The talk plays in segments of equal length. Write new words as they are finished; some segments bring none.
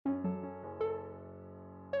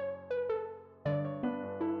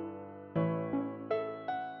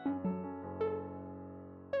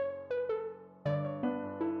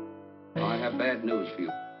got bad news for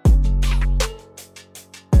you.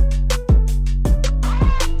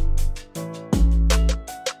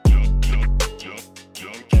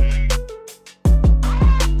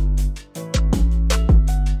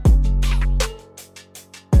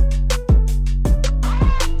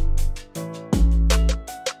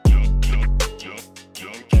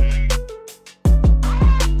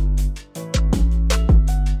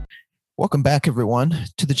 Welcome back, everyone,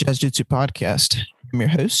 to the Jazz Jitsu podcast. I'm your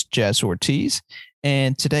host, Jazz Ortiz,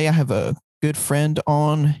 and today I have a good friend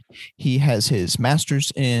on. He has his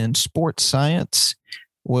master's in sports science.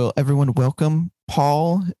 Will everyone welcome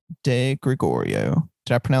Paul DeGregorio?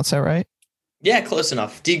 Did I pronounce that right? Yeah, close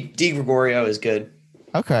enough. DeGregorio is good.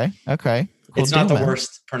 Okay. Cool it's not deal, the man.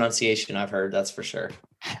 worst pronunciation I've heard, that's for sure.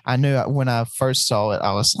 I knew when I first saw it,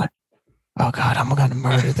 I was like, oh, God, I'm going to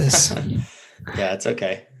murder this. Yeah, it's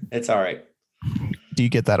okay. It's all right. Do you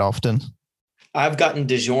get that often? I've gotten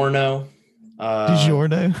DiGiorno.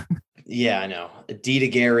 DiGiorno? Yeah, I know.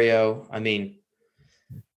 DeGregorio. I mean,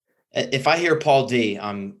 if I hear Paul D,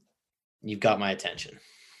 you've got my attention.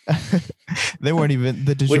 They weren't even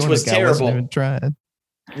the DiGiorno Which was guy terrible. wasn't even trying.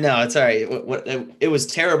 No, it's all right. It was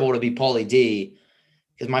terrible to be Pauly D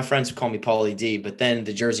because my friends would call me Pauly D, but then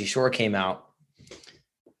the Jersey Shore came out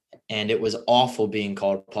and it was awful being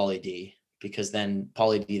called Pauly D because then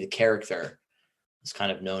Pauly D, the character, was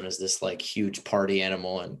kind of known as this like huge party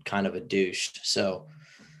animal and kind of a douche. So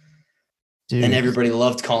and everybody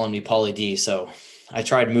loved calling me Pauly D. So I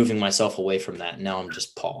tried moving myself away from that. And now I'm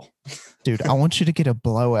just Paul. Dude, I want you to get a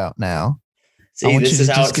blowout now. See, this is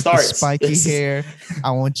how it starts. The spiky hair.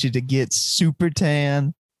 I want you to get super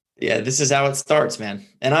tan. Yeah, this is how it starts, man.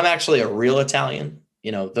 And I'm actually a real Italian.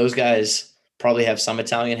 You know, those guys probably have some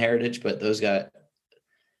Italian heritage, but those guys,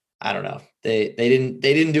 I don't know. They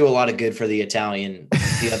didn't do a lot of good for the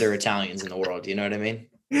other Italians in the world. You know what I mean?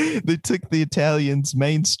 They took the Italians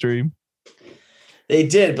mainstream. They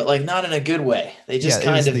did, but like not in a good way. They just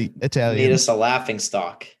kind of made us a laughing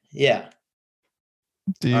stock. Yeah.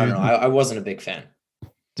 Dude, I don't know. I wasn't a big fan.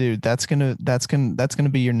 Dude, that's gonna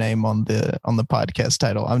be your name on the podcast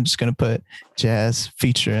title. I'm just gonna put Jazz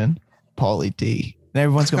featuring Pauly D. And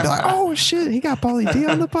everyone's going to be like, oh, shit, he got Pauly D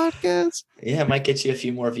on the podcast. Yeah, it might get you a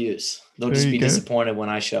few more views. They'll just be disappointed when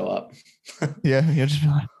I show up. Yeah, you'll just be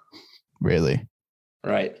like, really?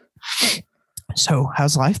 Right. So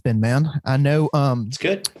how's life been, man? I know it's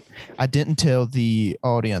good. I didn't tell the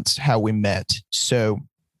audience how we met. So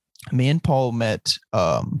me and Paul met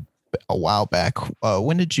a while back.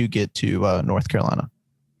 When did you get to North Carolina?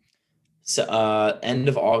 So end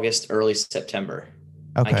of August, early September.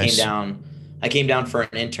 Okay. I came down for an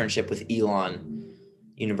internship with Elon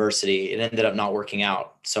University. It ended up not working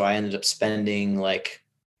out. So I ended up spending like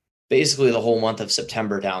basically the whole month of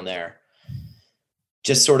September down there,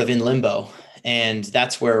 just sort of in limbo. And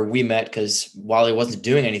that's where we met because while I wasn't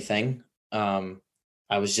doing anything, I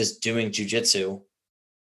was just doing jujitsu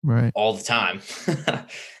all the time.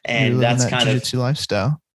 And that's kind of jiu-jitsu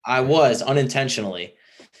lifestyle. I was unintentionally,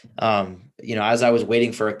 as I was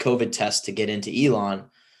waiting for a COVID test to get into Elon,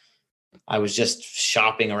 I was just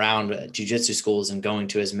shopping around at jiu-jitsu schools and going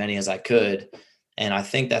to as many as I could. And I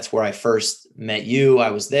think that's where I first met you.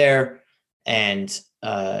 I was there and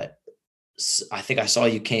I think I saw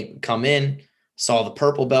you come in, saw the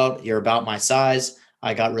purple belt. You're about my size.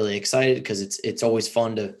 I got really excited because it's always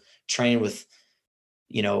fun to train with,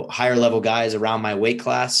 higher level guys around my weight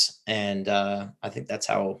class. And I think that's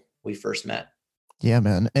how we first met. Yeah,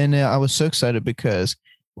 man. And I was so excited because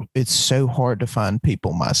it's so hard to find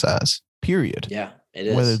people my size. Period. Yeah, it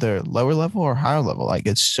is. Whether they're lower level or higher level, like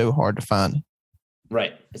it's so hard to find.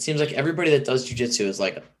 Right. It seems like everybody that does jiu-jitsu is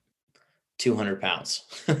like 200 pounds.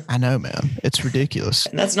 I know, man. It's ridiculous.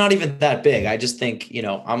 And that's not even that big. I just think,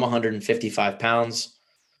 I'm 155 pounds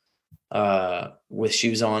with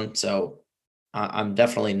shoes on. So I'm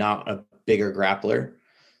definitely not a bigger grappler.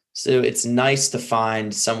 So it's nice to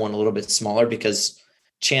find someone a little bit smaller because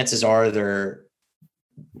chances are they're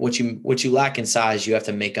what you lack in size, you have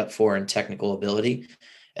to make up for in technical ability.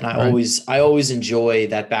 And I always enjoy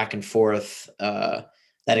that back and forth, that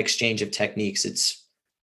exchange of techniques.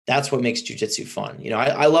 That's what makes jiu-jitsu fun.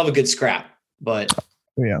 I love a good scrap, but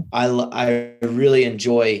I really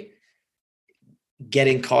enjoy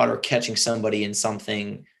getting caught or catching somebody in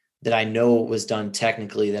something that I know was done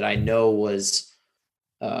technically, that I know was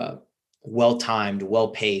well-timed,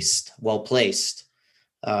 well-paced, well-placed,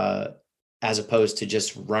 as opposed to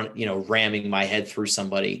just ramming my head through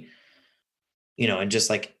somebody, and just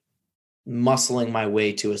like muscling my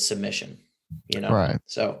way to a submission, Right.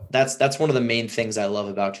 So that's one of the main things I love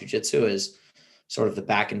about jiu-jitsu is sort of the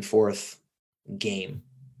back and forth game.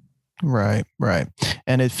 Right, right.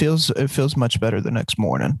 And it feels much better the next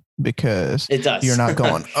morning because It you're does. not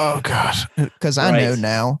going, oh gosh. Because I know Right.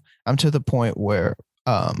 now I'm to the point where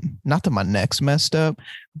not that my neck's messed up,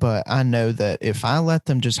 but I know that if I let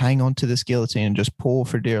them just hang on to this guillotine and just pull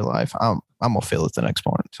for dear life, I'm gonna feel it the next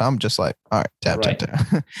morning. So I'm just like, all right, tap, tap, Right.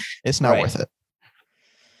 tap. It's not worth Right. it.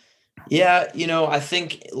 Yeah. I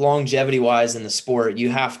think longevity wise in the sport, you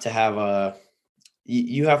have to have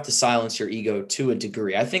you have to silence your ego to a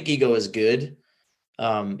degree. I think ego is good.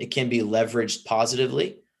 It can be leveraged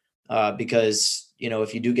positively because,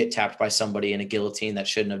 if you do get tapped by somebody in a guillotine that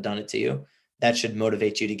shouldn't have done it to you, that should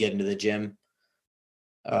motivate you to get into the gym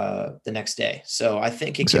the next day. So I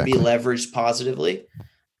think it can be Exactly. leveraged positively.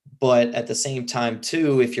 But at the same time,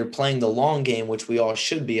 too, if you're playing the long game, which we all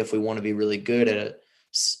should be if we want to be really good at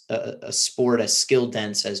a sport as skill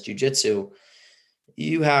dense as jujitsu,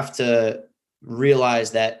 you have to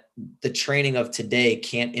realize that the training of today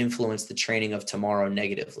can't influence the training of tomorrow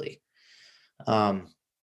negatively. Um,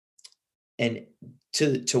 and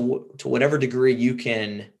to whatever degree you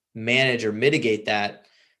can manage or mitigate that,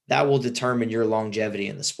 that will determine your longevity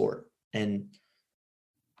in the sport. And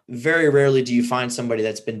very rarely do you find somebody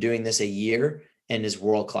that's been doing this a year and is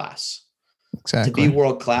world class. To be Exactly.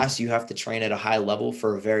 world class, you have to train at a high level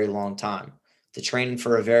for a very long time. To train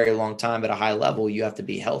for a very long time at a high level, you have to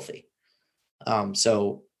be healthy.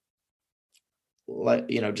 So,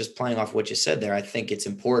 just playing off what you said there, I think it's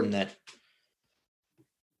important that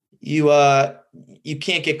you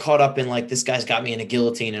can't get caught up in like, this guy's got me in a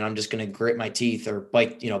guillotine and I'm just going to grit my teeth or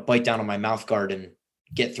bite down on my mouth guard and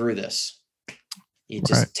get through this. You Right.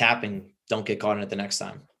 just tapping, don't get caught in it the next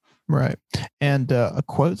time. Right. And a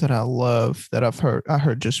quote that I love that I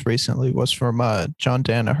heard just recently was from John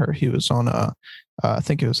Danaher. He was on I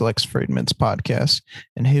think it was Lex Friedman's podcast,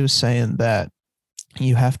 and he was saying that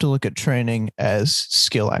you have to look at training as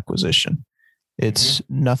skill acquisition. It's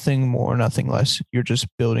nothing more, nothing less. You're just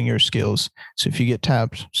building your skills. So if you get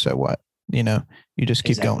tapped, so what? You just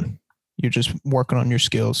keep Exactly. going. You're just working on your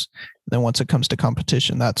skills. Then once it comes to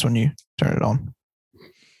competition, that's when you turn it on.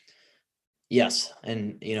 Yes.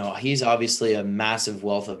 And, he's obviously a massive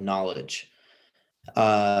wealth of knowledge.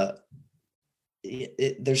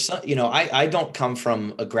 There's some, I don't come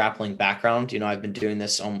from a grappling background. I've been doing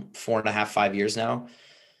this 4.5, 5 years now.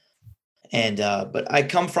 And, but I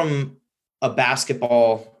come from a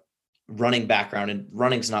basketball running background, and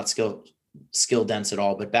running's not skill dense at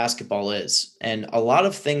all, but basketball is. And a lot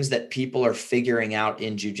of things that people are figuring out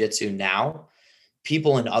in jiu-jitsu now,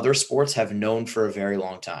 people in other sports have known for a very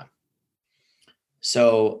long time.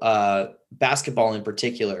 So basketball in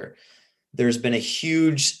particular, there's been a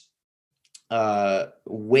huge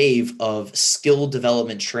wave of skill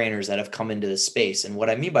development trainers that have come into the space. And what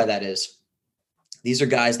I mean by that is these are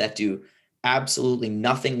guys that do absolutely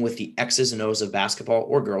nothing with the X's and O's of basketball,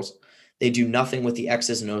 or girls. They do nothing with the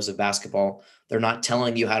X's and O's of basketball. They're not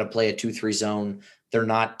telling you how to play a 2-3 zone. They're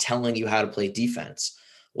not telling you how to play defense.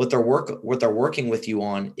 What they're working with you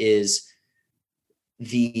on is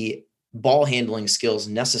the ball handling skills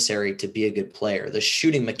necessary to be a good player, the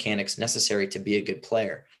shooting mechanics necessary to be a good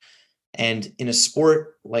player. And in a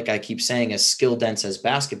sport, like I keep saying, as skill dense as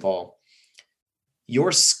basketball,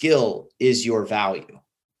 your skill is your value,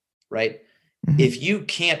 right? Mm-hmm. If you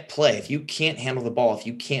can't play, if you can't handle the ball, if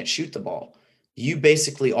you can't shoot the ball, you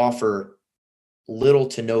basically offer little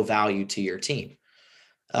to no value to your team.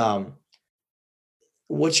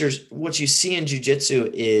 What you see in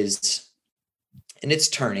jiu-jitsu is, and it's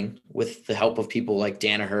turning with the help of people like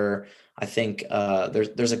Danaher. I think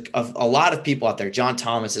there's a lot of people out there. John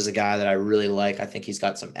Thomas is a guy that I really like. I think he's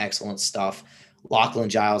got some excellent stuff. Lachlan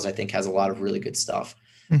Giles, I think, has a lot of really good stuff.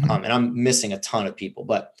 Mm-hmm. And I'm missing a ton of people,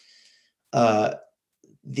 but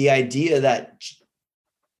the idea that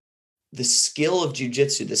the skill of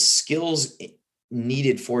jiu-jitsu, the skills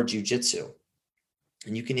needed for jiu-jitsu,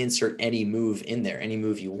 and you can insert any move in there, any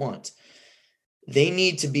move you want, they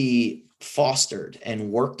need to be fostered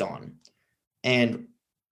and worked on. And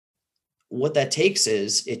what that takes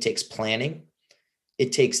is, it takes planning,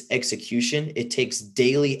 it takes execution, it takes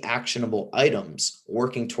daily actionable items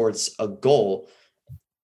working towards a goal.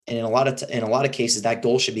 And in a lot of cases, that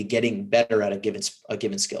goal should be getting better at a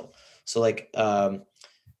given skill. So like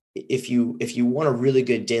if you want a really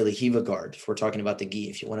good daily Hiva guard, if we're talking about the gi,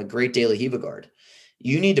 if you want a great daily Hiva guard,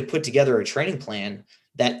 you need to put together a training plan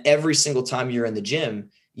that every single time you're in the gym,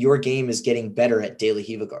 your game is getting better at daily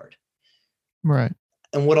Hiva guard. Right.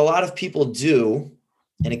 And what a lot of people do,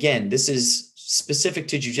 and again, this is specific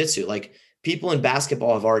to jiu-jitsu, like people in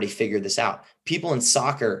basketball have already figured this out. People in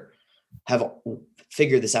soccer have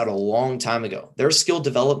figured this out a long time ago. Their skill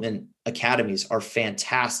development academies are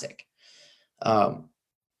fantastic.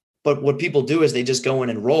 But what people do is they just go in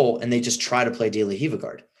and roll and they just try to play daily Hiva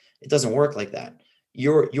guard. It doesn't work like that.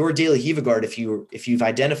 Your daily Hiva guard, if you've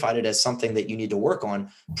identified it as something that you need to work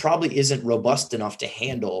on, probably isn't robust enough to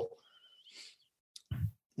handle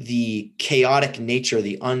the chaotic nature,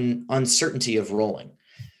 the uncertainty of rolling.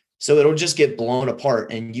 So it'll just get blown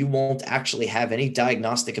apart and you won't actually have any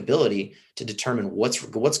diagnostic ability to determine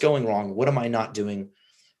what's going wrong. What am I not doing?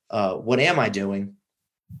 What am I doing?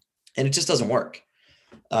 And it just doesn't work.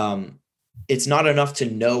 It's not enough to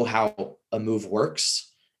know how a move works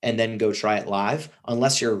and then go try it live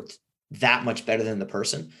unless you're that much better than the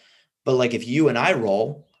person. But like if you and I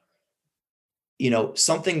roll,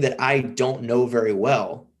 something that I don't know very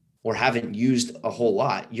well or haven't used a whole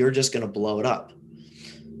lot, you're just going to blow it up.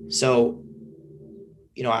 So,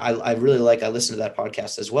 I really I listened to that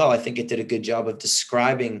podcast as well. I think it did a good job of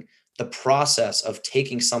describing the process of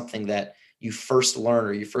taking something that you first learn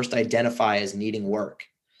or you first identify as needing work,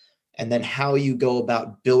 and then how you go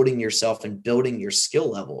about building yourself and building your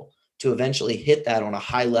skill level to eventually hit that on a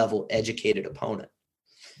high level, educated opponent.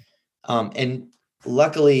 And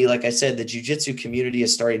luckily, like I said, the jiu-jitsu community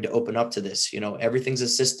is starting to open up to this. Everything's a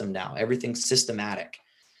system now. Everything's systematic.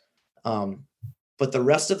 But the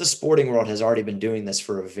rest of the sporting world has already been doing this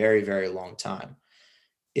for a very, very long time.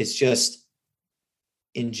 It's just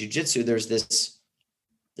in jiu-jitsu, there's this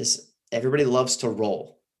everybody loves to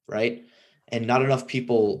roll, right? And not enough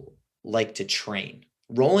people like to train.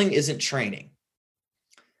 Rolling isn't training.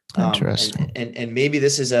 Interesting. And maybe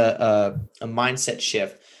this is a mindset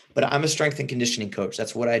shift, but I'm a strength and conditioning coach.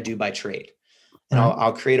 That's what I do by trade. And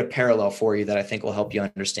I'll create a parallel for you that I think will help you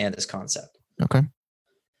understand this concept. Okay.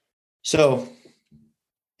 So,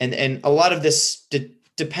 and a lot of this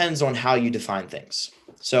depends on how you define things.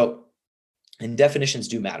 So, and definitions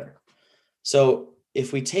do matter. So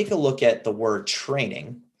if we take a look at the word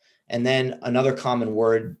training, and then another common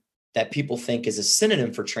word that people think is a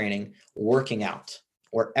synonym for training, working out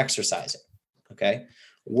or exercising. Okay.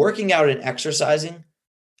 Working out and exercising,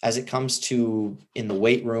 as it comes to in the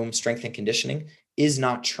weight room, strength and conditioning, is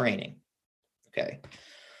not training. Okay.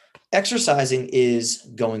 Exercising is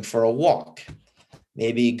going for a walk,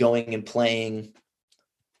 maybe going and playing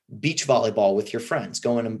beach volleyball with your friends,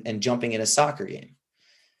 going and jumping in a soccer game.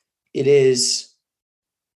 It is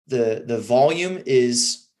the volume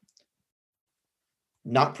is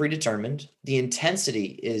not predetermined. The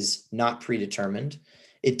intensity is not predetermined.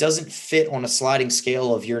 It doesn't fit on a sliding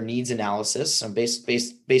scale of your needs analysis and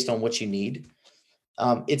based on what you need.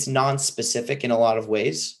 It's non-specific in a lot of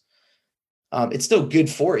ways. It's still good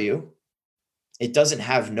for you. It doesn't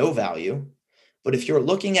have no value. But if you're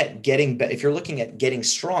looking at getting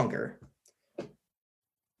stronger,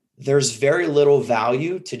 there's very little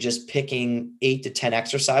value to just picking 8 to 10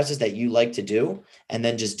 exercises that you like to do and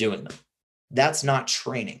then just doing them. That's not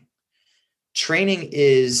training. Training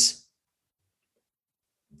is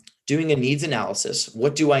doing a needs analysis.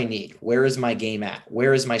 What do I need? Where is my game at?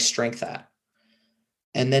 Where is my strength at?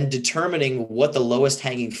 And then determining what the lowest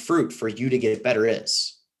hanging fruit for you to get better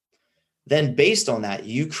is. Then based on that,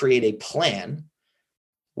 you create a plan,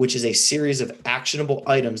 which is a series of actionable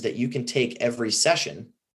items that you can take every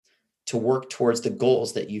session to work towards the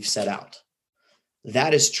goals that you've set out.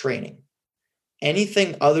 That is training.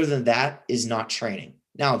 Anything other than that is not training.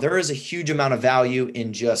 Now, there is a huge amount of value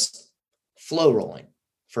in just flow rolling,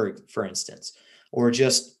 for instance, or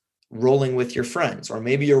just rolling with your friends, or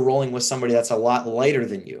maybe you're rolling with somebody that's a lot lighter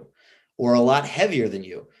than you or a lot heavier than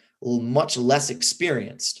you, much less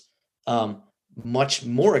experienced, much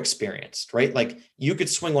more experienced, right? Like you could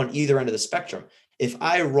swing on either end of the spectrum. If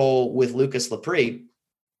I roll with Lucas Lepre,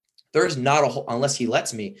 there's not a whole, unless he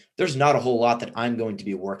lets me, there's not a whole lot that I'm going to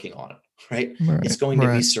be working on, right? It's going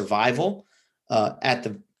to be survival at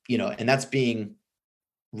the, and that's being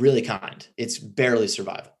really kind. It's barely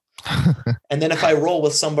survival. And then if I roll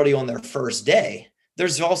with somebody on their first day,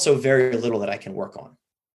 there's also very little that I can work on,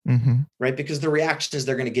 right? Because the reactions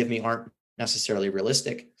they're going to give me aren't necessarily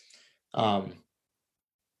realistic.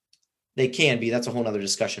 They can be, that's a whole nother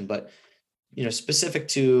discussion, but, specific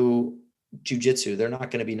to jiu-jitsu, they're not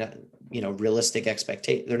going to be, realistic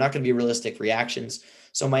expectations. They're not going to be realistic reactions.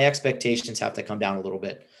 So my expectations have to come down a little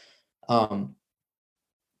bit.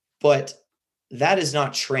 But that is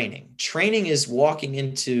not training. Training is walking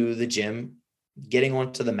into the gym, getting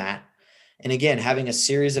onto the mat, and again, having a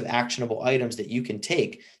series of actionable items that you can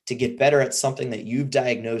take to get better at something that you've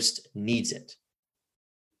diagnosed needs it.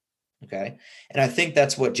 Okay. And I think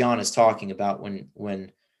that's what John is talking about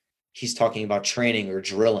when he's talking about training or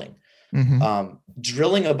drilling.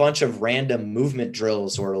 Drilling a bunch of random movement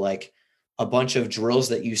drills or like a bunch of drills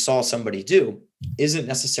that you saw somebody do isn't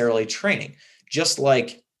necessarily training. just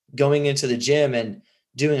like going into the gym and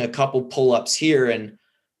doing a couple pull-ups here and,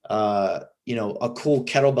 a cool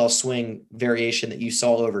kettlebell swing variation that you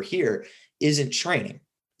saw over here isn't training.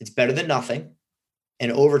 It's better than nothing.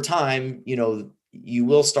 And over time, you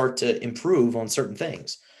will start to improve on certain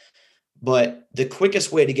things. But the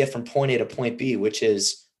quickest way to get from point A to point B, which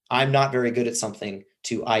is I'm not very good at something,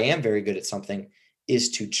 to I am very good at something, is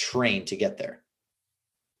to train to get there.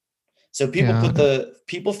 So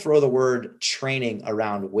people throw the word training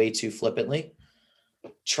around way too flippantly.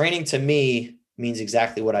 Training to me means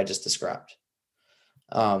exactly what I just described.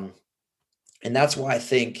 And that's why I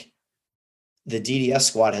think the DDS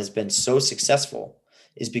squad has been so successful,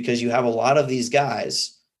 is because you have a lot of these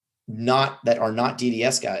guys that are not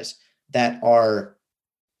DDS guys that are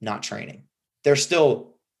not training. They're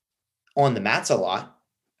still on the mats a lot.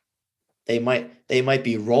 They might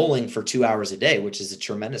be rolling for 2 hours a day, which is a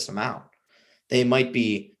tremendous amount. They might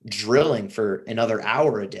be drilling for another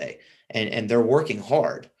hour a day, and they're working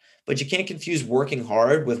hard. But you can't confuse working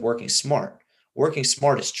hard with working smart. Working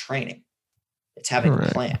smart is training. It's having a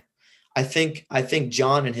plan. I think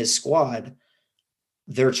John and his squad,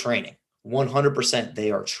 they're training. 100%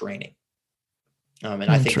 they are training. And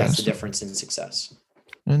I think that's the difference in success.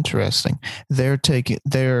 Interesting. They're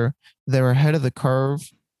ahead of the curve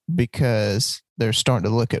because they're starting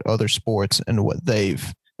to look at other sports and what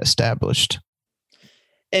they've established.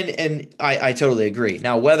 And I totally agree.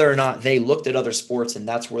 Now, whether or not they looked at other sports and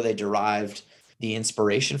that's where they derived the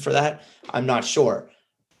inspiration for that, I'm not sure.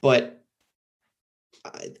 But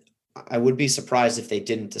I would be surprised if they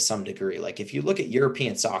didn't to some degree. Like if you look at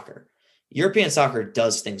European soccer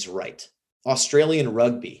does things right. Australian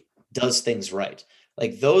rugby does things right.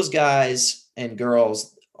 Like those guys and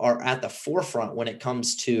girls are at the forefront when it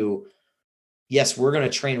comes to, yes, we're going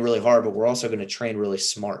to train really hard, but we're also going to train really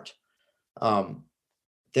smart.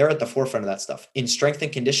 They're at the forefront of that stuff in strength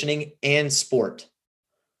and conditioning and sport.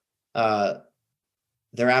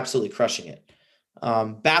 They're absolutely crushing it.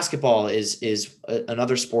 Basketball is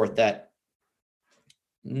another sport that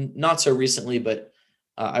not so recently, but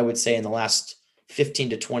I would say in the last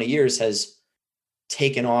 15 to 20 years has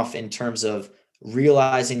taken off in terms of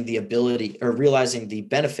realizing the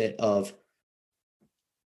benefit of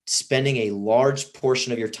spending a large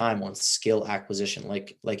portion of your time on skill acquisition,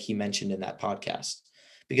 like he mentioned in that podcast.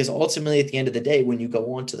 Because ultimately, at the end of the day, when you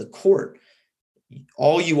go onto the court,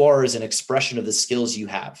 all you are is an expression of the skills you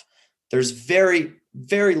have. There's very,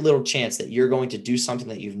 very little chance that you're going to do something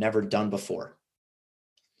that you've never done before.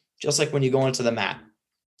 Just like when you go onto the mat,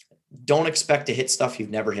 don't expect to hit stuff you've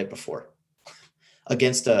never hit before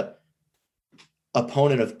against a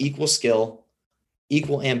opponent of equal skill,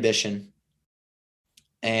 equal ambition,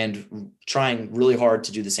 and trying really hard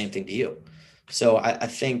to do the same thing to you. So I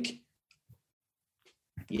think,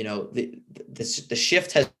 the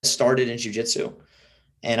shift has started in jiu-jitsu,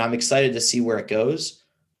 and I'm excited to see where it goes.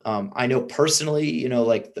 I know personally,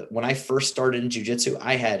 when I first started in jiu-jitsu,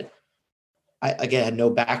 I had no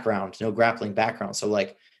background, no grappling background. So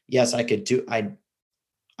yes, I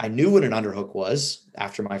knew what an underhook was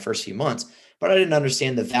after my first few months, but I didn't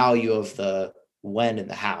understand the value of the when and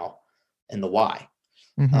the how and the why.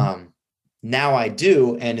 Mm-hmm. Now I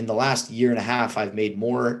do. And in the last year and a half, I've made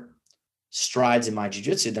more strides in my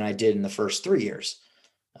jiu-jitsu than I did in the first 3 years,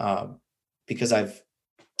 because I've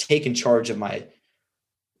taken charge of my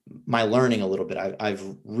learning a little bit. I've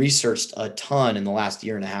researched a ton in the last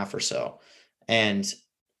year and a half or so, and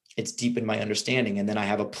it's deepened my understanding. And then I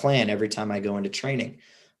have a plan every time I go into training.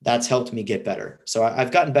 That's helped me get better. So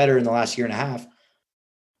I've gotten better in the last year and a half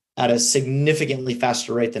at a significantly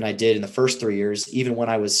faster rate than I did in the first 3 years, even when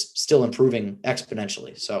I was still improving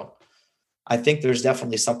exponentially. So I think there's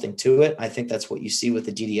definitely something to it. I think that's what you see with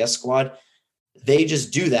the DDS squad. They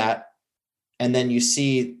just do that. And then you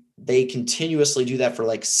see they continuously do that for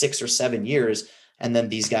like 6 or 7 years. And then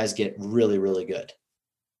these guys get really, really good.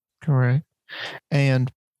 Correct.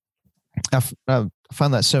 And I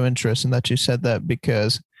find that so interesting that you said that,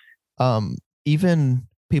 because even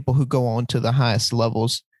people who go on to the highest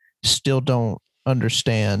levels still don't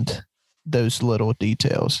understand those little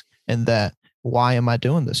details, and that why am I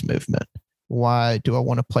doing this movement? Why do I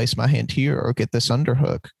want to place my hand here or get this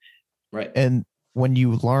underhook? Right. And when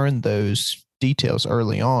you learn those details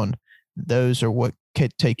early on, those are what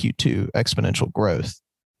could take you to exponential growth,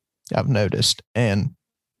 I've noticed. And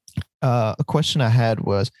a question I had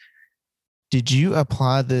was, did you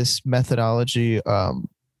apply this methodology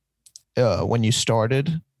when you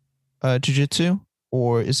started jiu-jitsu,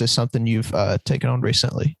 or is this something you've taken on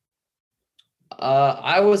recently?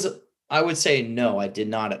 I would say no, I did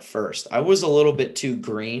not at first. I was a little bit too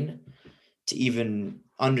green to even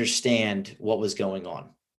understand what was going on.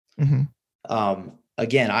 Mm-hmm.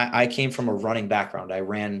 Again, I came from a running background. I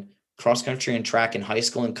ran cross country and track in high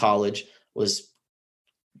school and college, was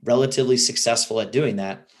relatively successful at doing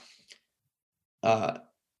that.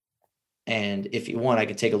 And if you want, I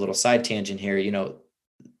could take a little side tangent here.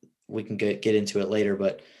 We can get into it later,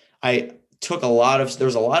 but I took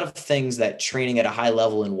there's a lot of things that training at a high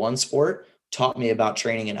level in one sport taught me about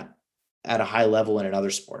training at a high level in another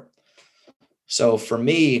sport. So for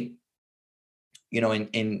me,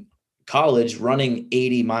 in college, running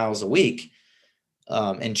 80 miles a week,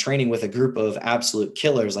 and training with a group of absolute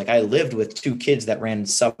killers. Like, I lived with two kids that ran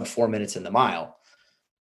sub 4 minutes in the mile.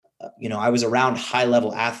 I was around high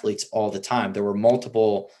level athletes all the time. There were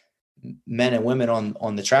multiple men and women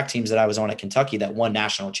on the track teams that I was on at Kentucky that won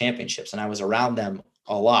national championships, and I was around them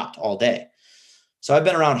a lot all day. So I've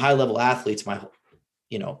been around high level athletes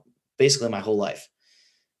basically my whole life.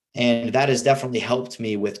 And that has definitely helped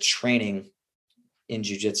me with training in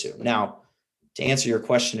jiu-jitsu. Now, to answer your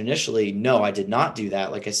question initially, no, I did not do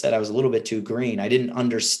that. Like I said, I was a little bit too green. I didn't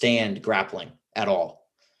understand grappling at all.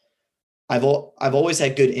 I've always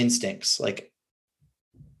had good instincts. Like,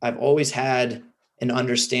 I've always had an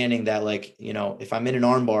understanding that, like, if I'm in an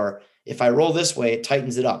arm bar, if I roll this way, it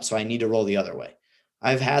tightens it up. So I need to roll the other way.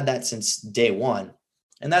 I've had that since day one,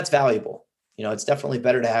 and that's valuable. It's definitely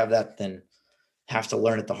better to have that than have to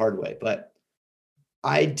learn it the hard way. But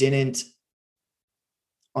I didn't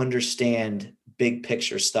understand big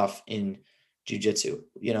picture stuff in jiu-jitsu.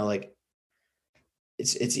 Like,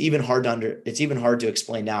 it's even hard to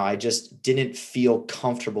explain now. I just didn't feel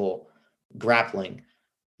comfortable grappling.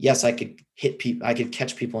 Yes, I could hit people, I could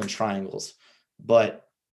catch people in triangles, but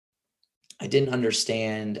I didn't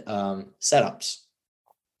understand setups.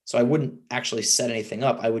 So I wouldn't actually set anything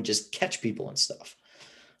up. I would just catch people and stuff.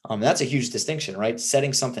 That's a huge distinction, right?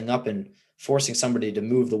 Setting something up and forcing somebody to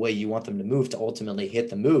move the way you want them to move to ultimately hit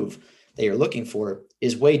the move that you're looking for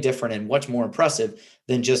is way different and much more impressive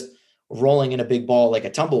than just rolling in a big ball like a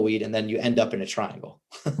tumbleweed and then you end up in a triangle.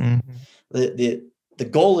 Mm-hmm. The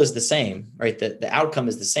goal is the same, right? The outcome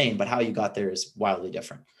is the same, but how you got there is wildly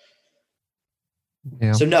different.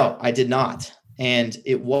 Yeah. So no, I did not. And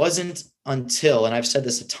it wasn't until, and I've said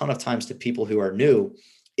this a ton of times to people who are new,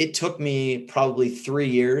 it took me probably 3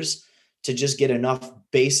 years to just get enough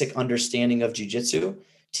basic understanding of jiu-jitsu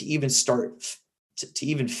to even start to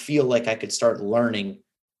even feel like I could start learning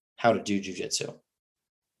how to do jiu-jitsu.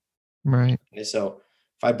 Right. Okay, so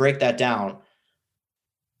if I break that down,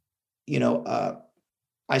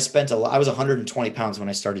 I spent I was 120 pounds when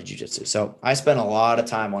I started jiu-jitsu. So I spent a lot of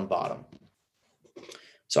time on bottom.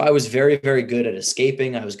 So I was very, very good at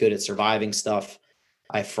escaping. I was good at surviving stuff.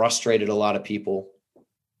 I frustrated a lot of people,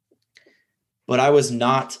 but I was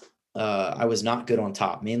not good on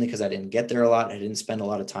top, mainly because I didn't get there a lot. I didn't spend a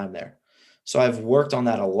lot of time there. So I've worked on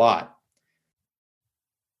that a lot.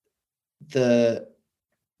 The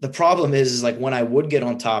problem is like when I would get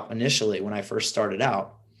on top initially, when I first started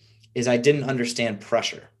out, is I didn't understand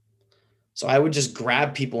pressure. So I would just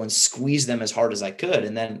grab people and squeeze them as hard as I could.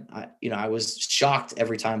 And then I was shocked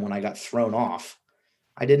every time when I got thrown off.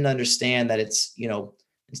 I didn't understand that it's,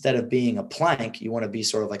 instead of being a plank, you want to be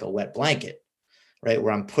sort of like a wet blanket, right?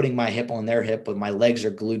 Where I'm putting my hip on their hip, but my legs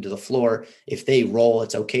are glued to the floor. If they roll,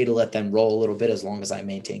 it's okay to let them roll a little bit as long as I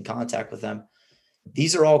maintain contact with them.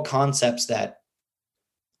 These are all concepts that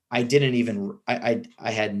I didn't even, I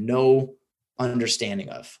had no understanding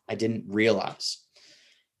of. I didn't realize.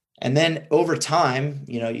 And then over time,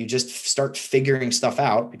 you just start figuring stuff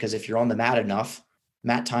out, because if you're on the mat enough,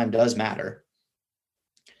 mat time does matter.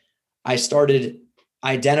 I started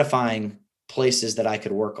identifying places that I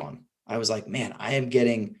could work on. I was like, man, I am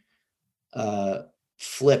getting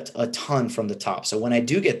flipped a ton from the top. So when I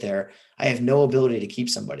do get there, I have no ability to keep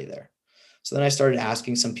somebody there. So then I started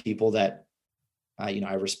asking some people that,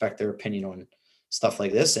 I respect their opinion on stuff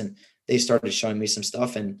like this. And they started showing me some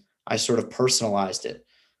stuff, and I sort of personalized it.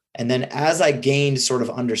 And then as I gained sort of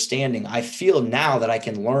understanding, I feel now that I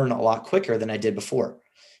can learn a lot quicker than I did before.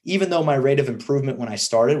 Even though my rate of improvement when I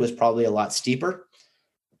started was probably a lot steeper,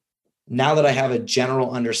 now that I have a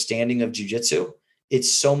general understanding of jiu-jitsu,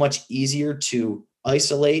 it's so much easier to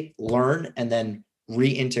isolate, learn, and then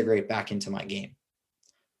reintegrate back into my game.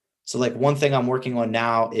 So like one thing I'm working on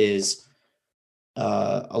now is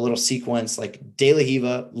a little sequence like De La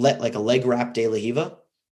Hiva, like a leg wrap De La Hiva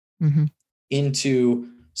into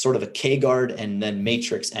sort of a K guard and then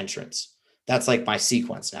matrix entrance. That's like my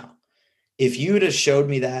sequence now. If you would have showed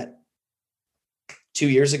me that 2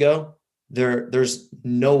 years ago, there's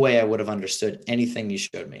no way I would have understood anything you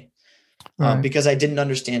showed me, because I didn't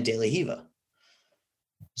understand De La Hiva.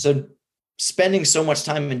 So spending so much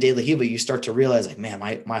time in De La Riva, you start to realize like, man,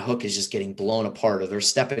 my hook is just getting blown apart, or they're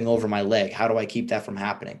stepping over my leg. How do I keep that from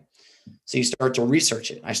happening? So you start to research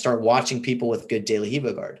it. I start watching people with good De La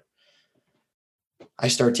Riva guard. I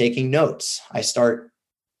start taking notes. I start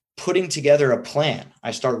putting together a plan. I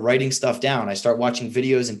start writing stuff down. I start watching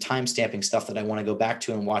videos and time stamping stuff that I want to go back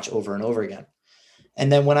to and watch over and over again.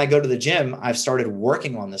 And then when I go to the gym, I've started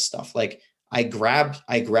working on this stuff. Like I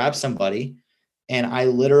grab somebody and I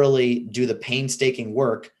literally do the painstaking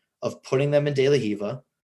work of putting them in De La Riva,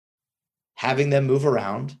 having them move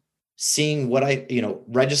around, seeing what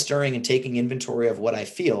registering and taking inventory of what I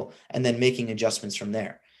feel, and then making adjustments from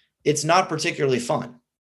there. It's not particularly fun,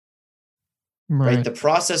 right? The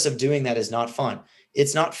process of doing that is not fun.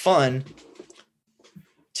 It's not fun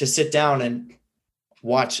to sit down and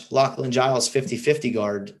watch Lachlan Giles 50-50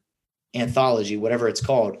 guard anthology, whatever it's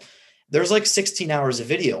called. There's like 16 hours of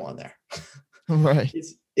video on there. Right.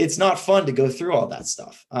 It's not fun to go through all that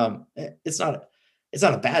stuff. It's not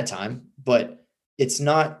a bad time, but it's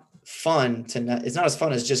not fun it's not as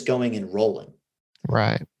fun as just going and rolling.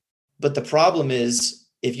 Right. But the problem is,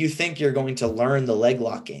 if you think you're going to learn the leg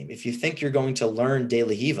lock game, if you think you're going to learn De La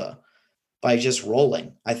Riva by just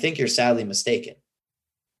rolling, I think you're sadly mistaken.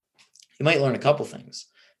 You might learn a couple things,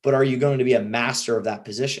 but are you going to be a master of that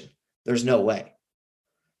position? There's no way.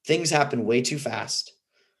 Things happen way too fast.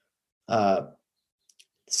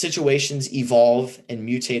 Situations evolve and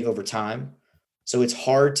mutate over time. So it's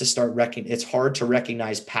hard to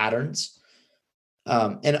recognize patterns.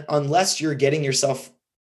 And unless you're getting yourself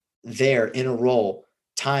there in a role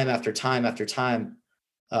time after time after time,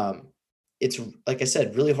 it's, like I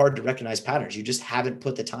said, really hard to recognize patterns. You just haven't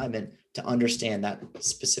put the time in to understand that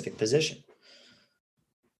specific position.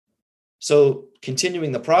 So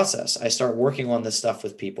continuing the process, I start working on this stuff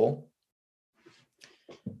with people,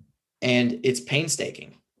 and it's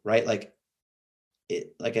painstaking, right? Like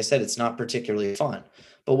I said, it's not particularly fun.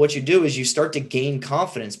 But what you do is you start to gain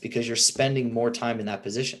confidence because you're spending more time in that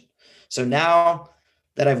position. So now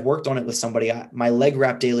that I've worked on it with somebody, my leg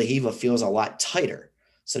wrap De La Riva feels a lot tighter.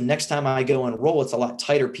 So next time I go and roll, it's a lot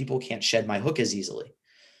tighter. People can't shed my hook as easily.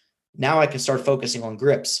 Now I can start focusing on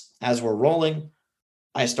grips. As we're rolling,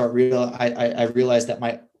 I realize that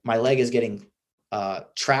my leg is getting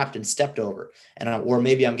trapped and stepped over, or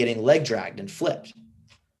maybe I'm getting leg dragged and flipped.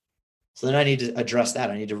 So then I need to address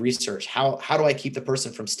that. I need to research how do I keep the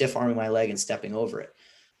person from stiff arming my leg and stepping over it.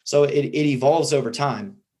 So it evolves over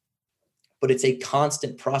time, but it's a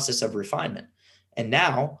constant process of refinement. And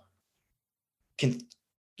now,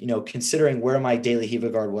 considering where my De La Riva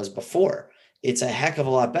guard was before, it's a heck of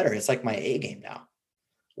a lot better. It's like my A game now.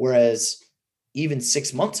 Whereas even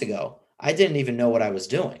 6 months ago, I didn't even know what I was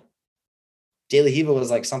doing. De La Riva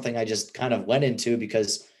was like something I just kind of went into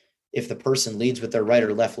because if the person leads with their right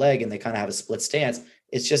or left leg and they kind of have a split stance,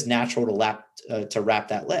 it's just natural to wrap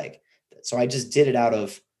that leg. So I just did it out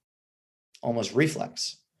of almost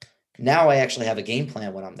reflex. Now I actually have a game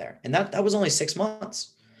plan when I'm there. And that was only 6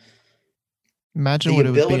 months. Imagine what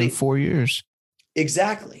it would be in 4 years.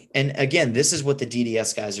 Exactly. And again, this is what the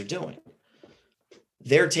DDS guys are doing.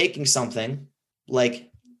 They're taking something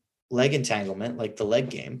like leg entanglement, like the leg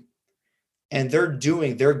game, and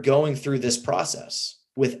they're going through this process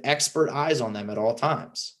with expert eyes on them at all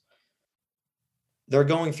times. They're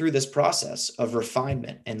going through this process of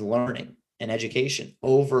refinement and learning and education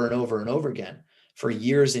over and over and over again for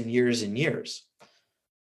years and years and years.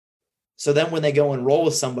 So then when they go and roll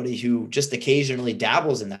with somebody who just occasionally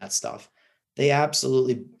dabbles in that stuff, they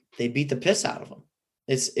beat the piss out of them.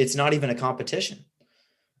 It's not even a competition.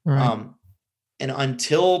 Right. And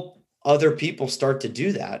until other people start to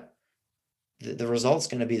do that, the result's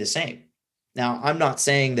going to be the same. Now, I'm not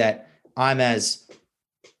saying that I'm as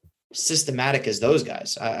systematic as those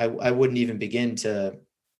guys. I wouldn't even begin to,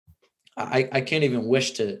 I can't even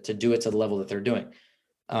wish to do it to the level that they're doing.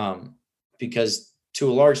 Because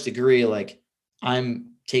to a large degree, like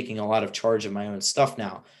I'm taking a lot of charge of my own stuff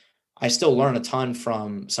now. I still learn a ton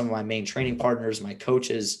from some of my main training partners, my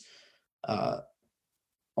coaches.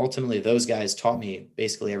 Ultimately, those guys taught me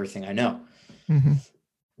basically everything I know. Mm-hmm.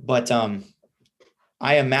 But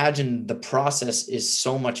I imagine the process is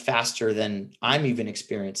so much faster than I'm even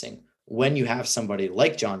experiencing when you have somebody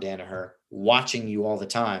like John Danaher watching you all the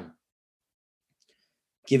time,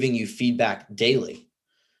 giving you feedback daily.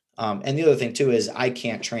 And the other thing too is I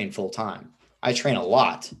can't train full time. I train a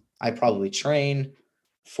lot. I probably train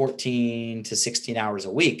 14 to 16 hours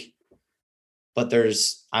a week, but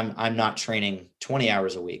I'm not training 20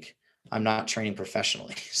 hours a week. I'm not training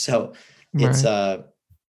professionally. So it's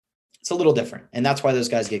a little different. And that's why those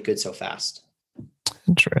guys get good so fast.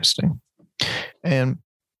 Interesting. And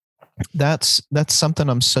That's something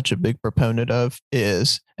I'm such a big proponent of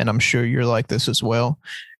is, and I'm sure you're like this as well,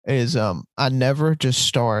 is I never just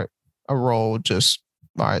start a roll, just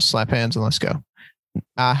all right, slap hands and let's go.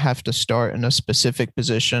 I have to start in a specific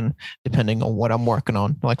position depending on what I'm working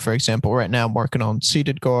on. Like, for example, right now I'm working on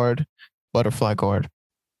seated guard, butterfly guard.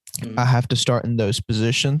 I have to start in those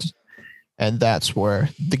positions, and that's where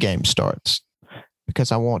the game starts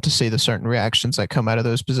because I want to see the certain reactions that come out of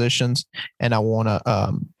those positions, and I want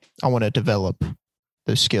to develop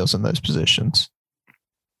those skills in those positions.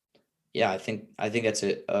 Yeah, I think that's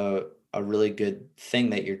a really good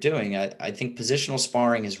thing that you're doing. I think positional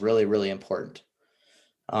sparring is really, really important.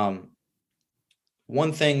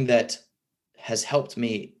 One thing that has helped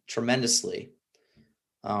me tremendously,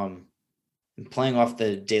 playing off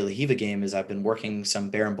the De La Hiva game, is I've been working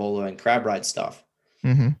some berimbolo and crab ride stuff.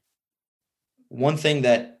 Mm-hmm. One thing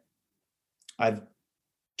that I've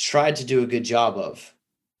tried to do a good job of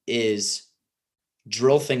is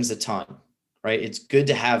drill things a ton, right? It's good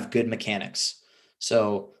to have good mechanics.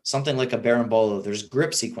 So something like a berimbolo, there's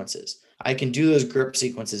grip sequences. I can do those grip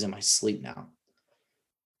sequences in my sleep now.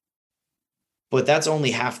 But that's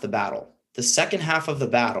only half the battle. The second half of the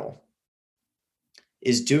battle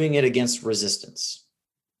is doing it against resistance.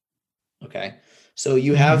 Okay. So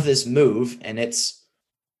you have this move and it's,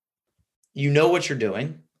 you know what you're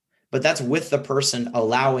doing, but that's with the person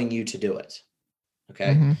allowing you to do it.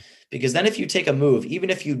 Okay. Because then if you take a move, even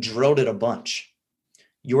if you drilled it a bunch,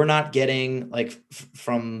 you're not getting like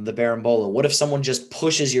from the berimbolo. What if someone just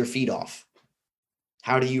pushes your feet off?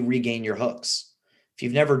 How do you regain your hooks? If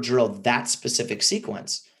you've never drilled that specific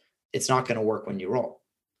sequence, it's not going to work when you roll.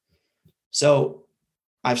 So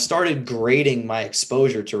I've started grading my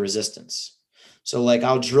exposure to resistance. So like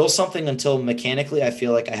I'll drill something until mechanically I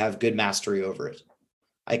feel like I have good mastery over it.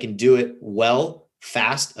 I can do it well,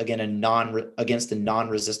 fast, against a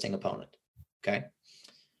non-resisting opponent. Okay.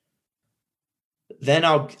 Then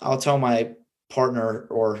I'll tell my partner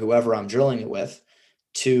or whoever I'm drilling it with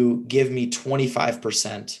to give me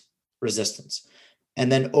 25% resistance.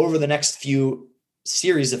 And then over the next few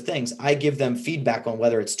series of things, I give them feedback on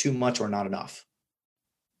whether it's too much or not enough.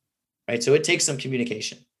 Right. So it takes some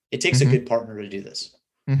communication. It takes a good partner to do this.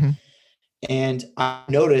 And I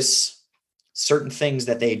notice certain things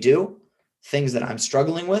that they do, things that I'm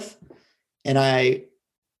struggling with, and I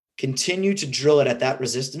continue to drill it at that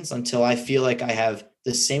resistance until I feel like I have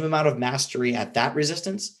the same amount of mastery at that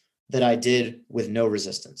resistance that I did with no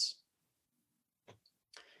resistance.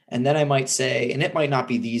 And then I might say, and it might not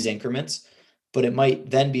be these increments, but it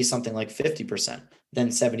might then be something like 50%, then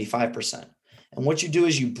 75%. And what you do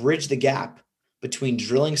is you bridge the gap between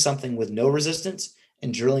drilling something with no resistance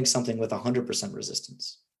and drilling something with 100%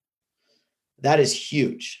 resistance. That is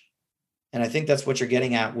huge. And I think that's what you're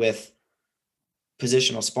getting at with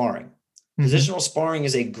positional sparring. Positional sparring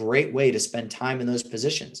is a great way to spend time in those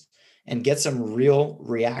positions and get some real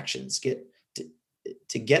reactions,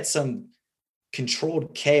 get some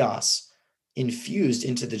controlled chaos infused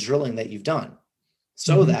into the drilling that you've done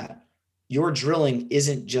so that your drilling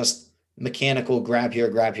isn't just mechanical grab here,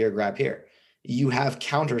 grab here, grab here. You have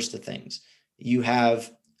counters to things. You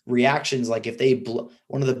have reactions. Like if they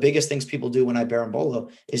one of the biggest things people do when I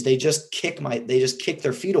berimbolo is they just kick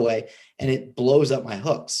their feet away and it blows up my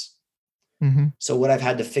hooks. So what I've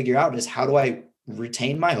had to figure out is how do I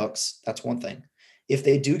retain my hooks? That's one thing. If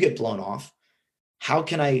they do get blown off, how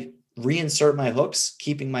can I reinsert my hooks,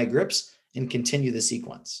 keeping my grips, and continue the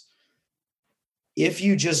sequence? If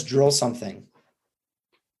you just drill something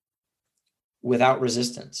without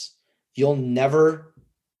resistance, you'll never,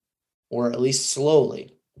 or at least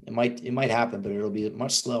slowly, it might happen, but it'll be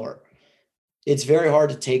much slower. It's very hard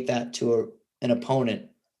to take that to an opponent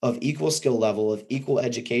of equal skill level, of equal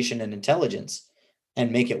education and intelligence,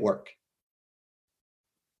 and make it work.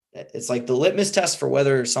 It's like the litmus test for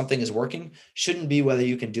whether something is working shouldn't be whether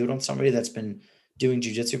you can do it on somebody that's been doing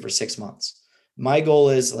jiu-jitsu for 6 months. My goal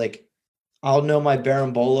is like, I'll know my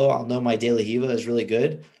berimbolo, I'll know my De La Hiva is really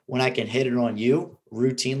good when I can hit it on you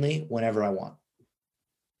routinely whenever I want.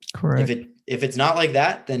 Correct. If it's not like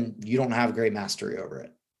that, then you don't have great mastery over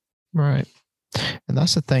it. Right. And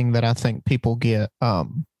that's the thing that I think people get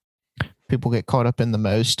caught up in the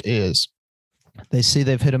most is they see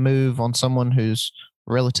they've hit a move on someone who's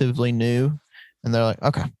relatively new and they're like,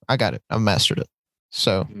 okay, I got it. I've mastered it.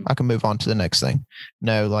 So I can move on to the next thing.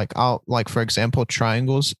 No, like for example,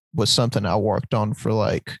 triangles was something I worked on for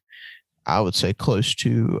like, I would say close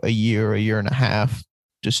to a year and a half,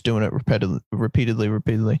 just doing it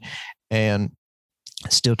repeatedly. And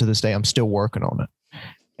still to this day, I'm still working on it.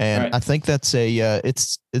 And Right. I think that's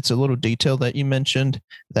it's a little detail that you mentioned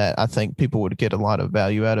that I think people would get a lot of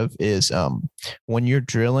value out of is when you're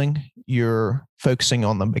drilling, you're focusing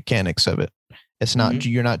on the mechanics of it. It's not, Mm-hmm.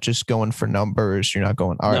 you're not just going for numbers. You're not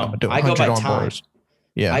going, all right, I'm No, gonna do I go 100 by arm time. bars.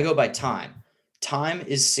 Yeah. I go by time. Time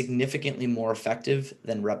is significantly more effective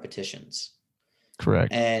than repetitions.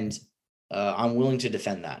 Correct. And I'm willing to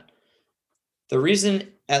defend that. The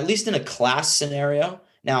reason, at least in a class scenario,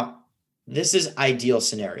 now this is ideal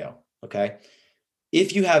scenario, okay?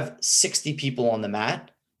 If you have 60 people on the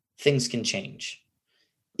mat, things can change.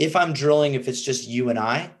 If I'm drilling, if it's just you and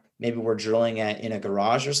I, maybe we're drilling in a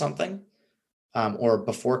garage or something, or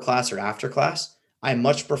before class or after class, I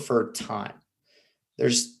much prefer time.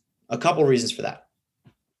 There's a couple reasons for that.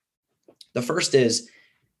 The first is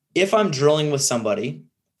if I'm drilling with somebody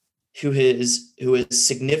who is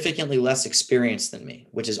significantly less experienced than me,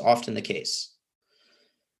 which is often the case,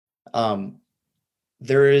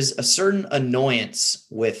 there is a certain annoyance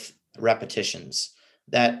with repetitions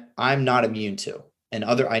that I'm not immune to, and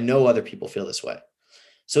I know other people feel this way.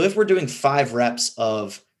 So if we're doing 5 reps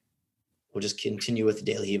of, we'll just continue with the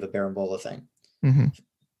daily Hiva Berimbolo thing. Mm-hmm.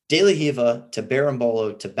 Daily Hiva to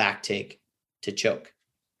Berimbolo to back take to choke,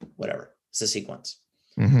 whatever. It's a sequence.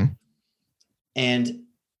 Mm-hmm. And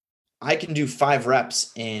I can do 5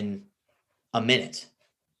 reps in a minute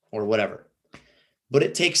or whatever, but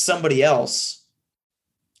it takes somebody else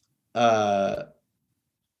 5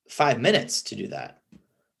 minutes to do that.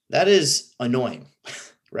 That is annoying,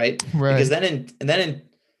 right? Right. Because then in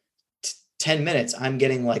 10 minutes, I'm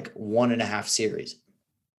getting like 1.5 series.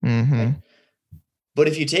 Mm-hmm. Right? But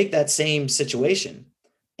if you take that same situation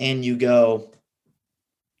and you go,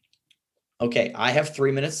 okay, I have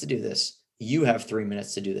 3 minutes to do this. You have 3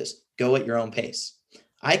 minutes to do this. Go at your own pace.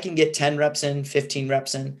 I can get 10 reps in, 15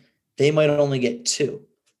 reps in. They might only get 2.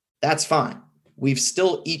 That's fine. We've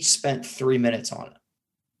still each spent 3 minutes on it.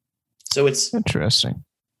 So it's interesting.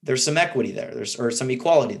 There's some equity there. Or some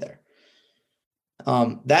equality there.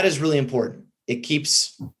 That is really important. It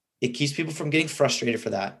keeps people from getting frustrated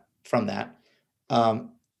from that. And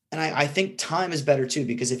I think time is better too,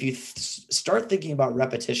 because if you start thinking about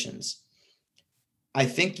repetitions, I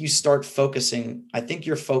think you start focusing. I think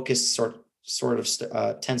your focus sort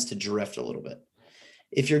of tends to drift a little bit.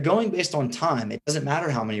 If you're going based on time, it doesn't matter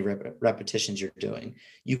how many repetitions you're doing.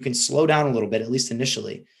 You can slow down a little bit, at least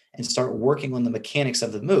initially, and start working on the mechanics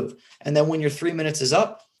of the move. And then when your 3 minutes is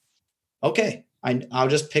up, okay, I'll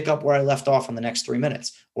just pick up where I left off on the next 3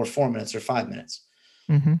 minutes or 4 minutes or 5 minutes.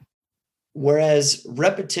 Mm-hmm. Whereas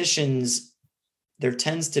repetitions, there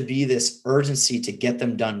tends to be this urgency to get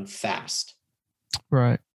them done fast.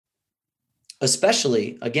 Right.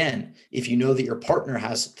 Especially, again, if you know that your partner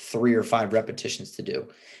has 3 or 5 repetitions to do,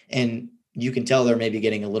 and you can tell they're maybe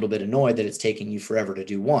getting a little bit annoyed that it's taking you forever to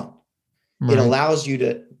do 1. Right. It allows you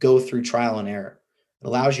to go through trial and error. It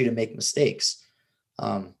allows you to make mistakes.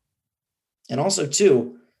 And also,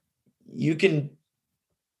 too, you can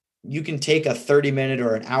take a 30-minute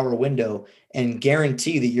or an hour window and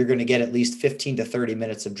guarantee that you're going to get at least 15 to 30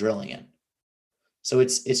 minutes of drilling in. So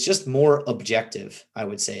it's just more objective, I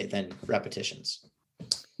would say, than repetitions.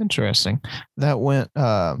 Interesting. That went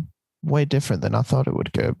way different than I thought it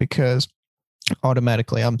would go, because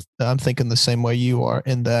automatically I'm thinking the same way you are,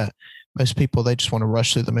 in that most people, they just want to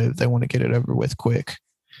rush through the move. They want to get it over with quick.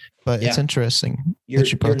 But it's interesting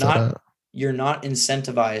that you brought that up. You're not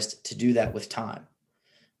incentivized to do that with time.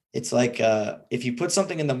 It's like if you put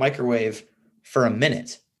something in the microwave for a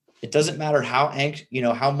minute, it doesn't matter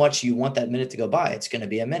how much you want that minute to go by. It's going to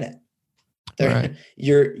be a minute. Right.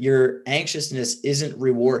 Your anxiousness isn't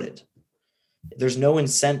rewarded. There's no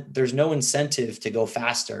incentive to go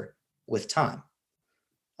faster with time.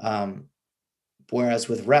 Whereas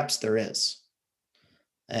with reps, there is.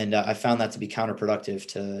 And I found that to be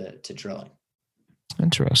counterproductive to drilling.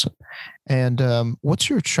 Interesting. And what's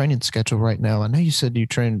your training schedule right now? I know you said you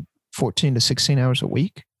train 14 to 16 hours a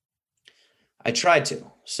week. I try to.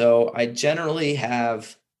 So I generally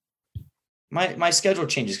have my schedule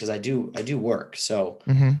changes because I do work. So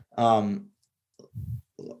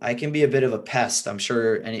I can be a bit of a pest. I'm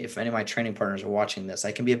sure if any of my training partners are watching this,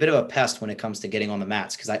 I can be a bit of a pest when it comes to getting on the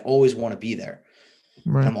mats, because I always want to be there.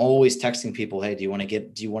 Right. And I'm always texting people, hey, do you want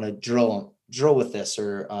to drill with this,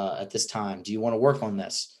 or at this time? Do you want to work on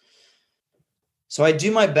this? So I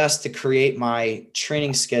do my best to create my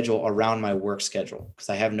training schedule around my work schedule, because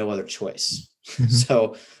I have no other choice. Mm-hmm.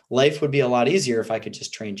 So life would be a lot easier if I could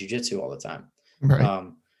just train jiu-jitsu all the time.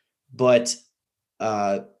 Right. But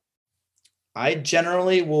I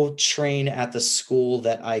generally will train at the school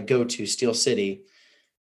that I go to, Steel City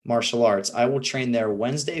Martial Arts. I will train there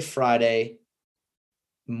Wednesday, Friday,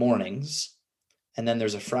 mornings. And then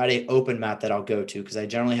there's a Friday open mat that I'll go to because I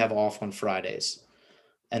generally have off on Fridays.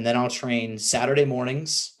 And then I'll train Saturday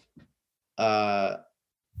mornings at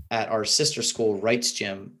our sister school, Wright's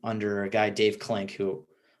Gym, under a guy, Dave Klink, who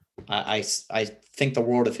I think the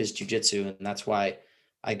world of his jiu-jitsu, and that's why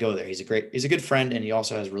I go there. He's a good friend, and he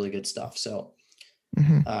also has really good stuff. So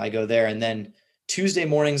I go there. And then Tuesday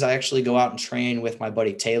mornings, I actually go out and train with my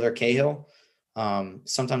buddy Taylor Cahill.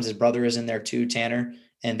 Sometimes his brother is in there too, Tanner.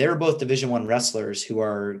 And they're both Division I wrestlers who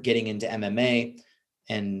are getting into MMA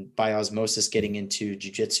and by osmosis getting into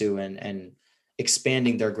jiu-jitsu and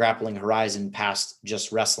expanding their grappling horizon past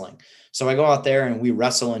just wrestling. So I go out there and we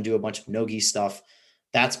wrestle and do a bunch of no-gi stuff.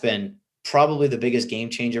 That's been probably the biggest game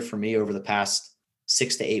changer for me over the past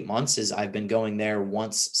 6 to 8 months. Is I've been going there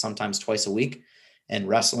once, sometimes twice a week, and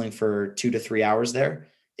wrestling for 2 to 3 hours there.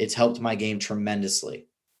 It's helped my game tremendously.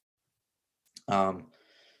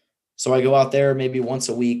 So I go out there maybe once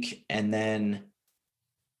a week, and then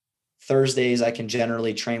Thursdays I can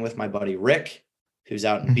generally train with my buddy Rick, who's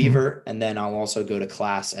out in Beaver, and then I'll also go to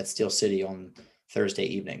class at Steel City on Thursday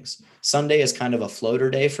evenings. Sunday is kind of a floater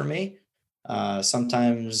day for me.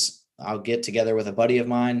 Sometimes I'll get together with a buddy of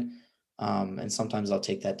mine, and sometimes I'll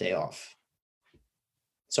take that day off.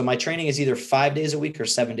 So my training is either 5 days a week or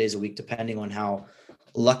 7 days a week, depending on how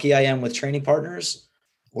lucky I am with training partners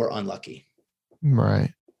or unlucky.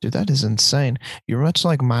 Right. Dude, that is insane. You're much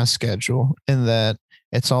like my schedule in that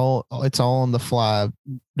it's all on the fly,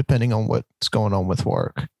 depending on what's going on with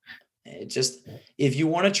work. It just, if you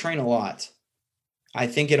want to train a lot, I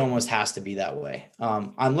think it almost has to be that way.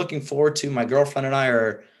 I'm looking forward to, my girlfriend and I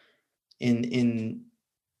are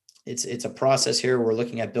it's a process here. We're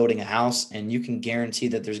looking at building a house, and you can guarantee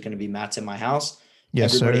that there's going to be mats in my house.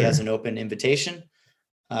 Yes, everybody sir. has an open invitation.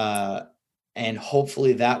 And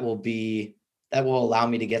hopefully that will allow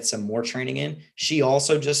me to get some more training in. She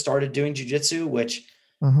also just started doing jiu-jitsu, which,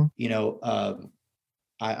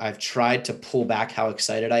 I've tried to pull back how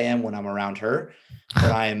excited I am when I'm around her,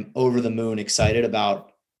 but I am over the moon excited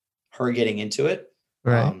about her getting into it.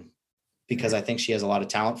 Right. Because I think she has a lot of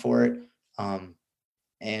talent for it.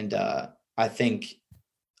 And I think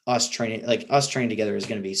us training together is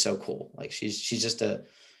going to be so cool. Like she's just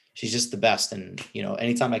the best. And,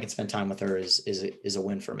 anytime I can spend time with her is a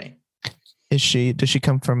win for me. Does she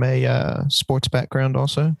come from a sports background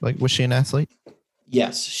also? Like, was she an athlete?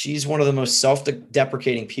 Yes. She's one of the most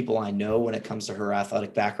self-deprecating people I know when it comes to her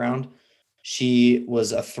athletic background. She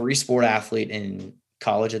was a 3-sport athlete in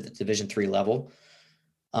college at the Division III level.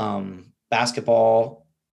 Basketball,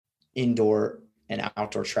 indoor and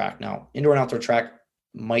outdoor track. Now, indoor and outdoor track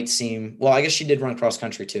might seem, well, I guess she did run cross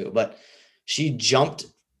country too, but she jumped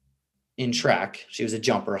in track. She was a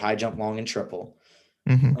jumper, high jump, long and triple,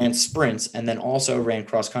 ran sprints, and then also ran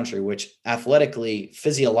cross country, which athletically,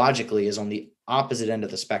 physiologically is on the opposite end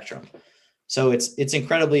of the spectrum. So it's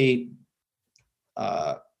incredibly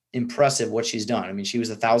impressive what she's done. I mean, she was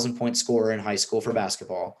a 1,000-point scorer in high school for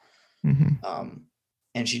basketball.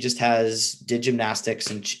 And she just did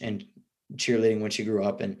gymnastics and cheerleading when she grew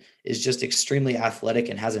up, and is just extremely athletic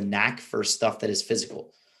and has a knack for stuff that is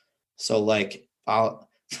physical. So like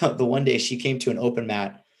the one day she came to an open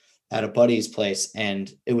mat at a buddy's place, and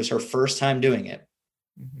it was her first time doing it.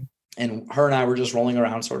 And her and I were just rolling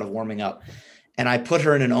around, sort of warming up. And I put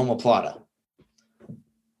her in an omoplata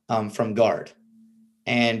from guard.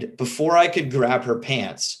 And before I could grab her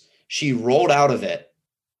pants, she rolled out of it.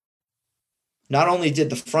 Not only did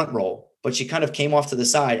the front roll, but she kind of came off to the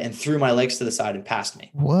side and threw my legs to the side and passed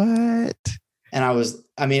me. What?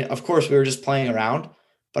 And of course we were just playing around,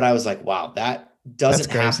 but I was like, wow, that doesn't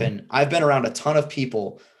happen. I've been around a ton of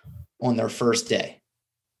people on their first day,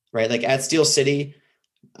 right? Like at Steel City,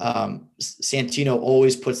 Santino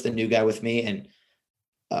always puts the new guy with me.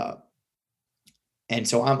 And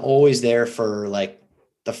so I'm always there for like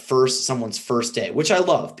someone's first day, which I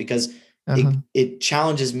love because it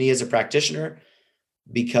challenges me as a practitioner,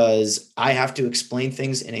 because I have to explain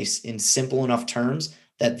things in simple enough terms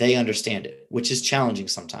that they understand it, which is challenging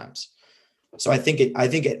sometimes. So I think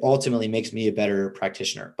it ultimately makes me a better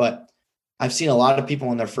practitioner. But I've seen a lot of people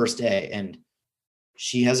on their first day, and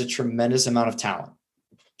she has a tremendous amount of talent.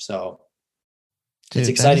 So it's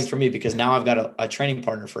exciting for me because now I've got a training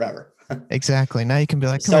partner forever. Exactly. Now you can be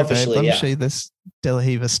like, come on, babe, let me show you this De La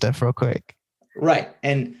Riva stuff real quick. Right.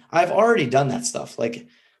 And I've already done that stuff. Like,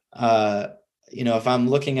 if I'm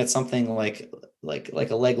looking at something like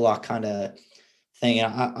a leg lock kind of thing,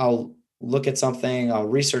 and I'll look at something, I'll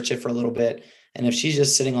research it for a little bit. And if she's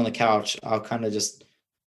just sitting on the couch, I'll kind of just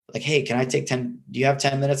like, hey, can I take 10? Do you have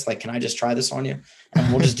 10 minutes? Like, can I just try this on you?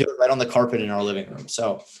 And we'll just do it right on the carpet in our living room.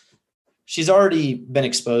 So she's already been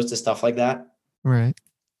exposed to stuff like that. Right.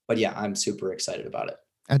 But yeah, I'm super excited about it.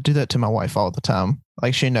 I do that to my wife all the time.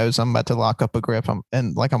 Like she knows I'm about to lock up a grip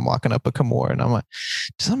and like I'm locking up a Kimura and I'm like,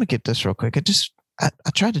 just let me get this real quick. I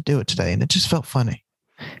tried to do it today and it just felt funny.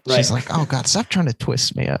 Right. She's like, oh God, stop trying to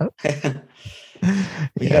twist me up.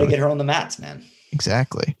 You got to get her on the mats, man.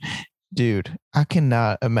 Exactly. Dude, I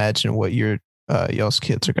cannot imagine what y'all's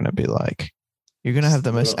kids are going to be like. You're going to have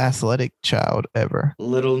the most athletic child ever.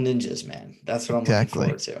 Little ninjas, man. That's what I'm looking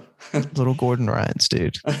forward to. Little Gordon Ryans,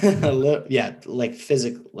 dude. Yeah, like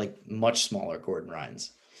much smaller Gordon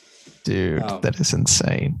Ryans. Dude, that is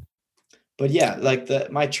insane. But yeah, like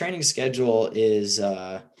my training schedule is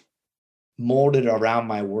molded around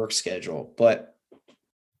my work schedule. But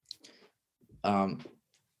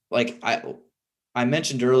like I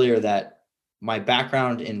mentioned earlier that my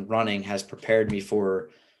background in running has prepared me for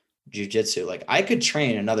jiu-jitsu. Like I could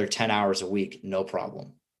train another 10 hours a week, no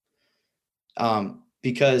problem.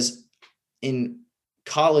 Because in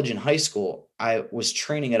college and high school, I was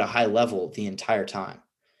training at a high level the entire time.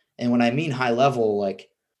 And when I mean high level, like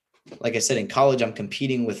I said, in college, I'm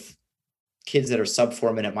competing with kids that are sub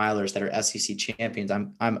 4-minute milers that are SEC champions.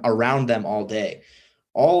 I'm around them all day.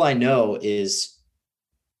 All I know is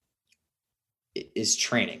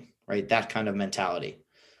training, right? That kind of mentality.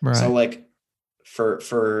 Right. So like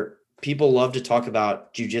for people love to talk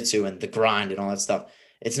about jiu-jitsu and the grind and all that stuff.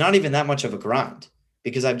 It's not even that much of a grind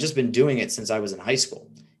because I've just been doing it since I was in high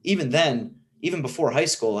school. Even then, even before high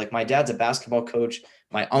school, like my dad's a basketball coach.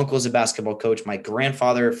 My uncle's a basketball coach. My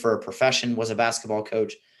grandfather for a profession was a basketball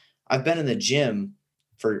coach. I've been in the gym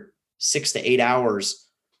for 6 to 8 hours,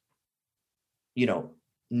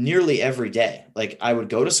 nearly every day. Like I would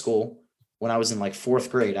go to school when I was in like 4th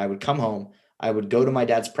grade. I would come home. I would go to my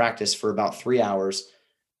dad's practice for about 3 hours,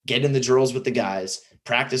 get in the drills with the guys,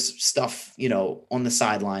 practice stuff, on the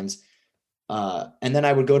sidelines. And then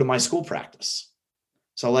I would go to my school practice.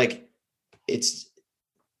 So like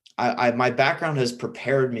my background has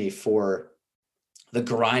prepared me for the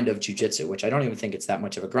grind of jiu-jitsu, which I don't even think it's that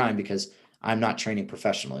much of a grind because I'm not training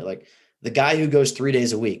professionally. Like the guy who goes 3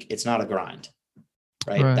 days a week, it's not a grind,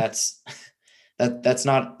 right? That's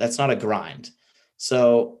not a grind.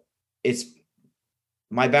 So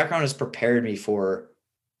my background has prepared me for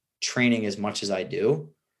training as much as I do.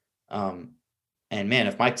 And man,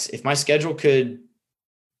 if my schedule could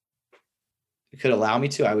allow me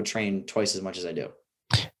to, I would train twice as much as I do.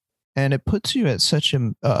 And it puts you at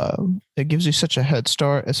it gives you such a head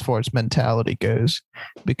start as far as mentality goes,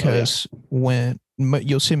 because when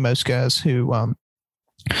you'll see most guys who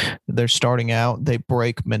they're starting out, they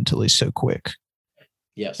break mentally so quick.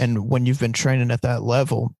 Yes. And when you've been training at that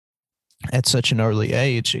level at such an early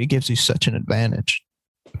age, it gives you such an advantage.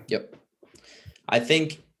 Yep. I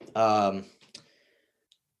think, as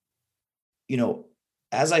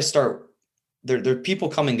I start, there people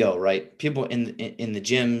come and go, right? People in the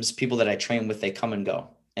gyms, people that I train with, they come and go.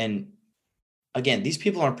 And again, these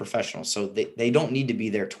people aren't professionals, so they don't need to be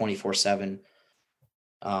there 24/7,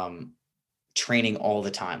 training all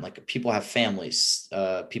the time. Like people have families,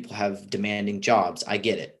 people have demanding jobs. I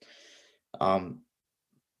get it.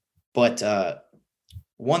 But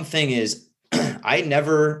one thing is I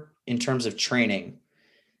never, in terms of training,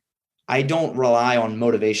 I don't rely on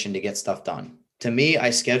motivation to get stuff done. To me, I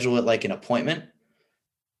schedule it like an appointment.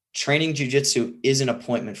 Training jiu-jitsu is an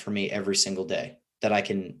appointment for me every single day that I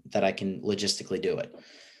can logistically do it.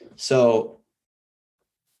 So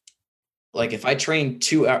like if I train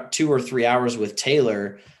 2 or 3 hours with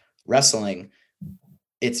Taylor wrestling,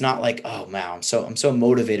 it's not like, oh man, I'm so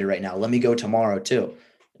motivated right now, let me go tomorrow too.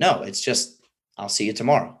 No, it's just, I'll see you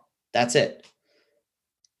tomorrow. That's it.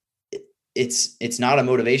 It's not a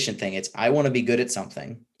motivation thing. It's, I want to be good at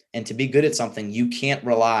something. And to be good at something, you can't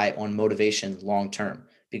rely on motivation long-term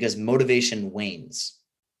because motivation wanes.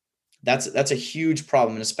 That's a huge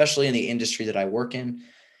problem. And especially in the industry that I work in,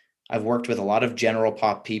 I've worked with a lot of general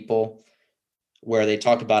pop people where they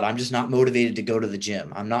talk about, I'm just not motivated to go to the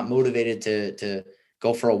gym. I'm not motivated to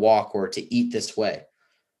go for a walk or to eat this way.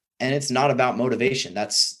 And it's not about motivation.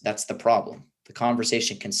 That's the problem. The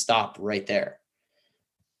conversation can stop right there.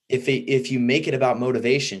 If you make it about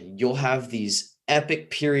motivation, you'll have these epic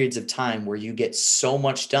periods of time where you get so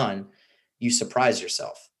much done, you surprise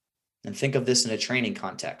yourself. And think of this in a training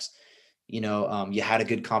context. You had a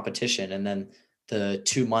good competition, and then the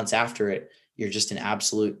 2 months after it, you're just an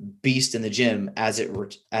absolute beast in the gym as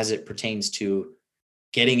it pertains to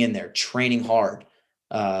getting in there, training hard.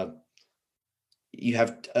 You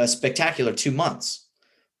have a spectacular 2 months,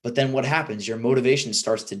 but then what happens? Your motivation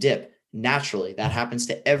starts to dip naturally. That happens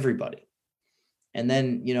to everybody. And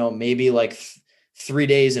then, maybe like 3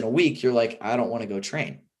 days in a week, you're like, I don't want to go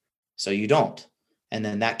train. So you don't. And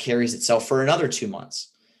then that carries itself for another 2 months.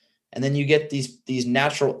 And then you get these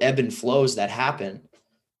natural ebb and flows that happen,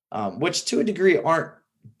 which to a degree aren't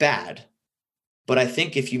bad. But I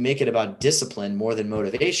think if you make it about discipline more than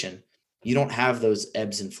motivation, you don't have those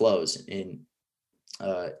ebbs and flows in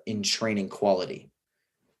training quality.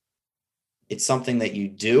 It's something that you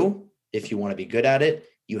do if you want to be good at it.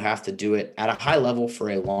 You have to do it at a high level for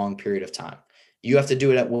a long period of time. You have to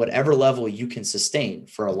do it at whatever level you can sustain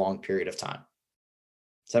for a long period of time.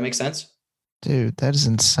 Does that make sense? Dude, that is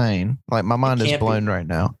insane. Like, my mind is blown right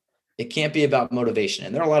now. It can't be about motivation.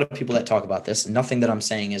 And there are a lot of people that talk about this. Nothing that I'm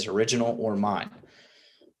saying is original or mine.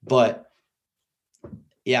 But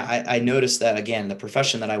yeah, I noticed that, again, the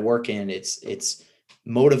profession that I work in, it's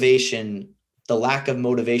motivation. The lack of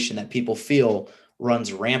motivation that people feel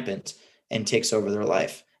runs rampant and takes over their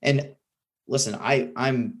life. And listen,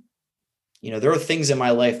 I'm there are things in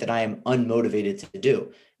my life that I am unmotivated to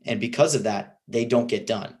do. And because of that, they don't get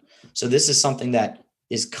done. So this is something that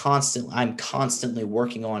is I'm constantly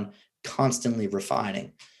working on, constantly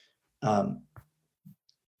refining. And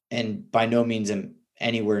by no means am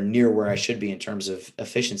anywhere near where I should be in terms of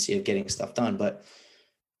efficiency of getting stuff done. But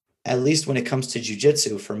at least when it comes to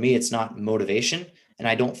jiu-jitsu, for me, it's not motivation. And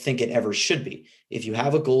I don't think it ever should be. If you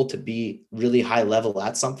have a goal to be really high level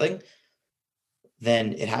at something,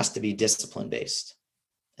 then it has to be discipline based.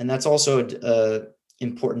 And that's also an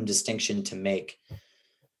important distinction to make.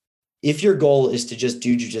 If your goal is to just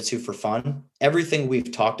do jiu-jitsu for fun, everything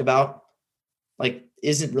we've talked about, like,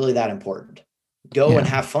 isn't really that important. Go and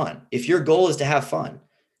have fun. If your goal is to have fun,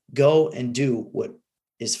 go and do what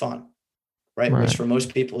is fun, right? Which for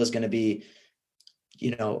most people is going to be,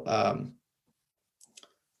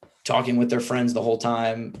 talking with their friends the whole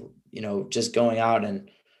time, just going out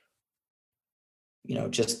and,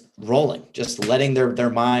 just rolling, just letting their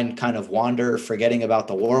mind kind of wander, forgetting about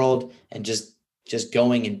the world, and just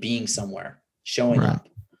going and being somewhere, showing up.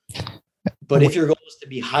 But if your goal is to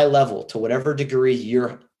be high level, to whatever degree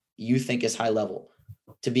you think is high level,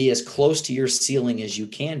 to be as close to your ceiling as you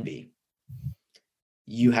can be,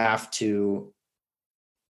 you can't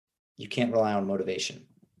rely on motivation,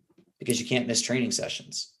 because you can't miss training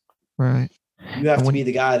sessions. Right. You have to be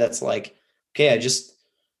the guy that's like, okay, I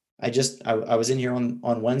was in here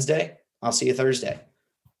on Wednesday. I'll see you Thursday.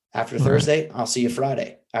 After Thursday, I'll see you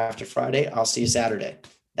Friday. After Friday, I'll see you Saturday.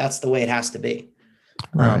 That's the way it has to be.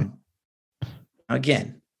 Right.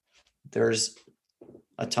 Again, there's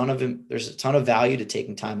a ton of value to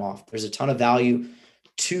taking time off. There's a ton of value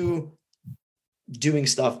to doing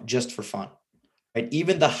stuff just for fun, right?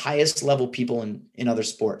 Even the highest level people in other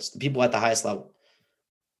sports, the people at the highest level,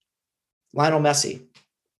 Lionel Messi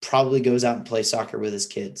probably goes out and plays soccer with his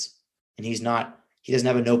kids, and he doesn't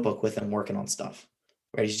have a notebook with him working on stuff,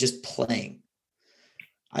 right? He's just playing.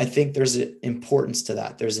 I think there's an importance to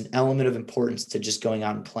that. There's an element of importance to just going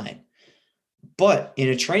out and playing. But in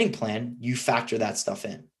a training plan, you factor that stuff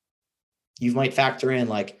in. You might factor in,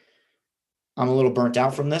 like, I'm a little burnt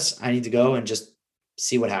out from this. I need to go and just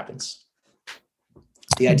see what happens.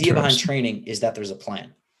 The idea behind training is that there's a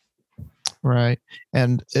plan. Right.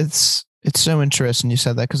 And it's so interesting you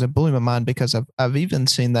said that, because it blew my mind, because I've even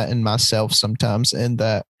seen that in myself sometimes, in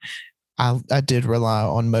that I did rely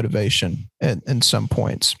on motivation in some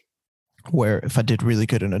points, where if I did really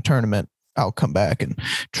good in a tournament, I'll come back and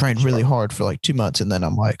train really hard for like 2 months. And then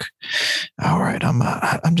I'm like, all right, I'm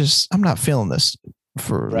not feeling this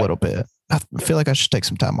for a little bit. I feel like I should take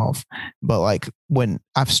some time off. But like, when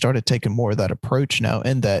I've started taking more of that approach now,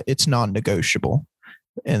 and that it's non-negotiable,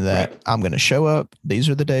 and that I'm going to show up, these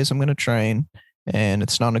are the days I'm going to train, and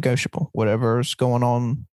it's non-negotiable. Whatever's going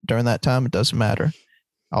on during that time, it doesn't matter.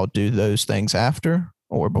 I'll do those things after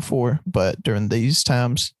or before, but during these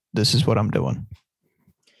times, this is what I'm doing.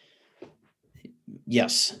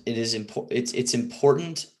 Yes, it is important. It's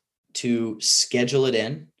important to schedule it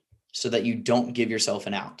in so that you don't give yourself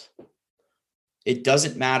an out. It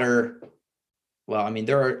doesn't matter. Well, I mean,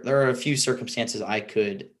 there are a few circumstances I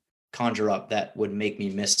could conjure up that would make me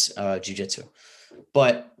miss jiu-jitsu,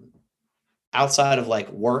 but outside of like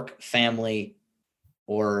work, family,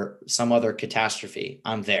 or some other catastrophe,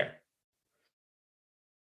 I'm there.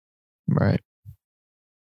 Right.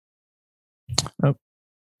 Oh,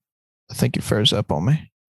 I think you froze up on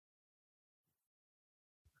me.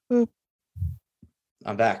 Oh.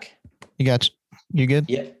 I'm back. You good?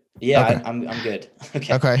 Yeah. Okay. I'm good.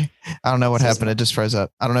 Okay. I don't know what happened. It just froze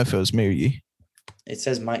up. I don't know if it was me or you. It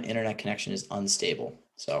says my internet connection is unstable.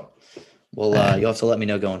 So you'll have to let me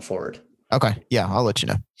know going forward. Okay. Yeah, I'll let you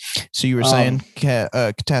know. So you were saying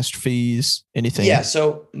catastrophes, anything? Yeah.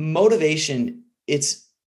 So motivation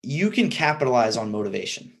you can capitalize on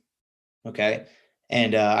motivation. Okay.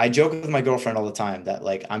 And I joke with my girlfriend all the time that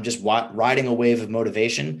like, I'm just riding a wave of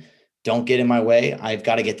motivation. Don't get in my way. I've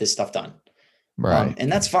got to get this stuff done. Right.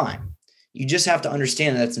 And that's fine. You just have to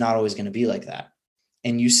understand that it's not always going to be like that.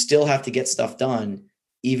 And you still have to get stuff done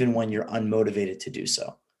even when you're unmotivated to do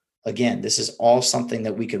so. Again, this is all something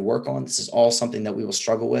that we could work on. This is all something that we will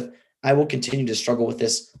struggle with. I will continue to struggle with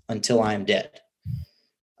this until I am dead.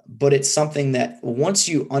 But it's something that once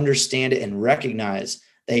you understand it and recognize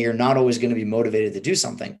that you're not always going to be motivated to do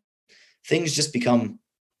something, things become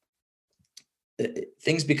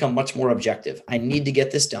much more objective. I need to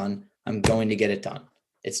get this done. I'm going to get it done.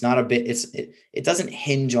 It's not it doesn't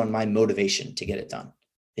hinge on my motivation to get it done.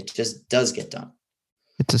 It just does get done.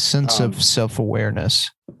 It's a sense of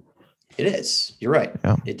self-awareness. It is. You're right.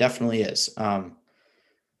 Yeah. It definitely is.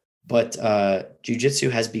 But jiu-jitsu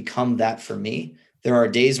has become that for me. There are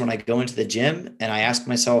days when I go into the gym and I ask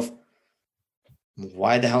myself,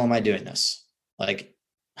 why the hell am I doing this? Like,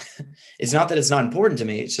 it's not that it's not important to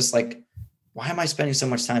me. It's just like, why am I spending so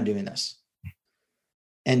much time doing this?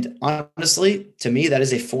 And honestly, to me, that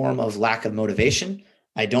is a form of lack of motivation.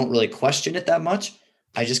 I don't really question it that much.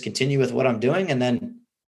 I just continue with what I'm doing. And then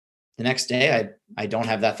the next day, I don't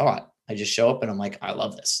have that thought. I just show up and I'm like, I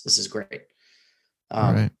love this. This is great.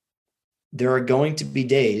 Right. There are going to be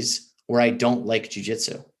days where I don't like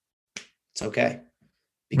jiu-jitsu. It's okay.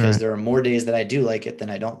 Because there are more days that I do like it than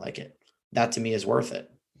I don't like it. That to me is worth it.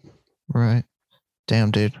 Right.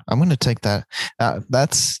 Damn, dude. I'm going to take that.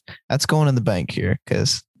 That's going in the bank here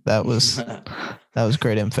because that was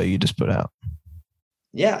great info you just put out.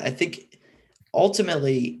 Yeah. I think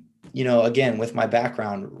ultimately, again, with my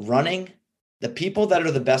background, running, the people that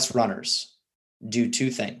are the best runners do two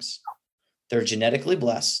things. They're genetically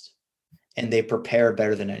blessed and they prepare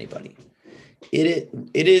better than anybody. It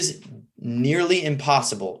is nearly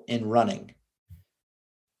impossible in running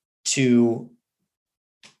to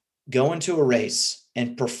go into a race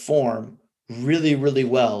and perform really, really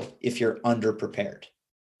well if you're underprepared.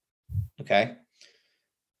 Okay.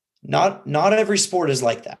 Not every sport is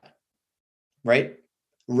like that, right?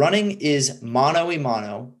 Running is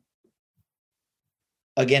mano-a-mano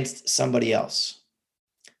against somebody else.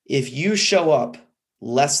 If you show up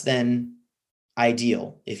less than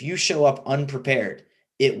ideal, if you show up unprepared,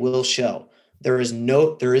 it will show. There isn't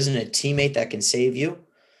a teammate that can save you.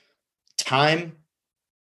 Time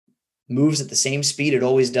moves at the same speed it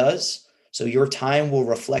always does. So your time will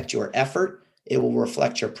reflect your effort. It will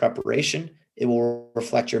reflect your preparation. It will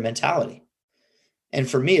reflect your mentality. And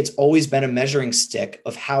for me, it's always been a measuring stick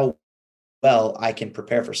of how well I can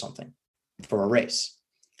prepare for something, for a race.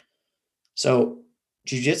 So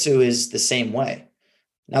jiu-jitsu is the same way.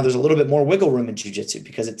 Now there's a little bit more wiggle room in jiu-jitsu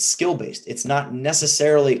because it's skill-based. It's not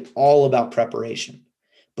necessarily all about preparation.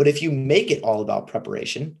 But if you make it all about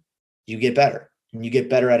preparation, you get better. And you get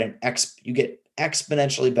better you get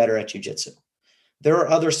exponentially better at jiu-jitsu. There are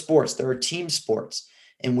other sports, there are team sports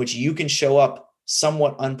in which you can show up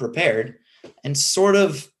somewhat unprepared and sort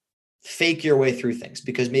of fake your way through things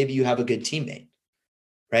because maybe you have a good teammate,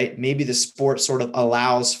 right? Maybe the sport sort of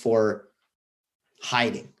allows for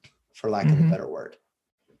hiding, for lack of a better word.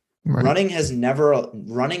 Right.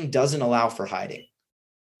 Running doesn't allow for hiding,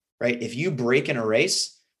 right? If you break in a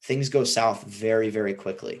race, things go south very, very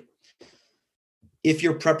quickly. If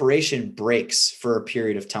your preparation breaks for a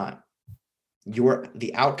period of time,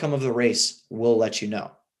 the outcome of the race will let you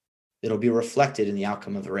know. It'll be reflected in the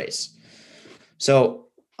outcome of the race. So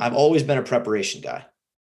I've always been a preparation guy,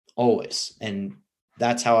 always. And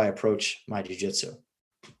that's how I approach my jiu-jitsu.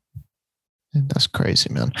 That's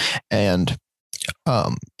crazy, man. And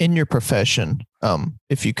in your profession,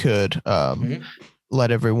 if you could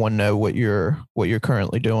let everyone know what you're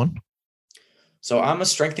currently doing. So I'm a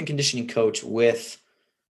strength and conditioning coach with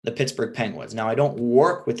the Pittsburgh Penguins. Now I don't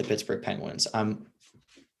work with the Pittsburgh Penguins. I'm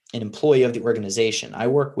an employee of the organization. I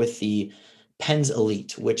work with the Pens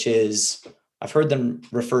Elite, which is, I've heard them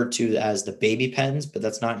referred to as the baby Pens, but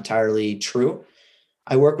that's not entirely true.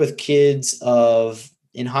 I work with kids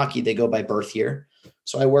in hockey, they go by birth year.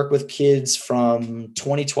 So I work with kids from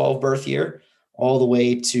 2012 birth year all the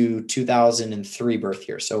way to 2003 birth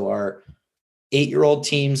year. So our 8-year-old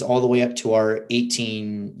teams all the way up to our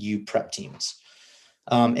 18U prep teams.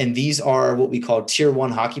 And these are what we call tier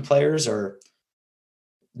 1 hockey players, or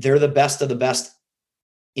they're the best of the best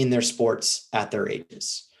in their sports at their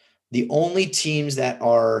ages. The only teams that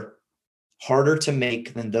are harder to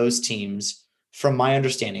make than those teams, from my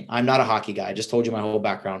understanding, I'm not a hockey guy. I just told you my whole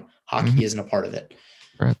background. Hockey isn't a part of it.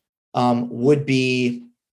 Right. Would be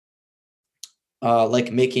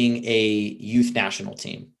like making a youth national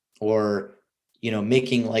team or,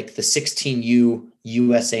 making like the 16U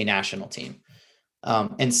USA national team.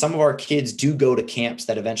 And some of our kids do go to camps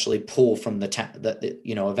that eventually pull from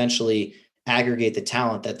eventually aggregate the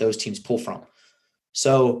talent that those teams pull from.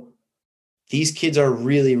 So these kids are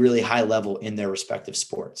really, really high level in their respective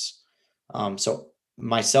sports. So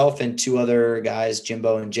myself and two other guys,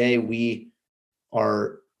 Jimbo and Jay, we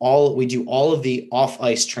do all of the off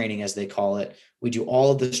ice training, as they call it. We do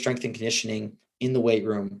all of the strength and conditioning in the weight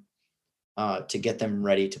room to get them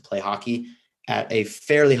ready to play hockey at a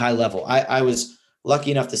fairly high level. I was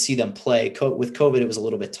lucky enough to see them play. With COVID, it was a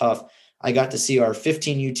little bit tough. I got to see our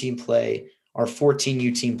 15U team play, our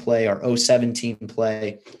 14U team play, our 07 team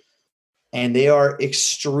play, and they are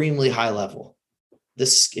extremely high level.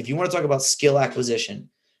 If you want to talk about skill acquisition,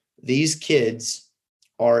 these kids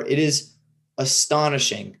it is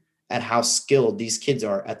astonishing at how skilled these kids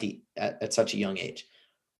are at such a young age.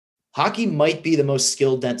 Hockey might be the most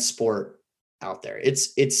skill dense sport out there.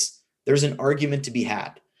 There's an argument to be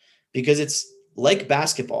had because it's like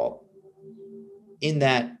basketball in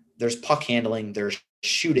that there's puck handling, there's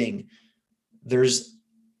shooting, there's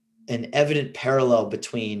an evident parallel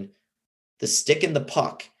between the stick and the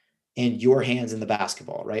puck and your hands in the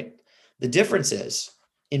basketball, right? The difference is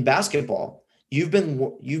in basketball, you've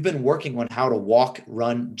been working on how to walk,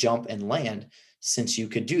 run, jump, and land since you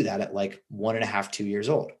could do that at like 1.5, 2 years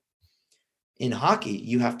old. In hockey,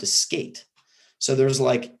 you have to skate. So there's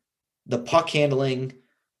like the puck handling,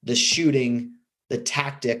 the shooting, the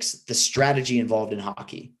tactics, the strategy involved in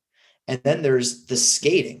hockey. And then there's the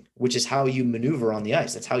skating, which is how you maneuver on the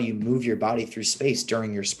ice. That's how you move your body through space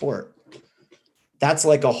during your sport. That's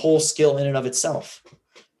like a whole skill in and of itself.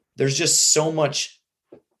 There's just so much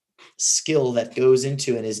skill that goes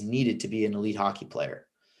into and is needed to be an elite hockey player.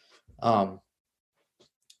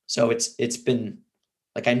 So it's been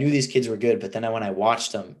like, I knew these kids were good, but then when I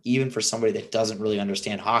watched them, even for somebody that doesn't really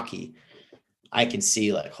understand hockey, I can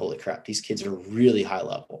see like, holy crap, these kids are really high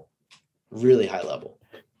level, really high level.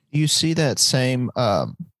 Do you see that same, do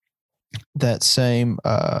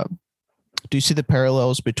you see the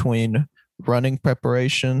parallels between running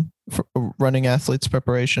athletes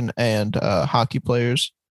preparation and hockey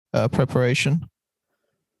players preparation?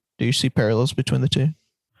 Do you see parallels between the two?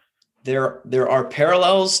 There are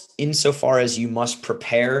parallels insofar as you must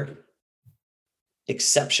prepare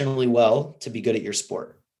exceptionally well to be good at your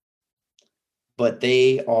sport. But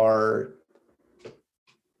they are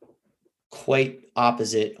quite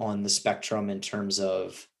opposite on the spectrum in terms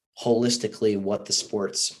of holistically what the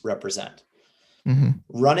sports represent. Mm-hmm.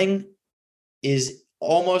 Running is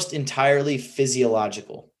almost entirely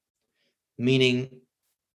physiological, meaning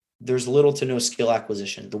there's little to no skill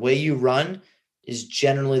acquisition. The way you run is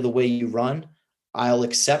generally the way you run. I'll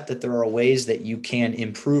accept that there are ways that you can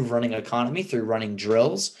improve running economy through running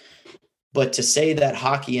drills, but to say that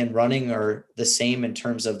hockey and running are the same in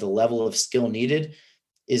terms of the level of skill needed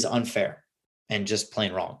is unfair and just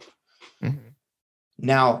plain wrong. Mm-hmm.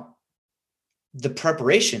 Now, the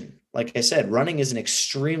preparation, like I said, running is an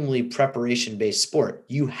extremely preparation-based sport.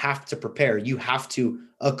 You have to prepare. You have to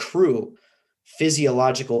accrue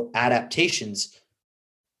physiological adaptations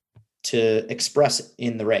to express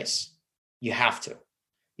in the race. You have to.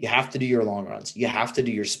 You have to do your long runs. You have to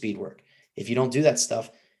do your speed work. If you don't do that stuff,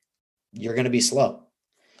 you're going to be slow.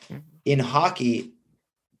 In hockey,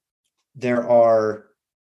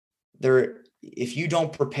 if you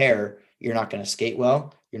don't prepare, you're not going to skate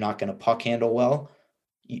well. You're not going to puck handle well.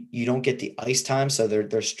 You don't get the ice time. So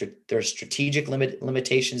there's strategic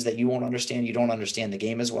limitations that you won't understand. You don't understand the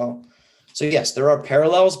game as well. So yes, there are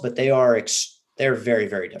parallels, but they're very,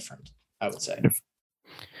 very different, I would say.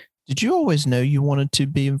 Did you always know you wanted to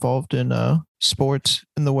be involved in sports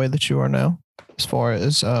in the way that you are now, as far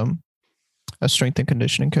as a strength and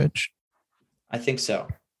conditioning coach? I think so.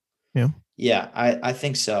 Yeah. Yeah, I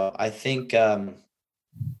think so. I think, my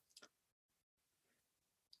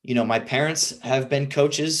parents have been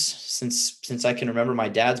coaches since I can remember. My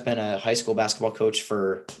dad's been a high school basketball coach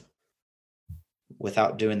for,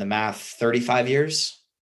 without doing the math, 35 years.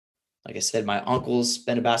 Like I said, my uncle's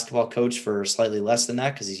been a basketball coach for slightly less than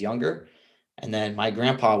that because he's younger. And then my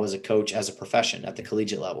grandpa was a coach as a profession at the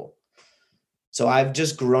collegiate level. So I've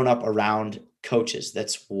just grown up around coaches.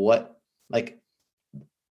 That's what, like,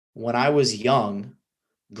 when I was young,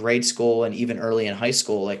 grade school and even early in high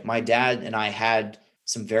school, like my dad and I had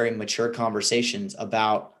some very mature conversations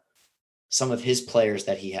about some of his players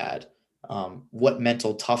that he had, what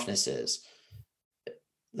mental toughness is.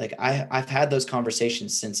 Like I've had those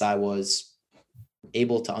conversations since I was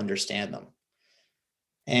able to understand them.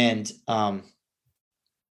 And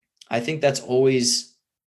I think that's always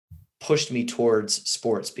pushed me towards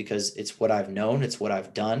sports because it's what I've known, it's what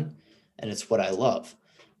I've done, and it's what I love.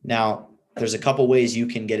 Now, there's a couple ways you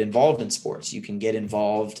can get involved in sports. You can get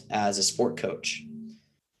involved as a sport coach,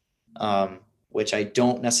 which I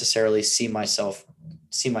don't necessarily see myself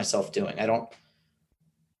doing. I don't,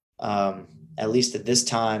 at least at this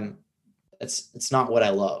time, it's not what I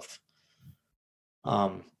love.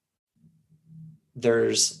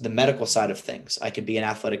 There's the medical side of things. I could be an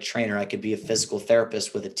athletic trainer. I could be a physical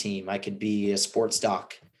therapist with a team. I could be a sports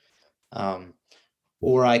doc.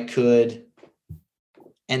 Or I could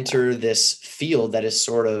enter this field that is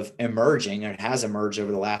sort of emerging, or has emerged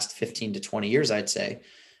over the last 15 to 20 years, I'd say,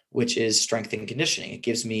 which is strength and conditioning.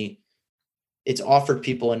 It's offered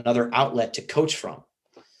people another outlet to coach from.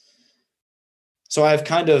 So I've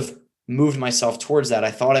kind of moved myself towards that.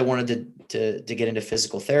 I thought I wanted to get into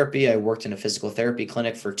physical therapy. I worked in a physical therapy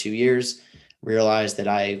clinic for 2 years, realized that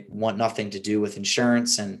I want nothing to do with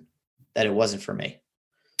insurance and that it wasn't for me.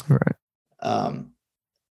 Right.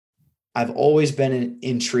 I've always been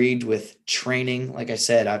intrigued with training. Like I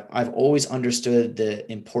said, I've always understood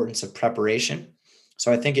the importance of preparation.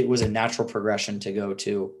 So I think it was a natural progression to go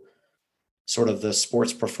to sort of the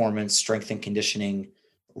sports performance, strength and conditioning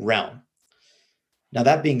realm. Now,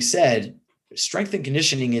 that being said, strength and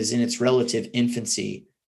conditioning is in its relative infancy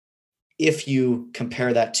if you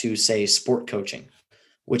compare that to, say, sport coaching,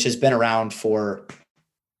 which has been around for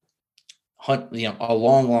a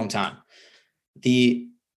long, long time.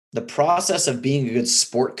 The process of being a good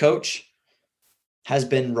sport coach has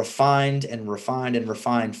been refined and refined and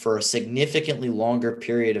refined for a significantly longer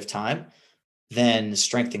period of time than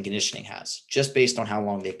strength and conditioning has, just based on how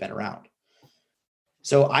long they've been around.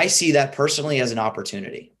 So I see that personally as an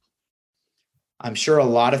opportunity. I'm sure a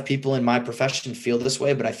lot of people in my profession feel this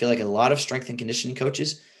way, but I feel like a lot of strength and conditioning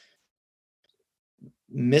coaches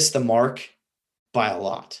miss the mark by a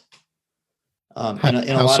lot in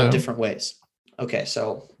a lot of different ways. Okay,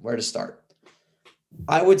 so where to start?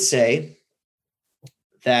 I would say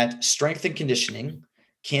that strength and conditioning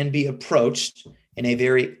can be approached in a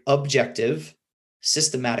very objective,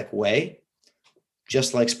 systematic way,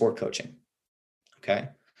 just like sport coaching. Okay.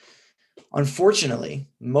 Unfortunately,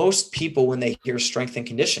 most people, when they hear strength and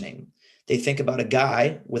conditioning, they think about a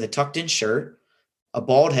guy with a tucked in shirt, a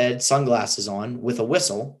bald head, sunglasses on, with a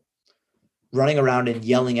whistle, running around and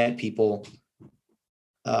yelling at people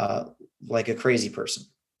like a crazy person.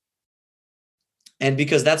 And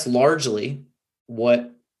because that's largely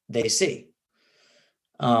what they see.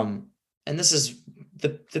 And this is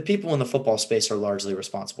the people in the football space are largely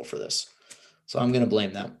responsible for this. So I'm going to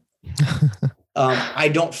blame them. I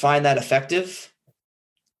don't find that effective.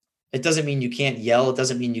 It doesn't mean you can't yell. It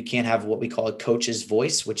doesn't mean you can't have what we call a coach's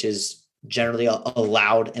voice, which is generally a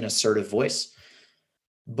loud and assertive voice.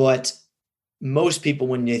 But most people,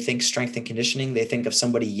 when they think strength and conditioning, they think of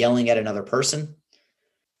somebody yelling at another person,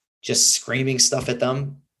 just screaming stuff at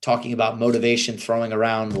them, talking about motivation, throwing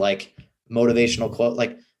around like motivational quote.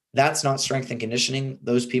 Like, that's not strength and conditioning.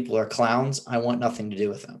 Those people are clowns. I want nothing to do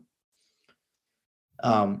with them.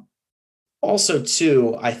 Also,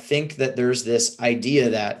 too, I think that there's this idea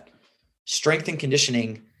that strength and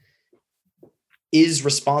conditioning is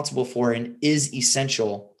responsible for and is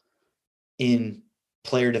essential in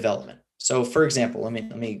player development. So, for example, let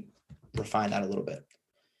me refine that a little bit.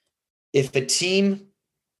 If a team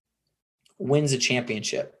wins a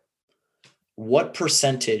championship, what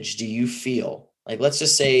percentage do you feel, like, let's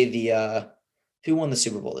just say who won the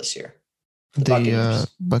Super Bowl this year? The Buccaneers.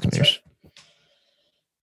 That's right.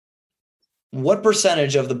 What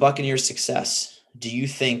percentage of the Buccaneers' success do you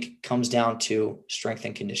think comes down to strength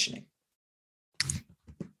and conditioning?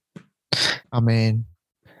 I mean,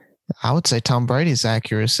 I would say Tom Brady's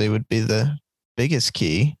accuracy would be the biggest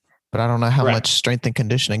key, but I don't know how much strength and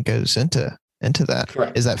conditioning goes into that.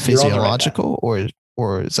 Correct. Is that physiological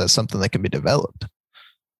or is that something that can be developed?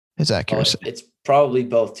 His accuracy. Well, it's probably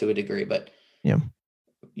both to a degree, but yeah,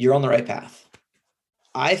 you're on the right path.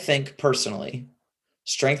 I think personally,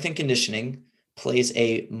 strength and conditioning plays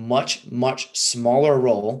a much, much smaller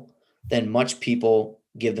role than much people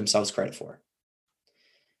give themselves credit for.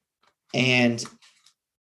 And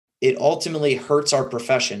it ultimately hurts our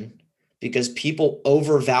profession because people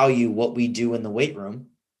overvalue what we do in the weight room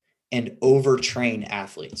and overtrain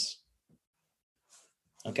athletes.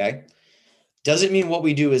 Okay. Doesn't mean what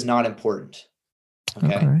we do is not important.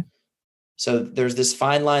 Okay. So there's this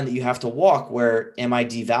fine line that you have to walk where, am I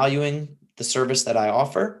devaluing the service that I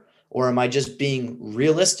offer, or am I just being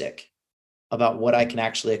realistic about what I can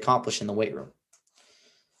actually accomplish in the weight room?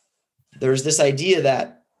 There's this idea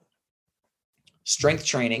that strength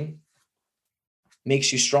training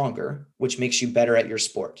makes you stronger, which makes you better at your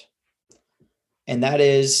sport. And that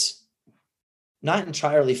is not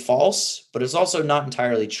entirely false, but it's also not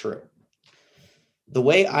entirely true. The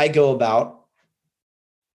way I go about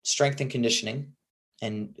strength and conditioning,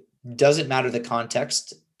 and doesn't matter the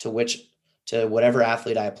context to whatever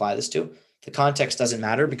athlete I apply this to, the context doesn't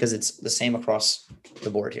matter because it's the same across the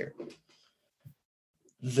board here.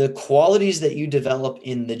 The qualities that you develop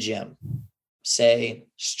in the gym, say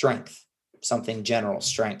strength, something general,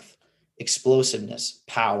 strength, explosiveness,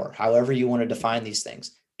 power, however you want to define these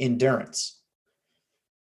things, endurance,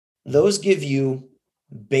 those give you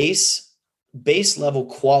base level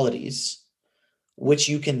qualities, which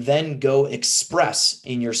you can then go express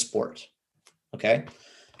in your sport. Okay.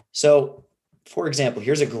 So for example,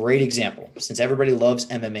 here's a great example, since everybody loves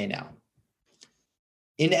MMA now.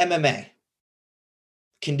 In MMA,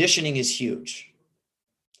 conditioning is huge.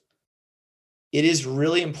 It is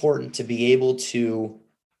really important to be able to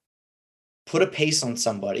put a pace on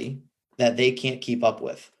somebody that they can't keep up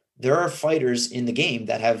with. There are fighters in the game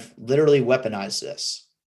that have literally weaponized this.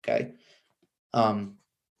 Okay.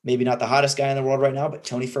 Maybe not the hottest guy in the world right now, but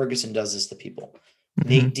Tony Ferguson does this to people. Mm-hmm.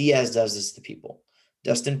 Nate Diaz does this to people.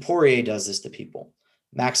 Dustin Poirier does this to people.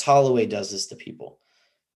 Max Holloway does this to people.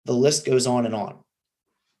 The list goes on and on.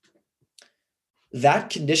 That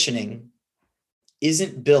conditioning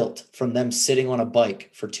isn't built from them sitting on a bike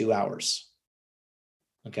for 2 hours.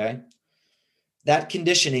 Okay. That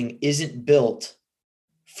conditioning isn't built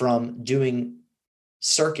from doing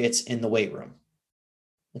circuits in the weight room.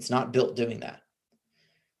 It's not built doing that.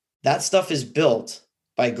 That stuff is built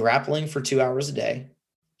by grappling for 2 hours a day,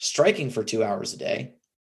 striking for 2 hours a day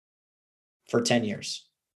for 10 years.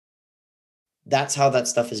 That's how that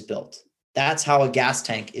stuff is built. That's how a gas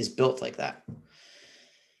tank is built like that.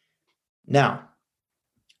 Now,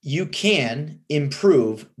 you can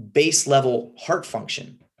improve base level heart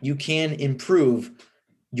function. You can improve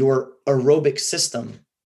your aerobic system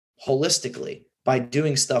holistically by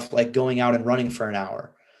doing stuff like going out and running for an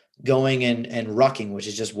hour, going and rucking, which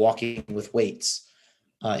is just walking with weights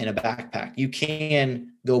in a backpack. You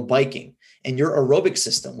can go biking, and your aerobic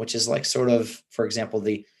system, which is like sort of, for example,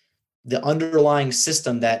 the underlying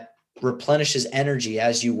system that replenishes energy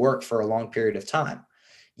as you work for a long period of time.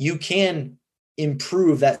 You can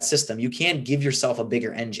improve that system. You can give yourself a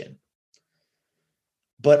bigger engine.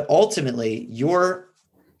 But ultimately, your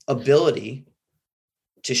ability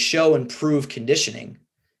to show and prove conditioning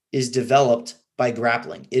is developed by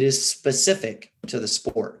grappling. It is specific to the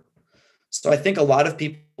sport. So I think a lot of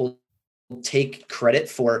people take credit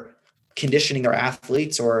for conditioning their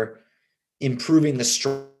athletes or improving the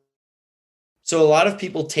strength. So a lot of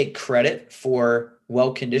people take credit for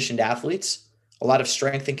well-conditioned athletes. A lot of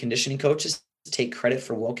strength and conditioning coaches take credit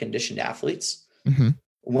for well-conditioned athletes. Mm-hmm.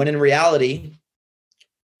 When in reality,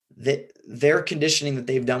 their conditioning that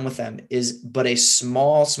they've done with them is but a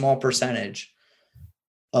small percentage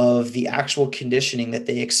of the actual conditioning that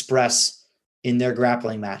they express in their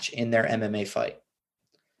grappling match, in their MMA fight.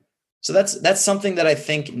 So that's something that I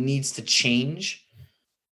think needs to change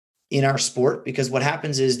in our sport, because what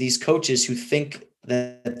happens is these coaches who think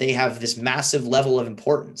that they have this massive level of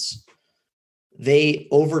importance, they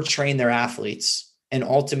overtrain their athletes and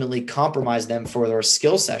ultimately compromise them for their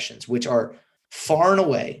skill sessions, which are far and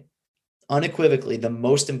away, unequivocally, the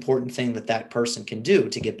most important thing that person can do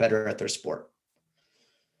to get better at their sport.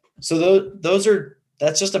 So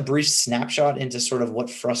that's just a brief snapshot into sort of what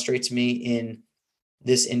frustrates me in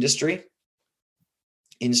this industry,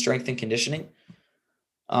 in strength and conditioning.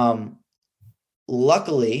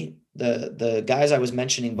 Luckily, the guys I was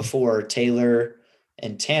mentioning before, Taylor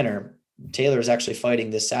and Tanner, Taylor is actually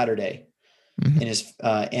fighting this Saturday in his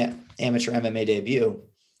amateur MMA debut.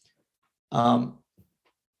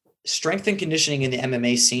 Strength and conditioning in the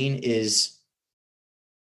MMA scene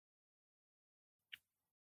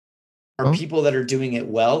are people that are doing it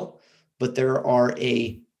well, but there are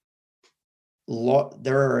a lot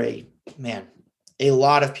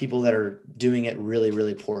of people that are doing it really,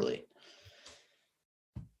 really poorly.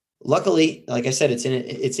 Luckily, like I said, it's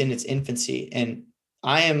in its infancy, and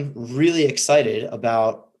I am really excited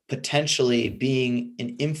about potentially being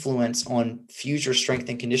an influence on future strength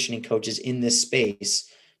and conditioning coaches in this space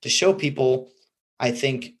to show people, I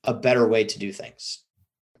think, a better way to do things.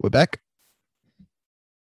 We're back.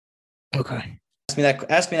 Okay.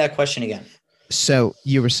 Ask me that question again. So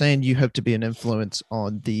you were saying you hope to be an influence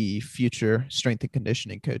on the future strength and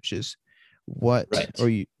conditioning coaches. What are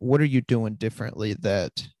you doing differently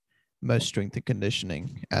that most strength and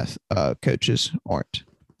conditioning coaches aren't?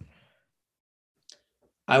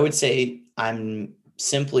 I would say I'm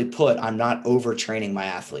not overtraining my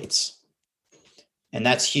athletes. And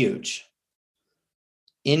that's huge.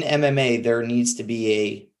 in MMA, there needs to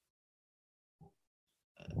be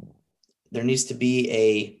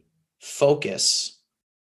a focus,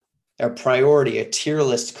 a priority, a tier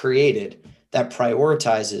list created that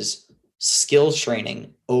prioritizes skill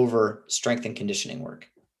training over strength and conditioning work.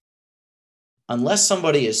 Unless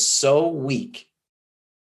somebody is so weak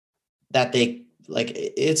that it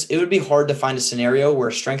would be hard to find a scenario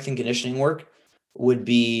where strength and conditioning work would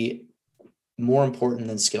be more important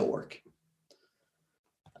than skill work.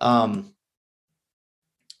 I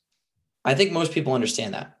think most people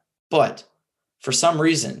understand that, but for some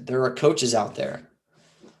reason, there are coaches out there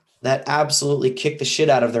that absolutely kick the shit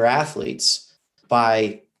out of their athletes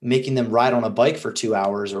by making them ride on a bike for 2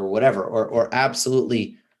 hours or whatever, or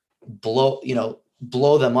absolutely blow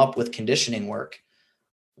them up with conditioning work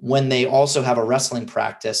when they also have a wrestling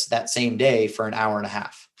practice that same day for an hour and a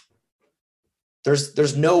half.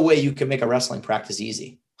 There's no way you can make a wrestling practice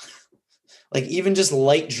easy. Like even just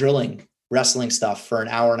light drilling wrestling stuff for an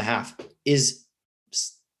hour and a half is,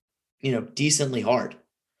 decently hard.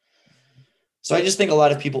 So I just think a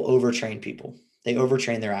lot of people overtrain people. They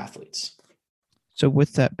overtrain their athletes. So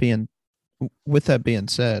with that being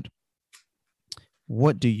said,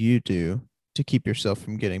 what do you do to keep yourself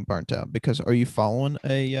from getting burnt out? Because are you following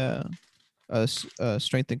a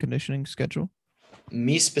strength and conditioning schedule?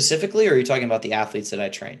 Me specifically, or are you talking about the athletes that I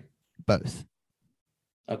train? Both.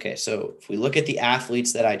 Okay, so if we look at the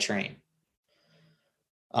athletes that I train,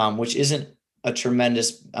 which isn't a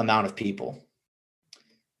tremendous amount of people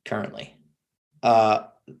currently,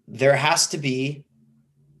 there has to be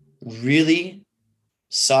really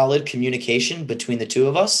solid communication between the two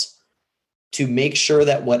of us to make sure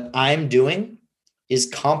that what I'm doing is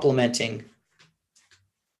complementing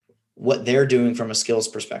what they're doing from a skills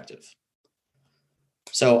perspective.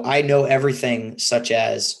 So I know everything such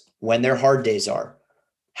as when their hard days are,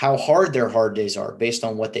 how hard their hard days are based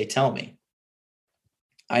on what they tell me.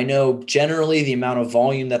 I know generally the amount of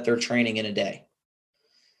volume that they're training in a day.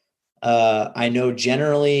 I know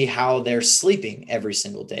generally how they're sleeping every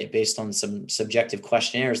single day based on some subjective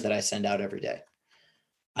questionnaires that I send out every day.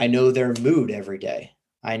 I know their mood every day.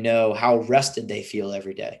 I know how rested they feel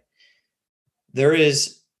every day. There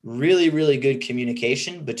is really, really good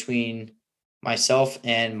communication between myself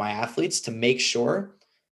and my athletes to make sure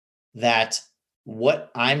that what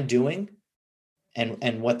I'm doing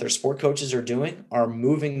and what their sport coaches are doing are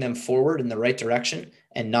moving them forward in the right direction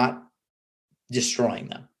and not destroying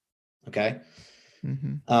them. Okay.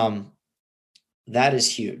 Mm-hmm. That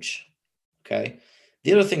is huge. Okay.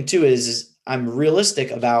 The other thing too is I'm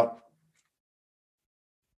realistic about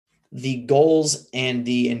the goals and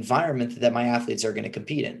the environment that my athletes are going to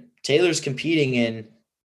compete in. Taylor's competing in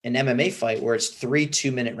an MMA fight where it's 3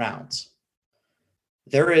 2-minute rounds.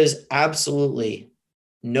 There is absolutely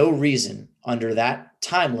no reason under that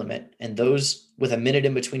time limit and those with a minute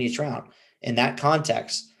in between each round in that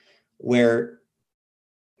context where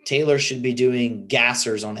Taylor should be doing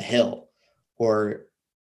gassers on a hill or,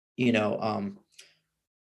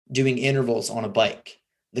 doing intervals on a bike.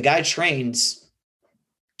 The guy trains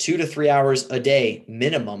 2 to 3 hours a day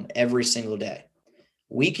minimum every single day.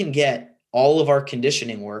 We can get all of our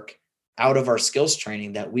conditioning work out of our skills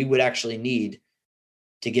training that we would actually need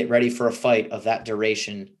to get ready for a fight of that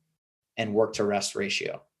duration and work to rest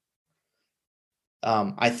ratio.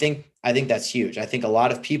 I think that's huge. I think a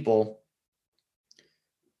lot of people,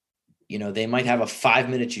 they might have a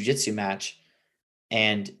 5-minute jiu-jitsu match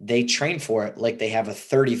and they train for it like they have a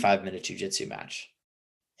 35-minute jiu-jitsu match.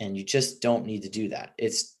 And you just don't need to do that.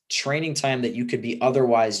 It's training time that you could be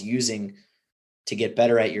otherwise using to get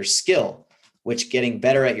better at your skill, which getting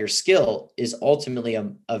better at your skill is ultimately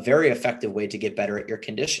a very effective way to get better at your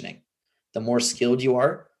conditioning. The more skilled you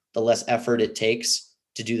are, the less effort it takes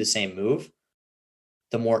to do the same move.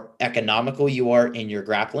 The more economical you are in your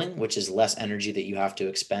grappling, which is less energy that you have to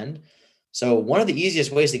expend. So one of the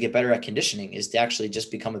easiest ways to get better at conditioning is to actually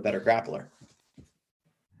just become a better grappler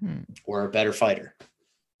or a better fighter.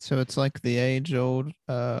 So it's like the age-old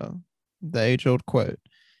quote.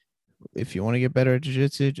 If you want to get better at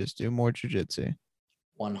jiu-jitsu, just do more jiu-jitsu.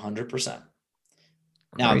 100%.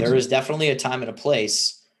 Now, there is definitely a time and a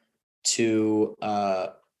place to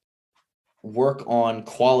work on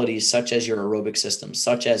qualities such as your aerobic system,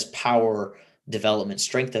 such as power development,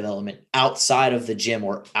 strength development outside of the gym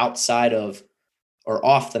or outside of or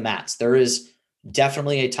off the mats. There is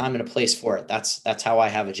definitely a time and a place for it. That's how I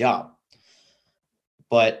have a job.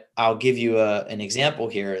 But I'll give you an example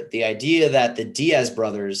here. The idea that the Diaz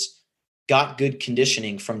brothers got good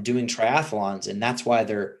conditioning from doing triathlons, and that's why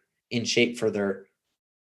they're in shape for their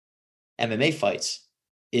MMA fights,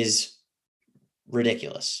 is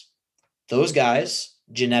ridiculous. Those guys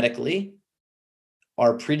genetically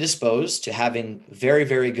are predisposed to having very,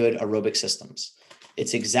 very good aerobic systems.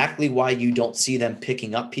 It's exactly why you don't see them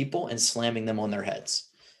picking up people and slamming them on their heads.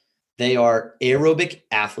 They are aerobic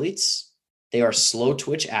athletes. They are slow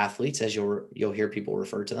twitch athletes, as you'll hear people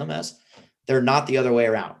refer to them as. They're not the other way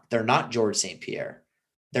around. They're not George St. Pierre.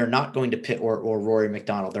 They're not going to pick or Rory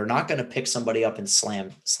McDonald. They're not going to pick somebody up and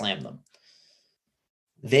slam them.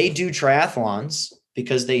 They do triathlons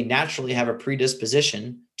because they naturally have a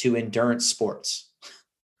predisposition to endurance sports.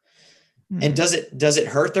 And does it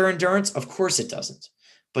hurt their endurance? Of course it doesn't.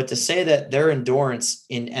 But to say that their endurance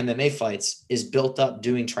in MMA fights is built up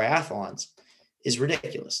doing triathlons is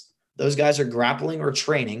ridiculous. Those guys are grappling or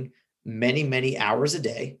training many, many hours a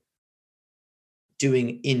day,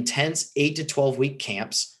 doing intense 8 to 12 week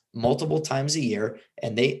camps multiple times a year.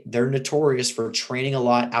 And they're notorious for training a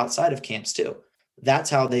lot outside of camps too. That's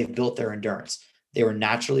how they've built their endurance. They were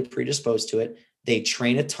naturally predisposed to it. They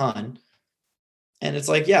train a ton. And it's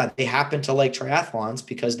like, yeah, they happen to like triathlons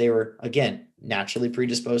because they were, again, naturally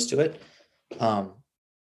predisposed to it. And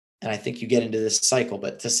I think you get into this cycle.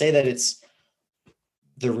 But to say that it's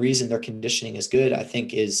the reason their conditioning is good, I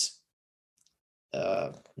think is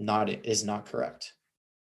not correct.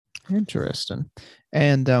 Interesting.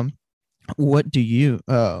 And what do you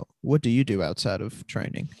do outside of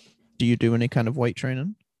training? Do you do any kind of weight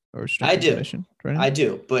training or strength and conditioning training? I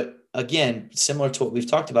do, but again, similar to what we've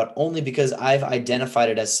talked about, only because I've identified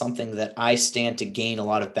it as something that I stand to gain a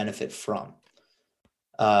lot of benefit from.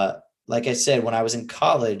 Like I said, when I was in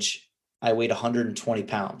college, I weighed 120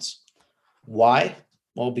 pounds. Why?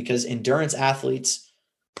 Well, because endurance athletes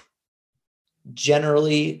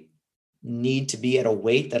generally need to be at a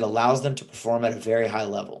weight that allows them to perform at a very high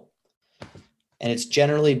level. And it's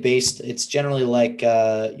generally like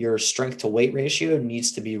your strength to weight ratio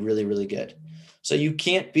needs to be really, really good. So you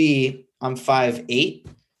can't be, I'm 5'8".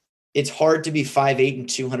 It's hard to be 5'8" and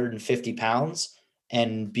 250 pounds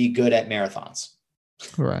and be good at marathons.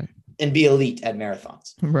 Right. And be elite at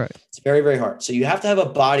marathons. Right. It's very, very hard. So you have to have a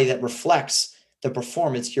body that reflects the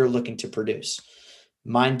performance you're looking to produce.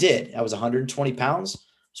 Mine did. I was 120 pounds. It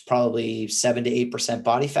was probably 7 to 8%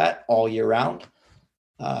 body fat all year round.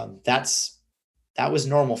 That was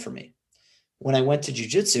normal for me. When I went to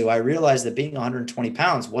jiu-jitsu, I realized that being 120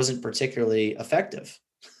 pounds wasn't particularly effective.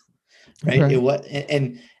 Right. It was,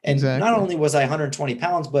 and exactly. Not only was I 120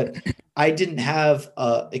 pounds, but I didn't have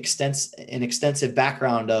an extensive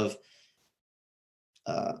background of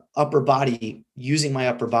upper body, using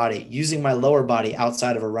my lower body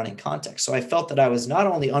outside of a running context. So I felt that I was not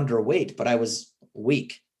only underweight, but I was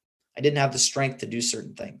weak. I didn't have the strength to do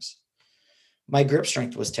certain things. My grip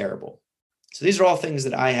strength was terrible. So these are all things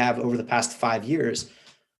that I have over the past 5 years,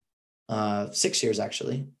 6 years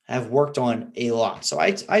actually, have worked on a lot. So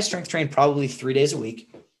I strength train probably 3 days a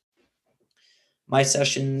week. My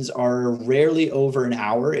sessions are rarely over an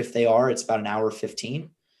hour. If they are, it's about an hour 15.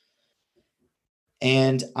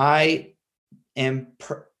 And I am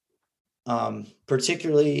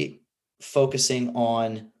particularly focusing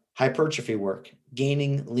on hypertrophy work,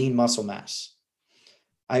 gaining lean muscle mass.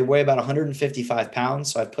 I weigh about 155 pounds,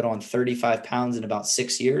 so I've put on 35 pounds in about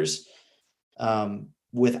 6 years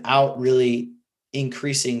without really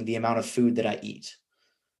increasing the amount of food that I eat.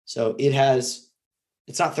 So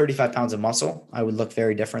it's not 35 pounds of muscle. I would look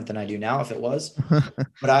very different than I do now if it was.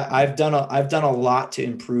 But I've done a lot to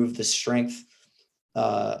improve the strength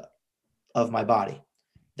of my body.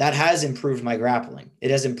 That has improved my grappling.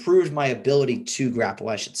 It has improved my ability to grapple,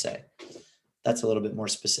 I should say. That's a little bit more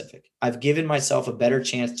specific. I've given myself a better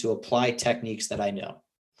chance to apply techniques that I know.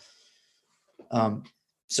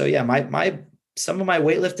 So yeah, some of my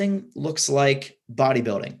weightlifting looks like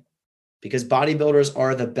bodybuilding, because bodybuilders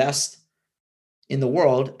are the best in the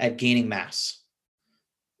world at gaining mass.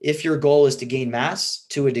 If your goal is to gain mass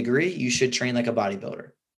to a degree, you should train like a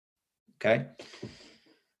bodybuilder. Okay.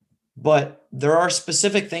 But there are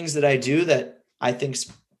specific things that I do that I think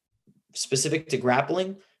specific to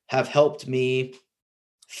grappling have helped me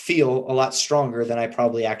feel a lot stronger than I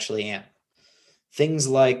probably actually am. Things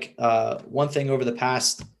like one thing over the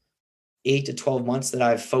past 8 to 12 months that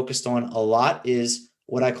I've focused on a lot is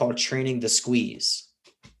what I call training the squeeze.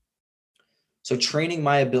 So training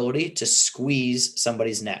my ability to squeeze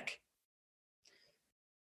somebody's neck.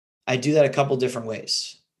 I do that a couple different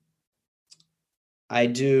ways.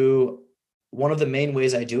 One of the main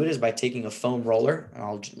ways I do it is by taking a foam roller, and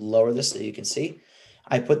I'll lower this so you can see.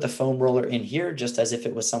 I put the foam roller in here just as if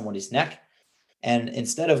it was somebody's neck. And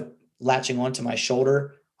instead of latching onto my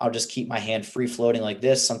shoulder, I'll just keep my hand free floating like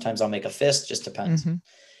this. Sometimes I'll make a fist, just depends. Mm-hmm.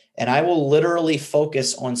 And I will literally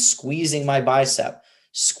focus on squeezing my bicep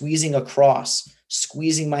squeezing across,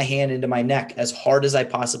 squeezing my hand into my neck as hard as I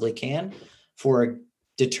possibly can for a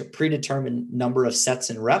predetermined number of sets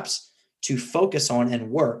and reps to focus on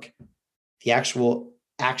and work the actual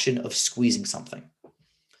action of squeezing something.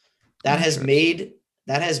 That has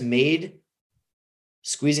made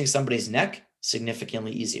squeezing somebody's neck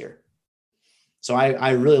significantly easier. So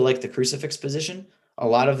I really like the crucifix position. A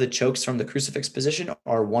lot of the chokes from the crucifix position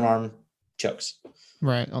are one-arm chokes.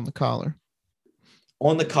 Right, on the collar.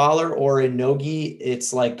 On the collar or in nogi,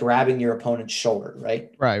 it's like grabbing your opponent's shoulder,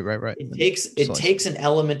 right? Right. It takes an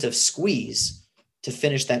element of squeeze to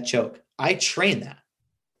finish that choke. I train that.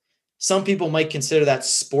 Some people might consider that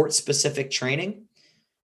sport-specific training,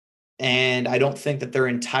 and I don't think that they're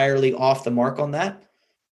entirely off the mark on that,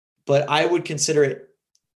 but I would consider it,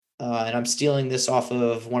 and I'm stealing this off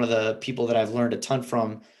of one of the people that I've learned a ton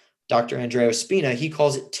from, Dr. Andrea Spina. He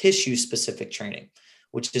calls it tissue-specific training,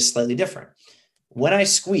 which is slightly different. When I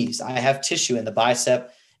squeeze, I have tissue in the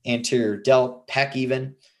bicep, anterior delt, pec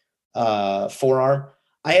even, forearm.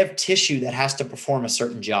 I have tissue that has to perform a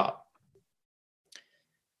certain job.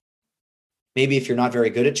 Maybe if you're not very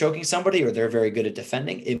good at choking somebody or they're very good at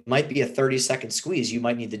defending, it might be a 30-second squeeze you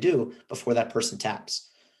might need to do before that person taps.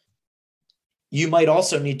 You might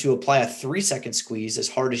also need to apply a 3-second squeeze as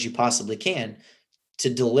hard as you possibly can to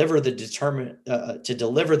deliver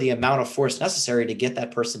the amount of force necessary to get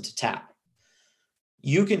that person to tap.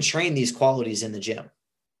 You can train these qualities in the gym.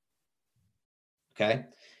 Okay.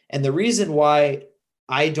 And the reason why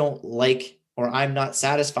I don't like, or I'm not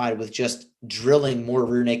satisfied with just drilling more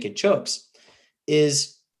rear naked chokes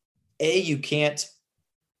is you can't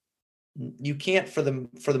for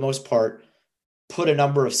the most part put a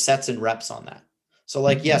number of sets and reps on that. So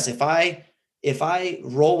like, yes, if I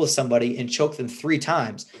roll with somebody and choke them 3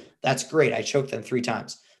 times, that's great. I choked them 3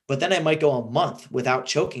 times, but then I might go a month without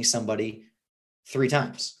choking somebody 3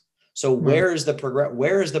 times. So where is the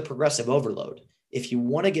progressive overload? If you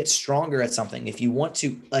want to get stronger at something, if you want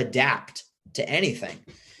to adapt to anything,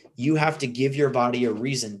 you have to give your body a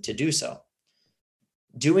reason to do so.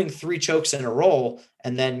 Doing 3 chokes in a row,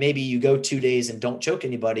 and then maybe you go 2 days and don't choke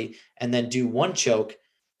anybody and then do 1 choke,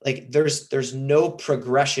 like there's no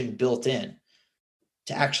progression built in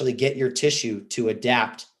to actually get your tissue to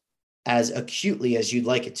adapt as acutely as you'd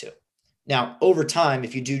like it to. Now, over time,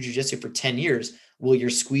 if you do jiu-jitsu for 10 years, will your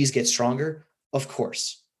squeeze get stronger? Of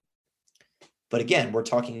course. But again, we're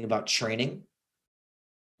talking about training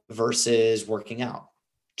versus working out.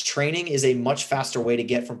 Training is a much faster way to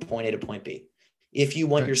get from point A to point B. If you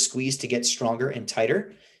want your squeeze to get stronger and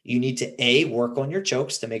tighter, you need to A, work on your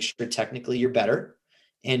chokes to make sure technically you're better,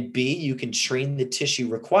 and B, you can train the tissue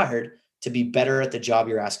required to be better at the job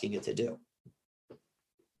you're asking it to do.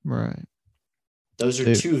 Right. Those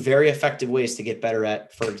are 2 very effective ways to get better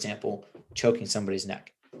at, for example, choking somebody's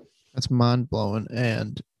neck. That's mind-blowing.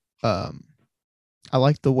 And I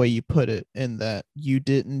like the way you put it in that you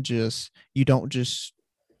don't just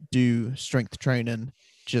do strength training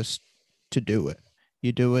just to do it.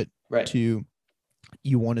 You do it you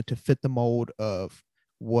want it to fit the mold of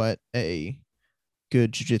what a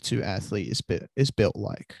good jiu-jitsu athlete is built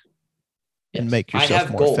like. Yes. And make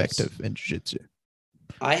yourself more effective in jiu-jitsu.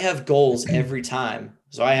 I have goals every time.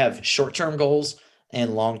 So I have short-term goals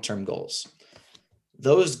and long-term goals.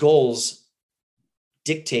 Those goals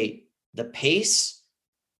dictate the pace,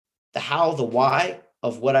 the how, the why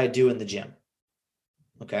of what I do in the gym.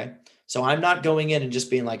 Okay. So I'm not going in and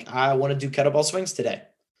just being like, I want to do kettlebell swings today.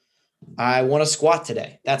 I want to squat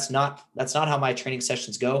today. That's not how my training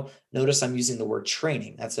sessions go. Notice I'm using the word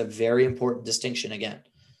training. That's a very important distinction again.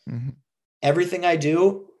 Mm-hmm. Everything I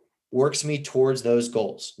do works me towards those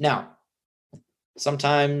goals. Now,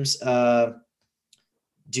 sometimes my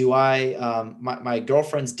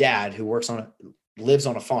girlfriend's dad, who lives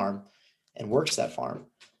on a farm and works that farm,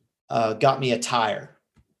 got me a tire,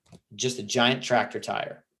 just a giant tractor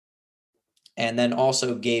tire. And then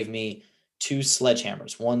also gave me 2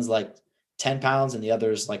 sledgehammers. One's like 10 pounds and the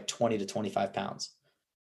other's like 20 to 25 pounds.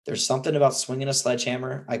 There's something about swinging a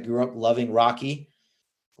sledgehammer. I grew up loving Rocky.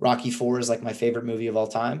 Rocky 4 is like my favorite movie of all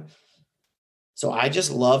time. So I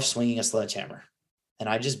just love swinging a sledgehammer. And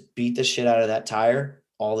I just beat the shit out of that tire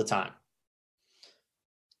all the time.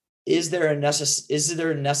 Is there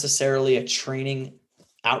necessarily a training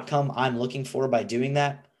outcome I'm looking for by doing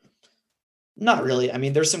that? Not really. I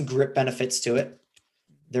mean, there's some grip benefits to it.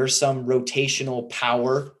 There's some rotational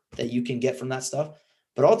power that you can get from that stuff.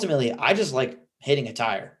 But ultimately, I just like hitting a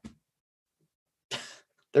tire.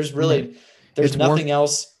 There's nothing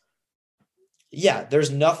else. Yeah,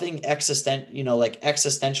 there's nothing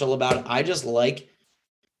existential about it. I just like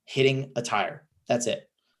hitting a tire. That's it.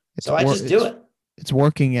 So I just do it. It's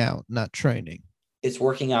working out, not training. It's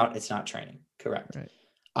working out. It's not training. Correct. Right.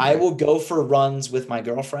 I will go for runs with my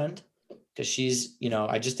girlfriend because she's,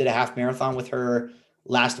 I just did a half marathon with her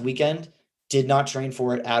last weekend, did not train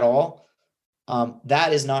for it at all.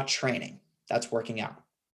 That is not training. That's working out.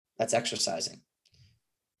 That's exercising.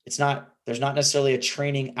 There's not necessarily a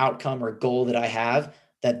training outcome or goal that I have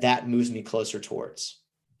that moves me closer towards.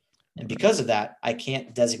 And because of that, I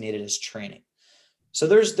can't designate it as training. So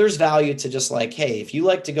there's value to just like, hey, if you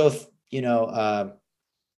like to go,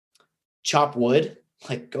 chop wood,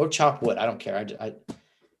 like go chop wood. I don't care.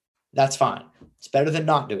 That's fine. It's better than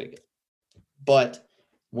not doing it. But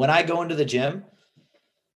when I go into the gym,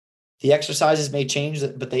 the exercises may change,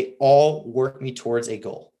 but they all work me towards a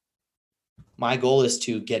goal. My goal is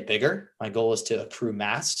to get bigger. My goal is to accrue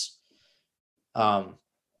mass.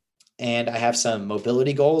 And I have some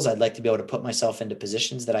mobility goals. I'd like to be able to put myself into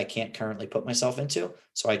positions that I can't currently put myself into.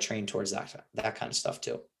 So I train towards that kind of stuff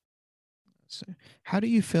too. So how do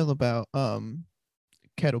you feel about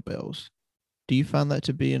kettlebells? Do you find that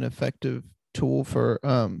to be an effective tool for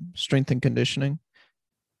strength and conditioning?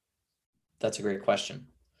 That's a great question.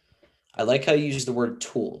 I like how you use the word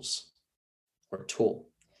tools or tool,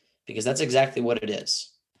 because that's exactly what it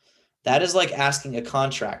is. That is like asking a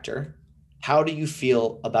contractor, how do you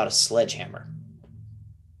feel about a sledgehammer?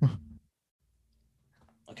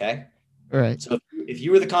 Okay. Right. So if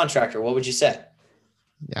you were the contractor, what would you say?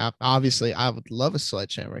 Yeah, obviously I would love a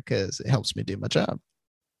sledgehammer because it helps me do my job.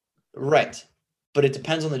 Right. But it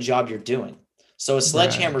depends on the job you're doing. So a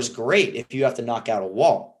sledgehammer is great if you have to knock out a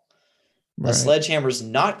wall. A sledgehammer is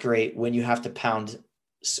not great when you have to pound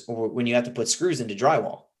or when you have to put screws into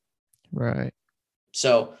drywall. Right.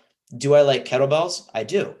 So do I like kettlebells? I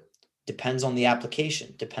do. Depends on the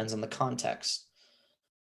application, depends on the context.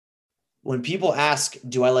 When people ask,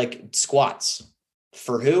 do I like squats?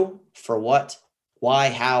 For who? For what? Why?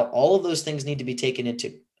 How? All of those things need to be taken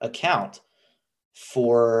into account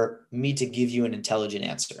for me to give you an intelligent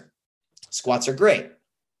answer. Squats are great,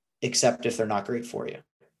 except if they're not great for you,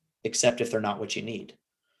 except if they're not what you need.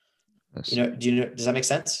 Does that make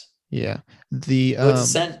sense? Yeah.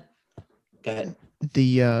 Go ahead.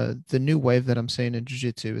 The new wave that I'm seeing in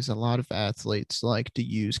jiu-jitsu is a lot of athletes like to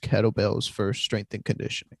use kettlebells for strength and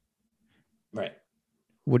conditioning. Right.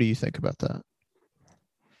 What do you think about that?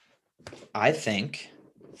 I think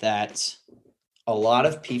that a lot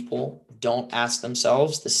of people don't ask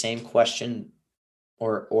themselves the same question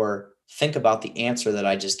or think about the answer that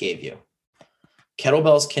I just gave you.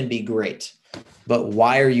 Kettlebells can be great, but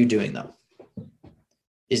why are you doing them?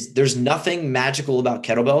 There's nothing magical about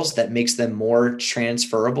kettlebells that makes them more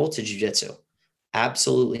transferable to jiu-jitsu.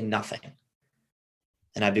 Absolutely nothing.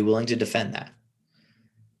 And I'd be willing to defend that.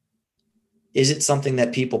 Is it something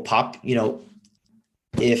that people pop,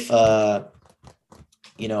 if,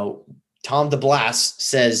 Tom DeBlas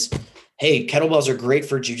says, hey, kettlebells are great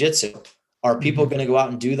for jiu-jitsu. Are people going to go out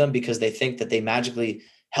and do them because they think that they magically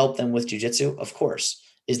help them with jiu-jitsu? Of course.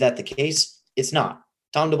 Is that the case? It's not.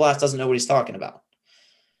 Tom DeBlas doesn't know what he's talking about.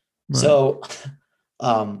 Right. So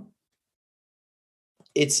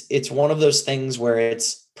it's one of those things where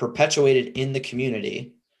it's perpetuated in the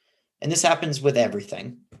community. And this happens with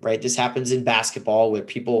everything, right? This happens in basketball where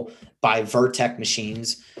people buy Vertec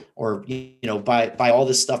machines or, buy all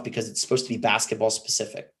this stuff because it's supposed to be basketball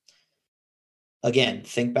specific. Again,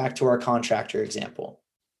 think back to our contractor example.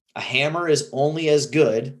 A hammer is only as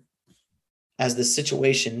good as the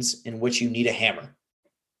situations in which you need a hammer.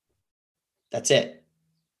 That's it.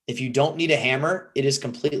 If you don't need a hammer, it is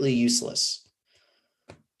completely useless.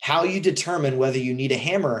 How you determine whether you need a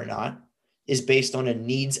hammer or not is based on a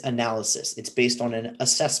needs analysis. It's based on an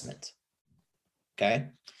assessment. Okay.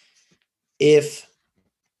 If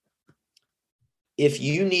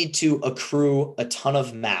you need to accrue a ton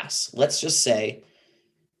of mass, let's just say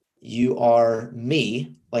you are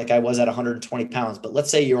me, like I was at 120 pounds, but let's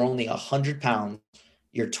say you're only 100 pounds,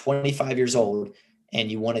 you're 25 years old,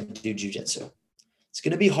 and you want to do jiu-jitsu. It's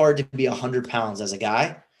going to be hard to be 100 pounds as a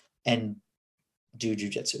guy and do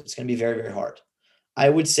jiu-jitsu. It's going to be very, very hard. I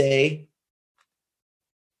would say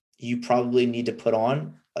you probably need to put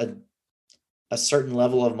on a certain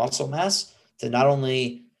level of muscle mass to not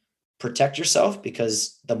only protect yourself,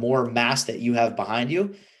 because the more mass that you have behind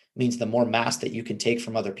you means the more mass that you can take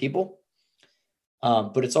from other people.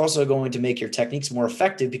 But it's also going to make your techniques more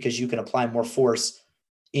effective because you can apply more force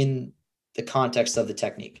in the context of the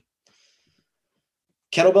technique.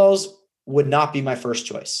 Kettlebells would not be my first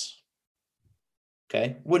choice.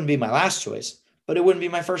 Okay. Wouldn't be my last choice, but it wouldn't be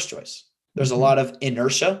my first choice. There's a lot of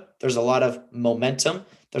inertia. There's a lot of momentum.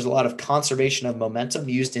 There's a lot of conservation of momentum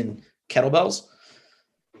used in kettlebells,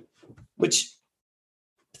 which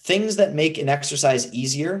things that make an exercise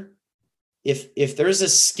easier, if there's a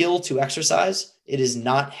skill to exercise, it is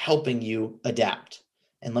not helping you adapt.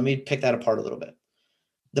 And let me pick that apart a little bit.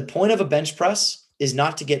 The point of a bench press is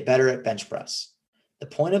not to get better at bench press. The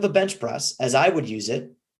point of a bench press, as I would use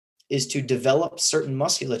it, is to develop certain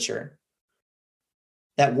musculature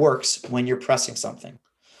that works when you're pressing something.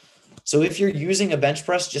 So if you're using a bench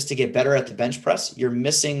press just to get better at the bench press, you're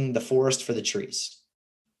missing the forest for the trees,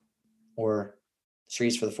 or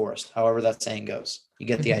trees for the forest, however that saying goes. You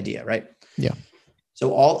get the idea, right? Yeah.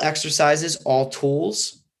 So all exercises, all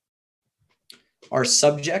tools are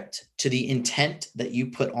subject to the intent that you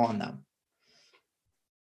put on them.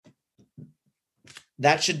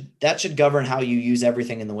 That should govern how you use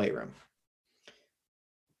everything in the weight room.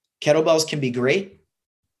 Kettlebells can be great,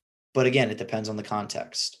 but again, it depends on the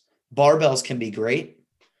context. Barbells can be great,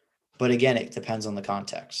 but again, it depends on the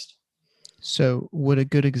context. So would a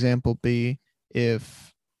good example be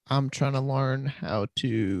if I'm trying to learn how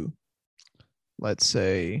to, let's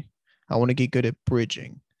say, I want to get good at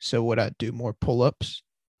bridging. So would I do more pull-ups?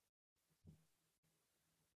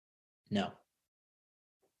 No.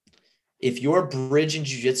 If your bridge in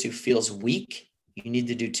jiu-jitsu feels weak, you need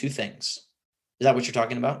to do two things. Is that what you're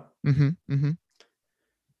talking about? Mm-hmm. Mm-hmm.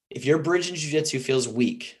 If your bridge in jiu-jitsu feels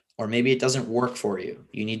weak, or maybe it doesn't work for you,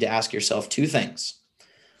 you need to ask yourself two things.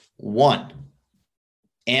 One,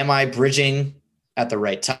 am I bridging at the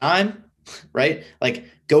right time? Right? Like,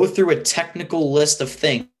 go through a technical list of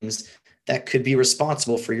things that could be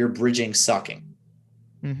responsible for your bridging sucking.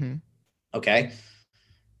 Mm-hmm. Okay?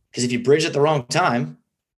 Because if you bridge at the wrong time,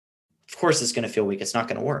 of course it's going to feel weak. It's not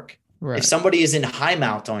going to work. Right. If somebody is in high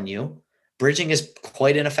mount on you, bridging is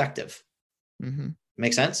quite ineffective. Mm-hmm.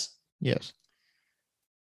 Make sense? Yes.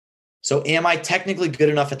 So am I technically good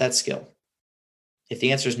enough at that skill? If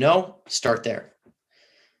the answer is no, start there.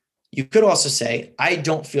 You could also say, I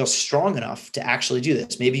don't feel strong enough to actually do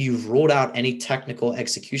this. Maybe you've ruled out any technical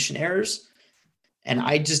execution errors, and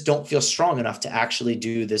I just don't feel strong enough to actually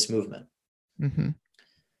do this movement. Mm-hmm.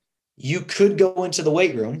 You could go into the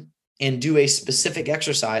weight room and do a specific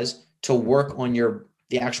exercise to work on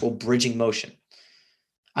the actual bridging motion.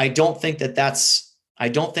 I don't think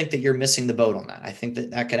that you're missing the boat on that. I think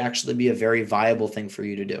that could actually be a very viable thing for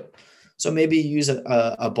you to do. So maybe you use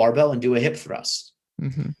a barbell and do a hip thrust.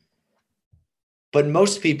 Mm-hmm. But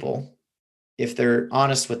most people, if they're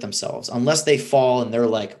honest with themselves, unless they fall and they're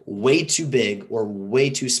like way too big or way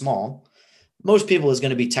too small, most people is going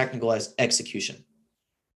to be technical execution.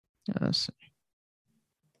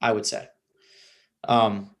 I would say.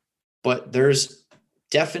 But there's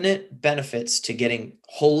definite benefits to getting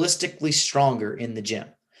holistically stronger in the gym.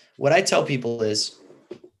 What I tell people is,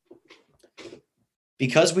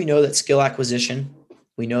 because we know that skill acquisition,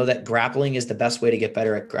 we know that grappling is the best way to get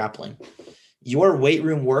better at grappling. Your weight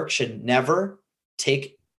room work should never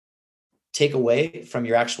take away from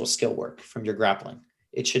your actual skill work, from your grappling.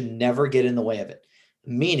 It should never get in the way of it.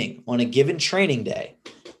 Meaning, on a given training day,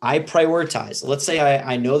 I prioritize. Let's say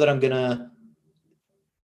I know that I'm going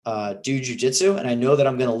to do jiu-jitsu, and I know that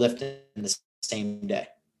I'm going to lift in the same day.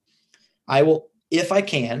 I will, if I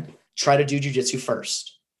can, try to do jiu-jitsu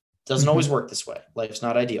first. Doesn't always work this way. Life's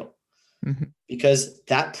not ideal. Mm-hmm. Because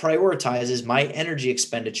that prioritizes my energy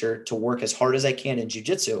expenditure to work as hard as I can in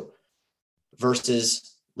jiu-jitsu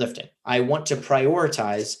versus lifting. I want to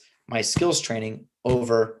prioritize my skills training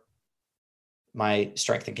over my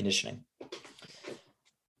strength and conditioning.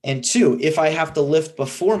 And two, if I have to lift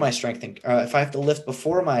before my if I have to lift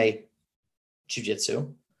before my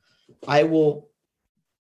jiu-jitsu, I will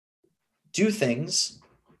do things.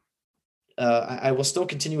 I will still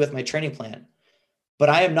continue with my training plan, but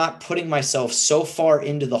I am not putting myself so far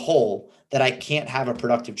into the hole that I can't have a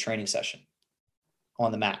productive training session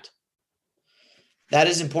on the mat. That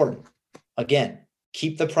is important. Again,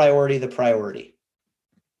 keep the priority.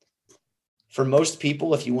 For most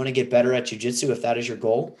people, if you want to get better at jiu-jitsu, if that is your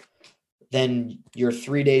goal, then your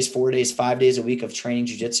 3 days, 4 days, 5 days a week of training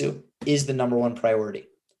jiu-jitsu is the number one priority.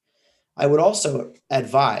 I would also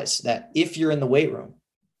advise that if you're in the weight room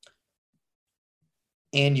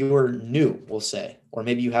and you're new, we'll say, or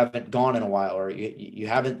maybe you haven't gone in a while, or you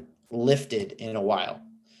haven't lifted in a while,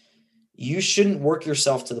 you shouldn't work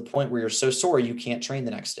yourself to the point where you're so sore you can't train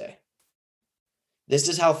the next day. This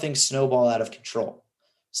is how things snowball out of control.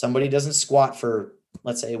 Somebody doesn't squat for,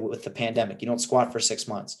 let's say with the pandemic, you don't squat for 6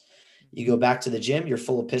 months. You go back to the gym, you're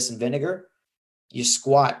full of piss and vinegar. You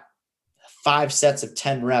squat 5 sets of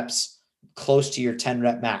 10 reps close to your 10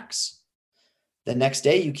 rep max. The next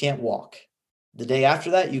day, you can't walk. The day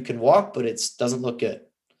after that, you can walk, but it doesn't look good.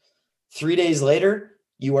 3 days later,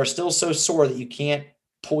 you are still so sore that you can't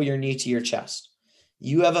pull your knee to your chest.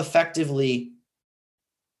 you have effectively,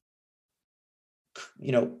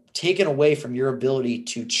 taken away from your ability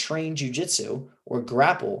to train jujitsu or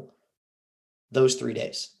grapple those 3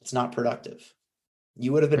 days. It's not productive.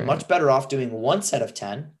 You would have been much better off doing 1 set of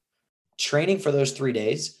 10, training for those 3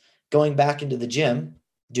 days, going back into the gym,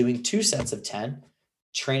 doing 2 sets of 10,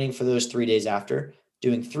 training for those 3 days after,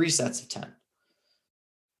 doing 3 sets of 10.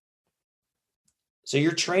 So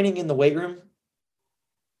your training in the weight room,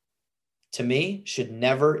 to me, should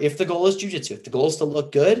never, if the goal is jujitsu, if the goal is to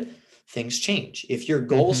look good, things change. If your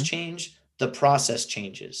goals change, the process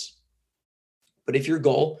changes. But if your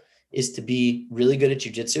goal is to be really good at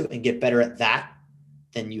jujitsu and get better at that,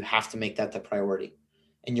 then you have to make that the priority.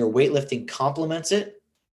 And your weightlifting complements it.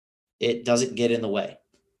 It doesn't get in the way.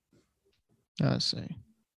 I see.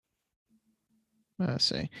 I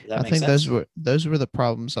think those were the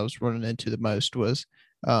problems I was running into the most was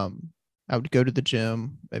I would go to the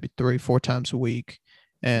gym maybe 3-4 times a week,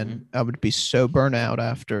 and I would be so burnt out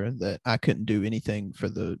after that I couldn't do anything for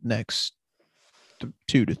the next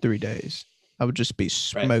 2 to 3 days. I would just be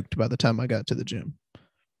smoked by the time I got to the gym.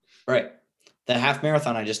 Right. The half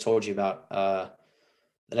marathon I just told you about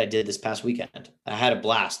that I did this past weekend, I had a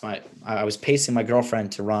blast. I was pacing my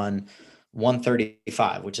girlfriend to run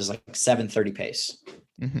 1:35, which is like 7:30 pace.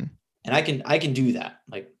 And I can do that.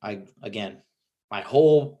 Like my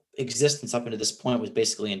whole existence up into this point was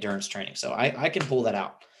basically endurance training. So I can pull that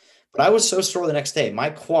out. But I was so sore the next day.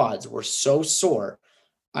 My quads were so sore.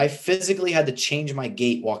 I physically had to change my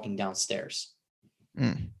gait walking downstairs.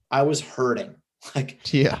 I was hurting.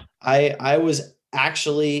 I was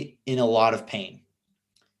actually in a lot of pain.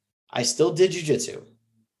 I still did jujitsu,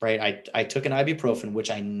 right? I took an ibuprofen, which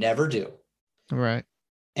I never do. Right.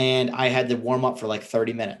 And I had to warm up for like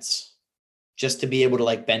 30 minutes just to be able to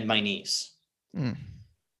like bend my knees.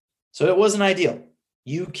 So it wasn't ideal.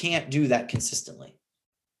 You can't do that consistently.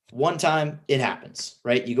 One time it happens,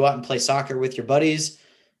 right? You go out and play soccer with your buddies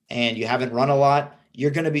and you haven't run a lot.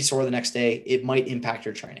 You're going to be sore the next day. It might impact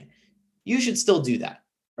your training. You should still do that,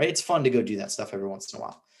 right? It's fun to go do that stuff every once in a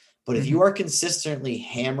while. But if you are consistently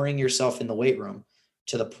hammering yourself in the weight room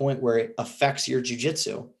to the point where it affects your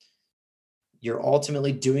jiu-jitsu, you're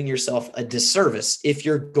ultimately doing yourself a disservice if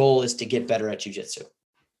your goal is to get better at jiu-jitsu.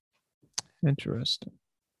 Interesting.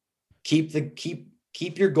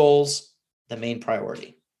 Keep your goals the main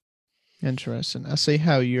priority. Interesting. I see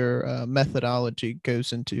how your methodology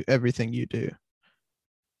goes into everything you do.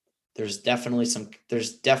 There's definitely some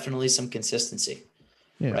consistency,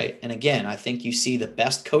 right? And again, I think you see the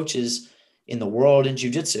best coaches in the world in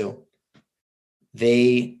jiu-jitsu.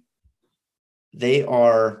 They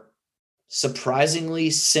are surprisingly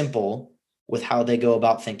simple with how they go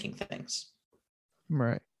about thinking things.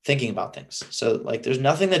 Right. Thinking about things. So like there's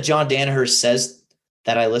nothing that John Danaher says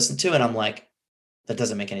that I listen to and I'm like, that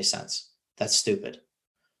doesn't make any sense. That's stupid.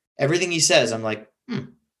 Everything he says, I'm like,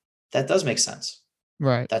 that does make sense.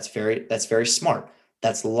 Right. That's very smart.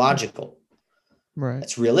 That's logical. Right.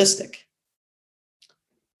 That's realistic.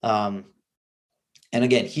 And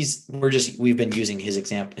again, we've been using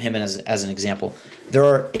him as an example. There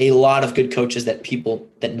are a lot of good coaches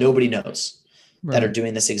that nobody knows that are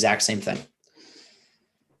doing this exact same thing.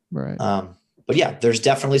 Right. But yeah, there's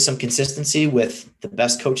definitely some consistency with the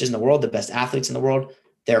best coaches in the world, the best athletes in the world.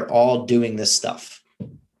 They're all doing this stuff.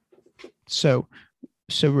 So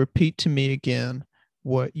repeat to me again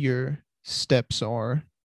what your steps are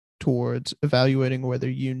towards evaluating whether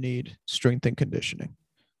you need strength and conditioning.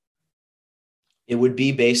 It would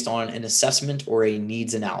be based on an assessment or a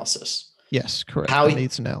needs analysis. Yes, correct.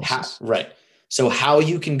 Needs analysis. Right. So how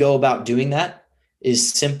you can go about doing that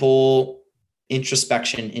is simple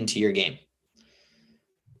introspection into your game.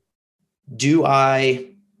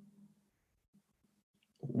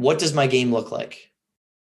 What does my game look like?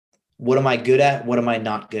 What am I good at? What am I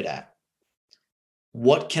not good at?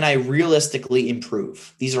 What can I realistically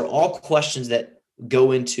improve? These are all questions that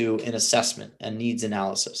go into an assessment and needs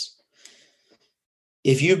analysis.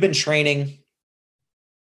 If you've been training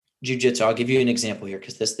jiu-jitsu, I'll give you an example here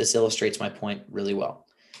because this illustrates my point really well.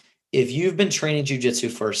 If you've been training jiu-jitsu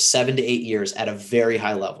for 7 to 8 years at a very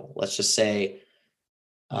high level, let's just say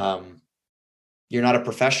you're not a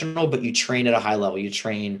professional, but you train at a high level. You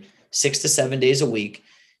train 6 to 7 days a week.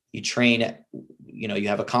 You train, you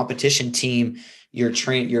have a competition team. You're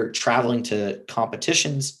traveling to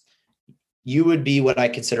competitions. You would be what I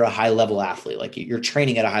consider a high level athlete. Like you're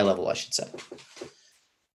training at a high level, I should say.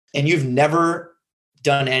 And you've never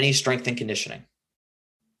done any strength and conditioning.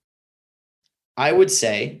 I would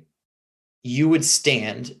say you would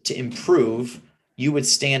stand to improve. You would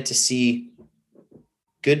stand to see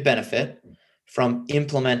good benefit from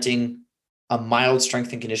implementing a mild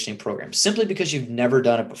strength and conditioning program simply because you've never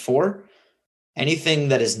done it before. Anything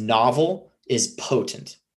that is novel is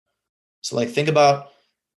potent. So like think about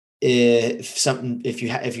if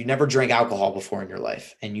you never drank alcohol before in your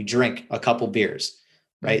life and you drink a couple beers,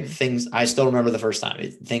 right? I still remember the first time.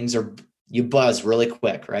 You buzz really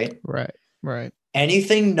quick, right? Right.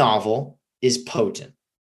 Anything novel is potent.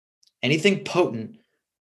 Anything potent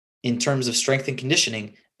in terms of strength and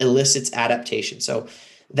conditioning elicits adaptation. So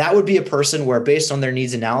that would be a person where, based on their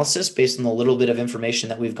needs analysis, based on the little bit of information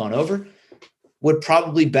that we've gone over, would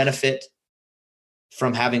probably benefit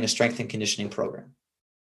from having a strength and conditioning program.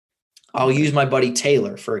 I'll use my buddy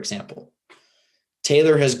Taylor, for example.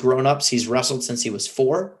 Taylor has grown up. He's wrestled since he was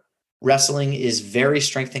 4. Wrestling is very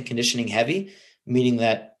strength and conditioning heavy, meaning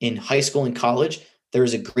that in high school and college, there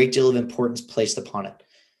is a great deal of importance placed upon it.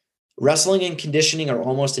 Wrestling and conditioning are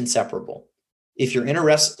almost inseparable. If you're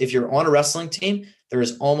on a wrestling team, there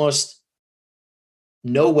is almost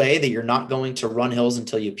no way that you're not going to run hills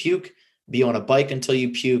until you puke, be on a bike until you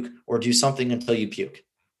puke, or do something until you puke.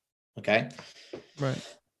 Okay? Right.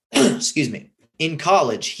 Excuse me. In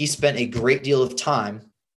college, he spent a great deal of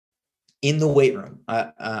time in the weight room.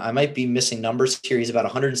 I might be missing numbers here. He's about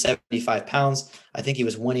 175 pounds. I think he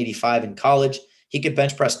was 185 in college. He could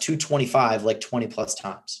bench press 225 like 20 plus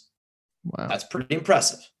times. Wow. That's pretty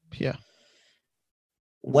impressive. Yeah.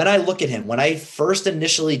 When I look at him, when I first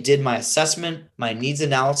initially did my assessment, my needs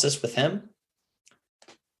analysis with him,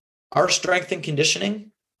 our strength and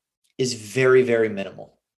conditioning is very, very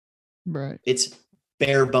minimal. Right. It's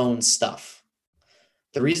bare bones stuff.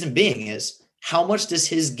 The reason being is, how much does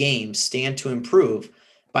his game stand to improve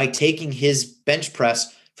by taking his bench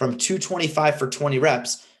press from 225 for 20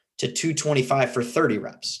 reps to 225 for 30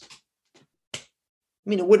 reps? I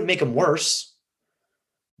mean, it wouldn't make him worse,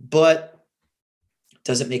 but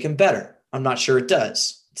does it make him better? I'm not sure it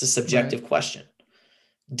does. It's a subjective question.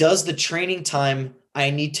 Does the training time I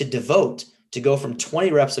need to devote to go from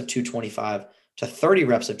 20 reps of 225 to 30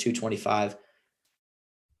 reps of 225,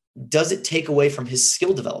 does it take away from his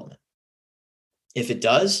skill development? If it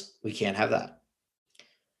does, we can't have that.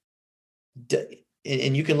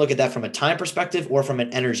 And you can look at that from a time perspective or from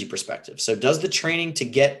an energy perspective. So does the training to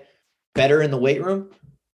get better in the weight room,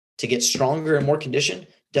 to get stronger and more conditioned,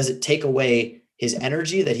 does it take away his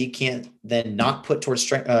energy that he can't then not put towards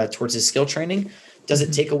his skill training? Does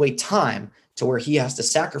it take away time to where he has to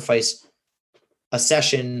sacrifice a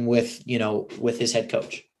session with his head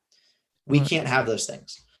coach? We can't have those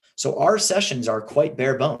things. So our sessions are quite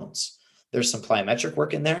bare bones. There's some plyometric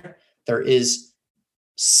work in there. There is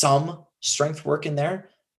some strength work in there.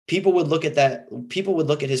 People would look at that. People would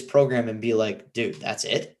look at his program and be like, dude, that's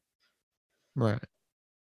it. Right.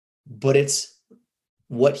 But it's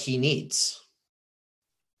what he needs.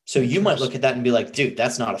 So you might look at that and be like, dude,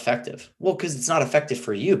 that's not effective. Well, because it's not effective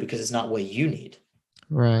for you because it's not what you need.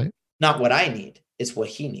 Right. Not what I need. It's what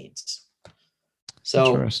he needs.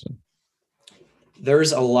 So interesting.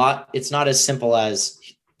 There's a lot. It's not as simple as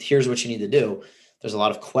here's what you need to do. There's a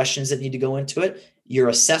lot of questions that need to go into it. Your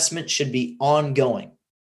assessment should be ongoing.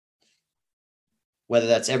 Whether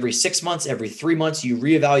that's every 6 months, every 3 months, you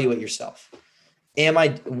reevaluate yourself.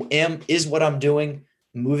 Is what I'm doing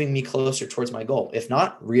moving me closer towards my goal? If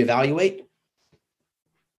not, reevaluate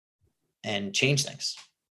and change things.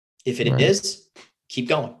 If it is, keep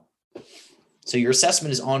going. So your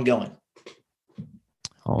assessment is ongoing.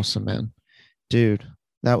 Awesome, man. Dude,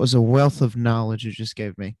 that was a wealth of knowledge you just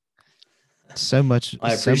gave me. So much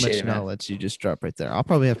knowledge you just dropped right there. I'll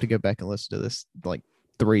probably have to go back and listen to this like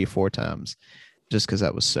 3 or 4 times just because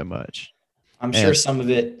that was so much. I'm sure some of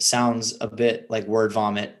it sounds a bit like word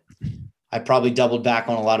vomit. I probably doubled back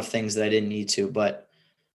on a lot of things that I didn't need to, but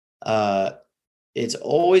it's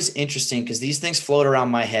always interesting because these things float around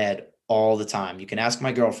my head all the time. You can ask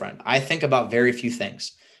my girlfriend. I think about very few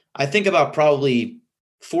things. I think about probably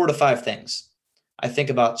 4 to 5 things. I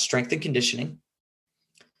think about strength and conditioning.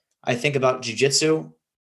 I think about jiu-jitsu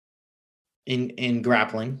in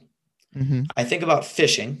grappling. Mm-hmm. I think about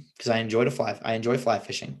fishing because I enjoy fly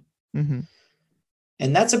fishing. Mm-hmm.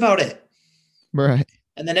 And that's about it. Right.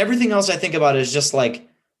 And then everything else I think about is just like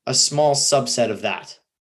a small subset of that.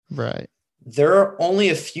 Right. There are only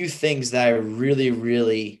a few things that I really,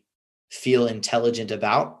 really feel intelligent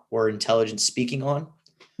about or intelligent speaking on.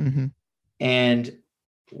 Mm-hmm. And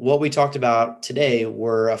what we talked about today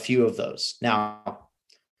were a few of those. Now,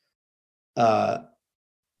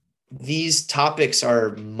 these topics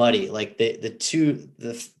are muddy. Like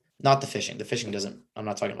not the fishing. The fishing doesn't, I'm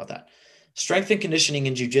not talking about that. Strength and conditioning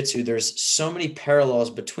and jiu-jitsu, there's so many parallels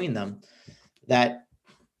between them that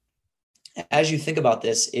as you think about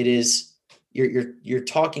this, it is, you're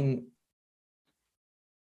talking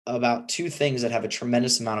about two things that have a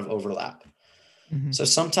tremendous amount of overlap. Mm-hmm. So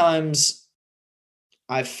sometimes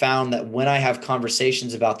I've found that when I have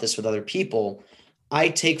conversations about this with other people, I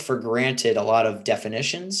take for granted a lot of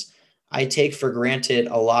definitions. I take for granted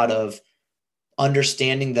a lot of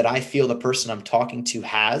understanding that I feel the person I'm talking to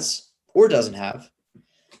has or doesn't have.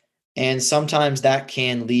 And sometimes that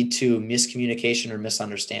can lead to miscommunication or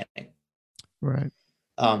misunderstanding. Right.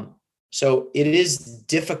 So it is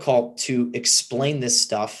difficult to explain this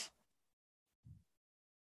stuff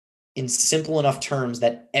in simple enough terms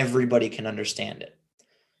that everybody can understand it.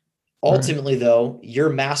 Ultimately, though, your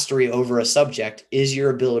mastery over a subject is your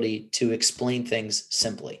ability to explain things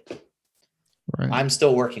simply. Right. I'm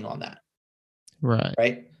still working on that. Right.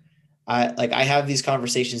 Right. I have these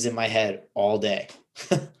conversations in my head all day.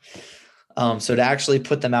 So to actually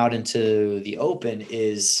put them out into the open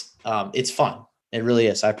is, it's fun. It really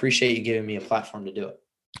is. I appreciate you giving me a platform to do it.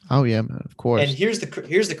 Oh yeah, man. Of course. And here's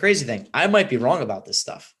the crazy thing. I might be wrong about this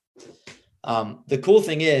stuff. The cool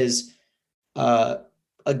thing is,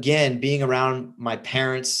 again, being around my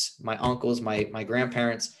parents, my uncles, my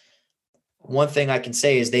grandparents, one thing I can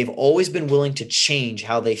say is they've always been willing to change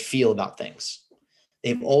how they feel about things.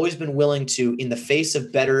 They've always been willing to, in the face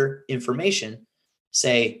of better information,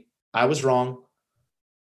 say, I was wrong.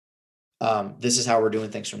 This is how we're doing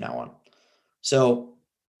things from now on. So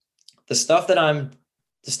the stuff that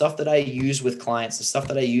I use with clients, the stuff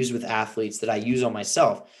that I use with athletes, that I use on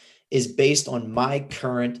myself is based on my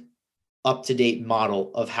current up-to-date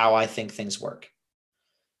model of how I think things work.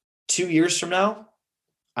 2 years from now,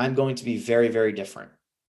 I'm going to be very, very different.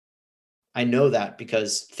 I know that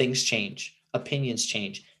because things change, opinions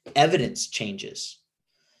change, evidence changes.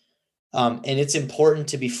 And it's important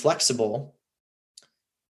to be flexible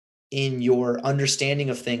in your understanding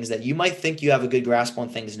of things that you might think you have a good grasp on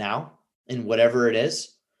things now, in whatever it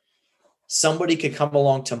is. Somebody could come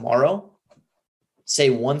along tomorrow, say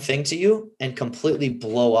one thing to you, and completely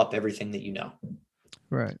blow up everything that you know.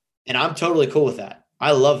 Right. And I'm totally cool with that.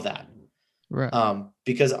 I love that. Right.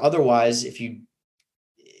 Because otherwise, if you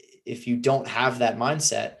don't have that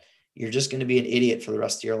mindset, you're just going to be an idiot for the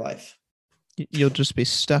rest of your life. You'll just be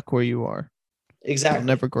stuck where you are. Exactly. You'll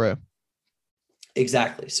never grow.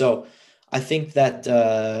 Exactly. So I think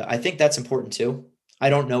that's important too. I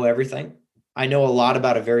don't know everything. I know a lot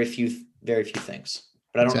about a very few things,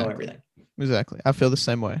 but I don't know everything. Exactly. I feel the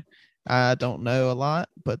same way. I don't know a lot,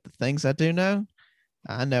 but the things I do know,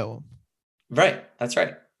 I know them. Right. That's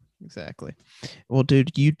right. Exactly. Well,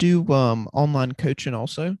 dude, you do online coaching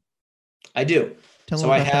also? I do. Tell So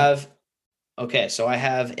me about that. So I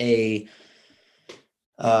have a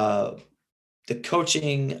the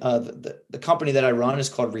coaching, the company that I run is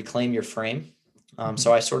called Reclaim Your Frame.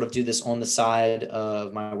 So I sort of do this on the side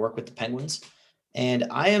of my work with the Penguins, and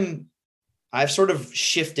I've sort of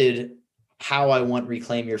shifted how I want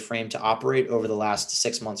Reclaim Your Frame to operate over the last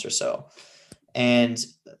 6 months or so. And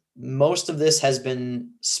most of this has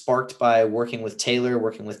been sparked by working with Taylor,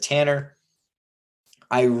 working with Tanner.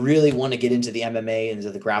 I really want to get into the MMA,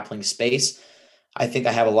 into the grappling space. I think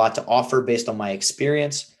I have a lot to offer based on my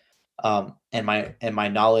experience and my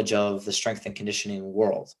knowledge of the strength and conditioning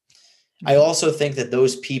world. I also think that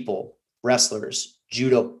those people, wrestlers,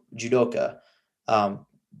 judoka,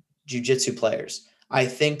 jiu-jitsu players, I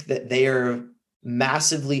think that they are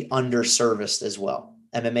massively underserviced as well.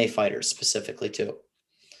 MMA fighters specifically too.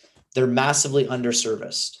 They're massively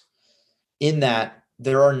underserviced in that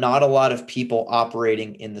there are not a lot of people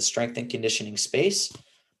operating in the strength and conditioning space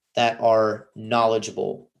that are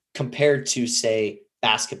knowledgeable compared to, say,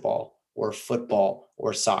 basketball or football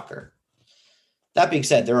or soccer. That being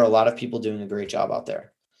said, there are a lot of people doing a great job out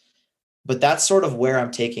there. But that's sort of where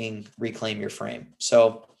I'm taking Reclaim Your Frame.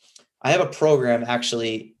 So I have a program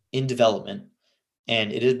actually in development,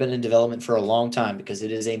 and it has been in development for a long time because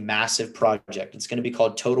it is a massive project. It's going to be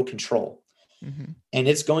called Total Control. Mm-hmm. And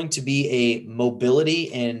it's going to be a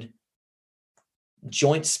mobility and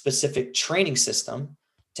joint specific training system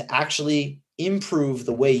to actually improve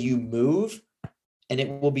the way you move, and it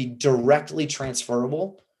will be directly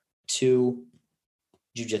transferable to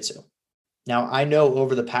jiu-jitsu. Now, I know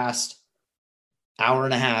over the past hour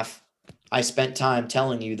and a half, I spent time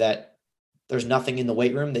telling you that there's nothing in the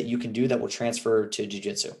weight room that you can do that will transfer to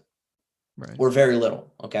jiu-jitsu. Right. Or very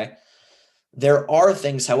little, okay? There are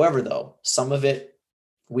things, however, though, some of it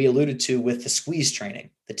we alluded to with the squeeze training,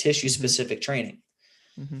 the tissue-specific training.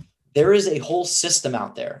 Mm-hmm. There is a whole system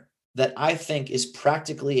out there that I think is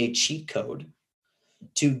practically a cheat code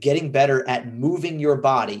to getting better at moving your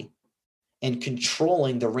body and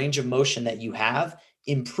controlling the range of motion that you have,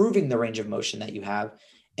 improving the range of motion that you have,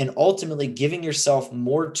 and ultimately giving yourself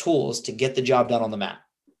more tools to get the job done on the mat.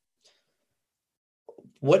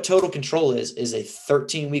 what Total Control is a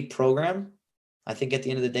 13-week program. I think at the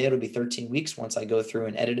end of the day, it'll be 13 weeks once I go through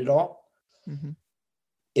and edit it all. Mm-hmm.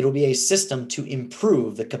 It'll be a system to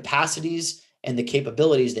improve the capacities and the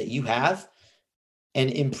capabilities that you have and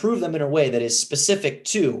improve them in a way that is specific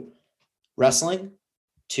to wrestling,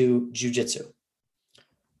 to jiu-jitsu.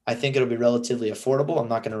 I think it'll be relatively affordable. I'm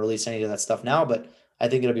not going to release any of that stuff now, but I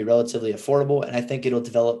think it'll be relatively affordable, and I think it'll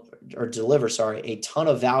deliver a ton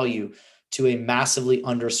of value to a massively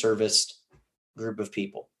underserviced group of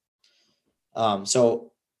people.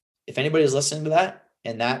 So if anybody's listening to that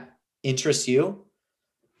and that interests you,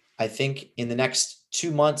 I think in the next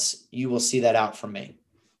 2 months, you will see that out from me.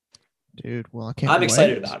 Dude, well, I can't I'm wait.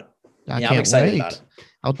 excited about it. I'm excited about it.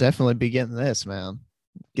 I'll definitely be getting this, man.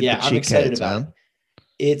 I'm excited about it.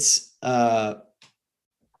 It's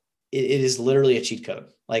it is literally a cheat code.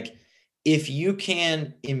 Like, if you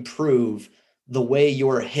can improve the way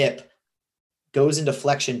your hip goes into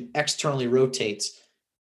flexion, externally rotates,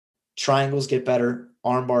 triangles get better,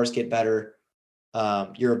 arm bars get better,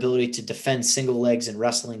 your ability to defend single legs in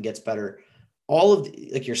wrestling gets better. All of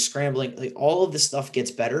your scrambling, all of this stuff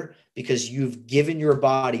gets better because you've given your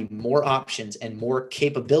body more options and more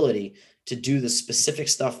capability to do the specific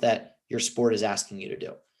stuff that your sport is asking you to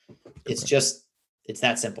do. It's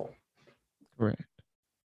that simple. Correct.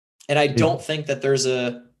 And I don't think that there's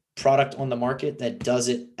a product on the market that does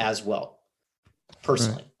it as well.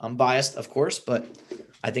 Personally, I'm biased, of course, but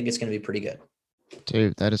I think it's going to be pretty good.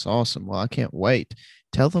 Dude, that is awesome. Well, I can't wait.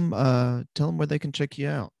 Tell them where they can check you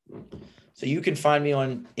out. So you can find me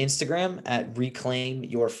on Instagram at Reclaim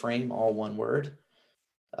Your Frame, all one word.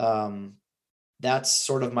 That's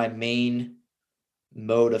sort of my main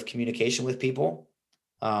mode of communication with people.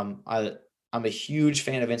 I'm a huge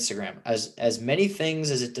fan of Instagram. As many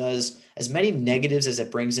things as it does, as many negatives as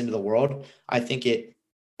it brings into the world, I think it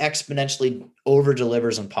exponentially over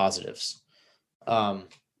delivers on positives.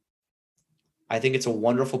 I think it's a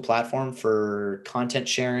wonderful platform for content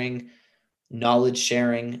sharing, knowledge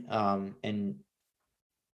sharing, and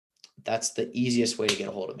that's the easiest way to get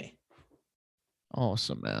a hold of me.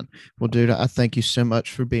 Awesome, man. Well, dude, I thank you so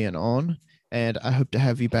much for being on, and I hope to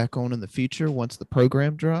have you back on in the future once the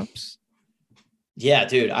program drops. Yeah,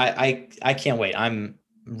 dude, I can't wait. I'm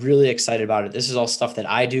really excited about it. This is all stuff that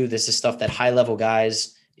I do. This is stuff that high level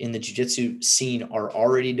guys in the jiu-jitsu scene are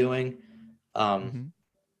already doing.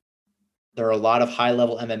 There are a lot of high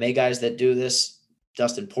level MMA guys that do this.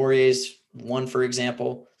 Dustin Poirier's one, for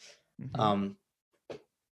example.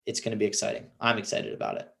 It's going to be exciting. I'm excited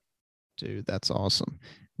about it. Dude, that's awesome.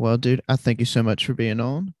 Well, dude, I thank you so much for being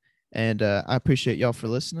on, and I appreciate y'all for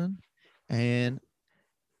listening, and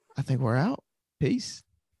I think we're out. Peace.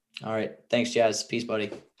 All right. Thanks, Jazz. Peace, buddy.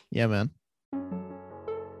 Yeah, man.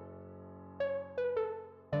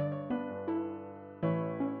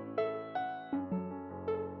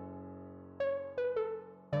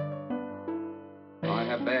 I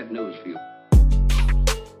have bad news for you.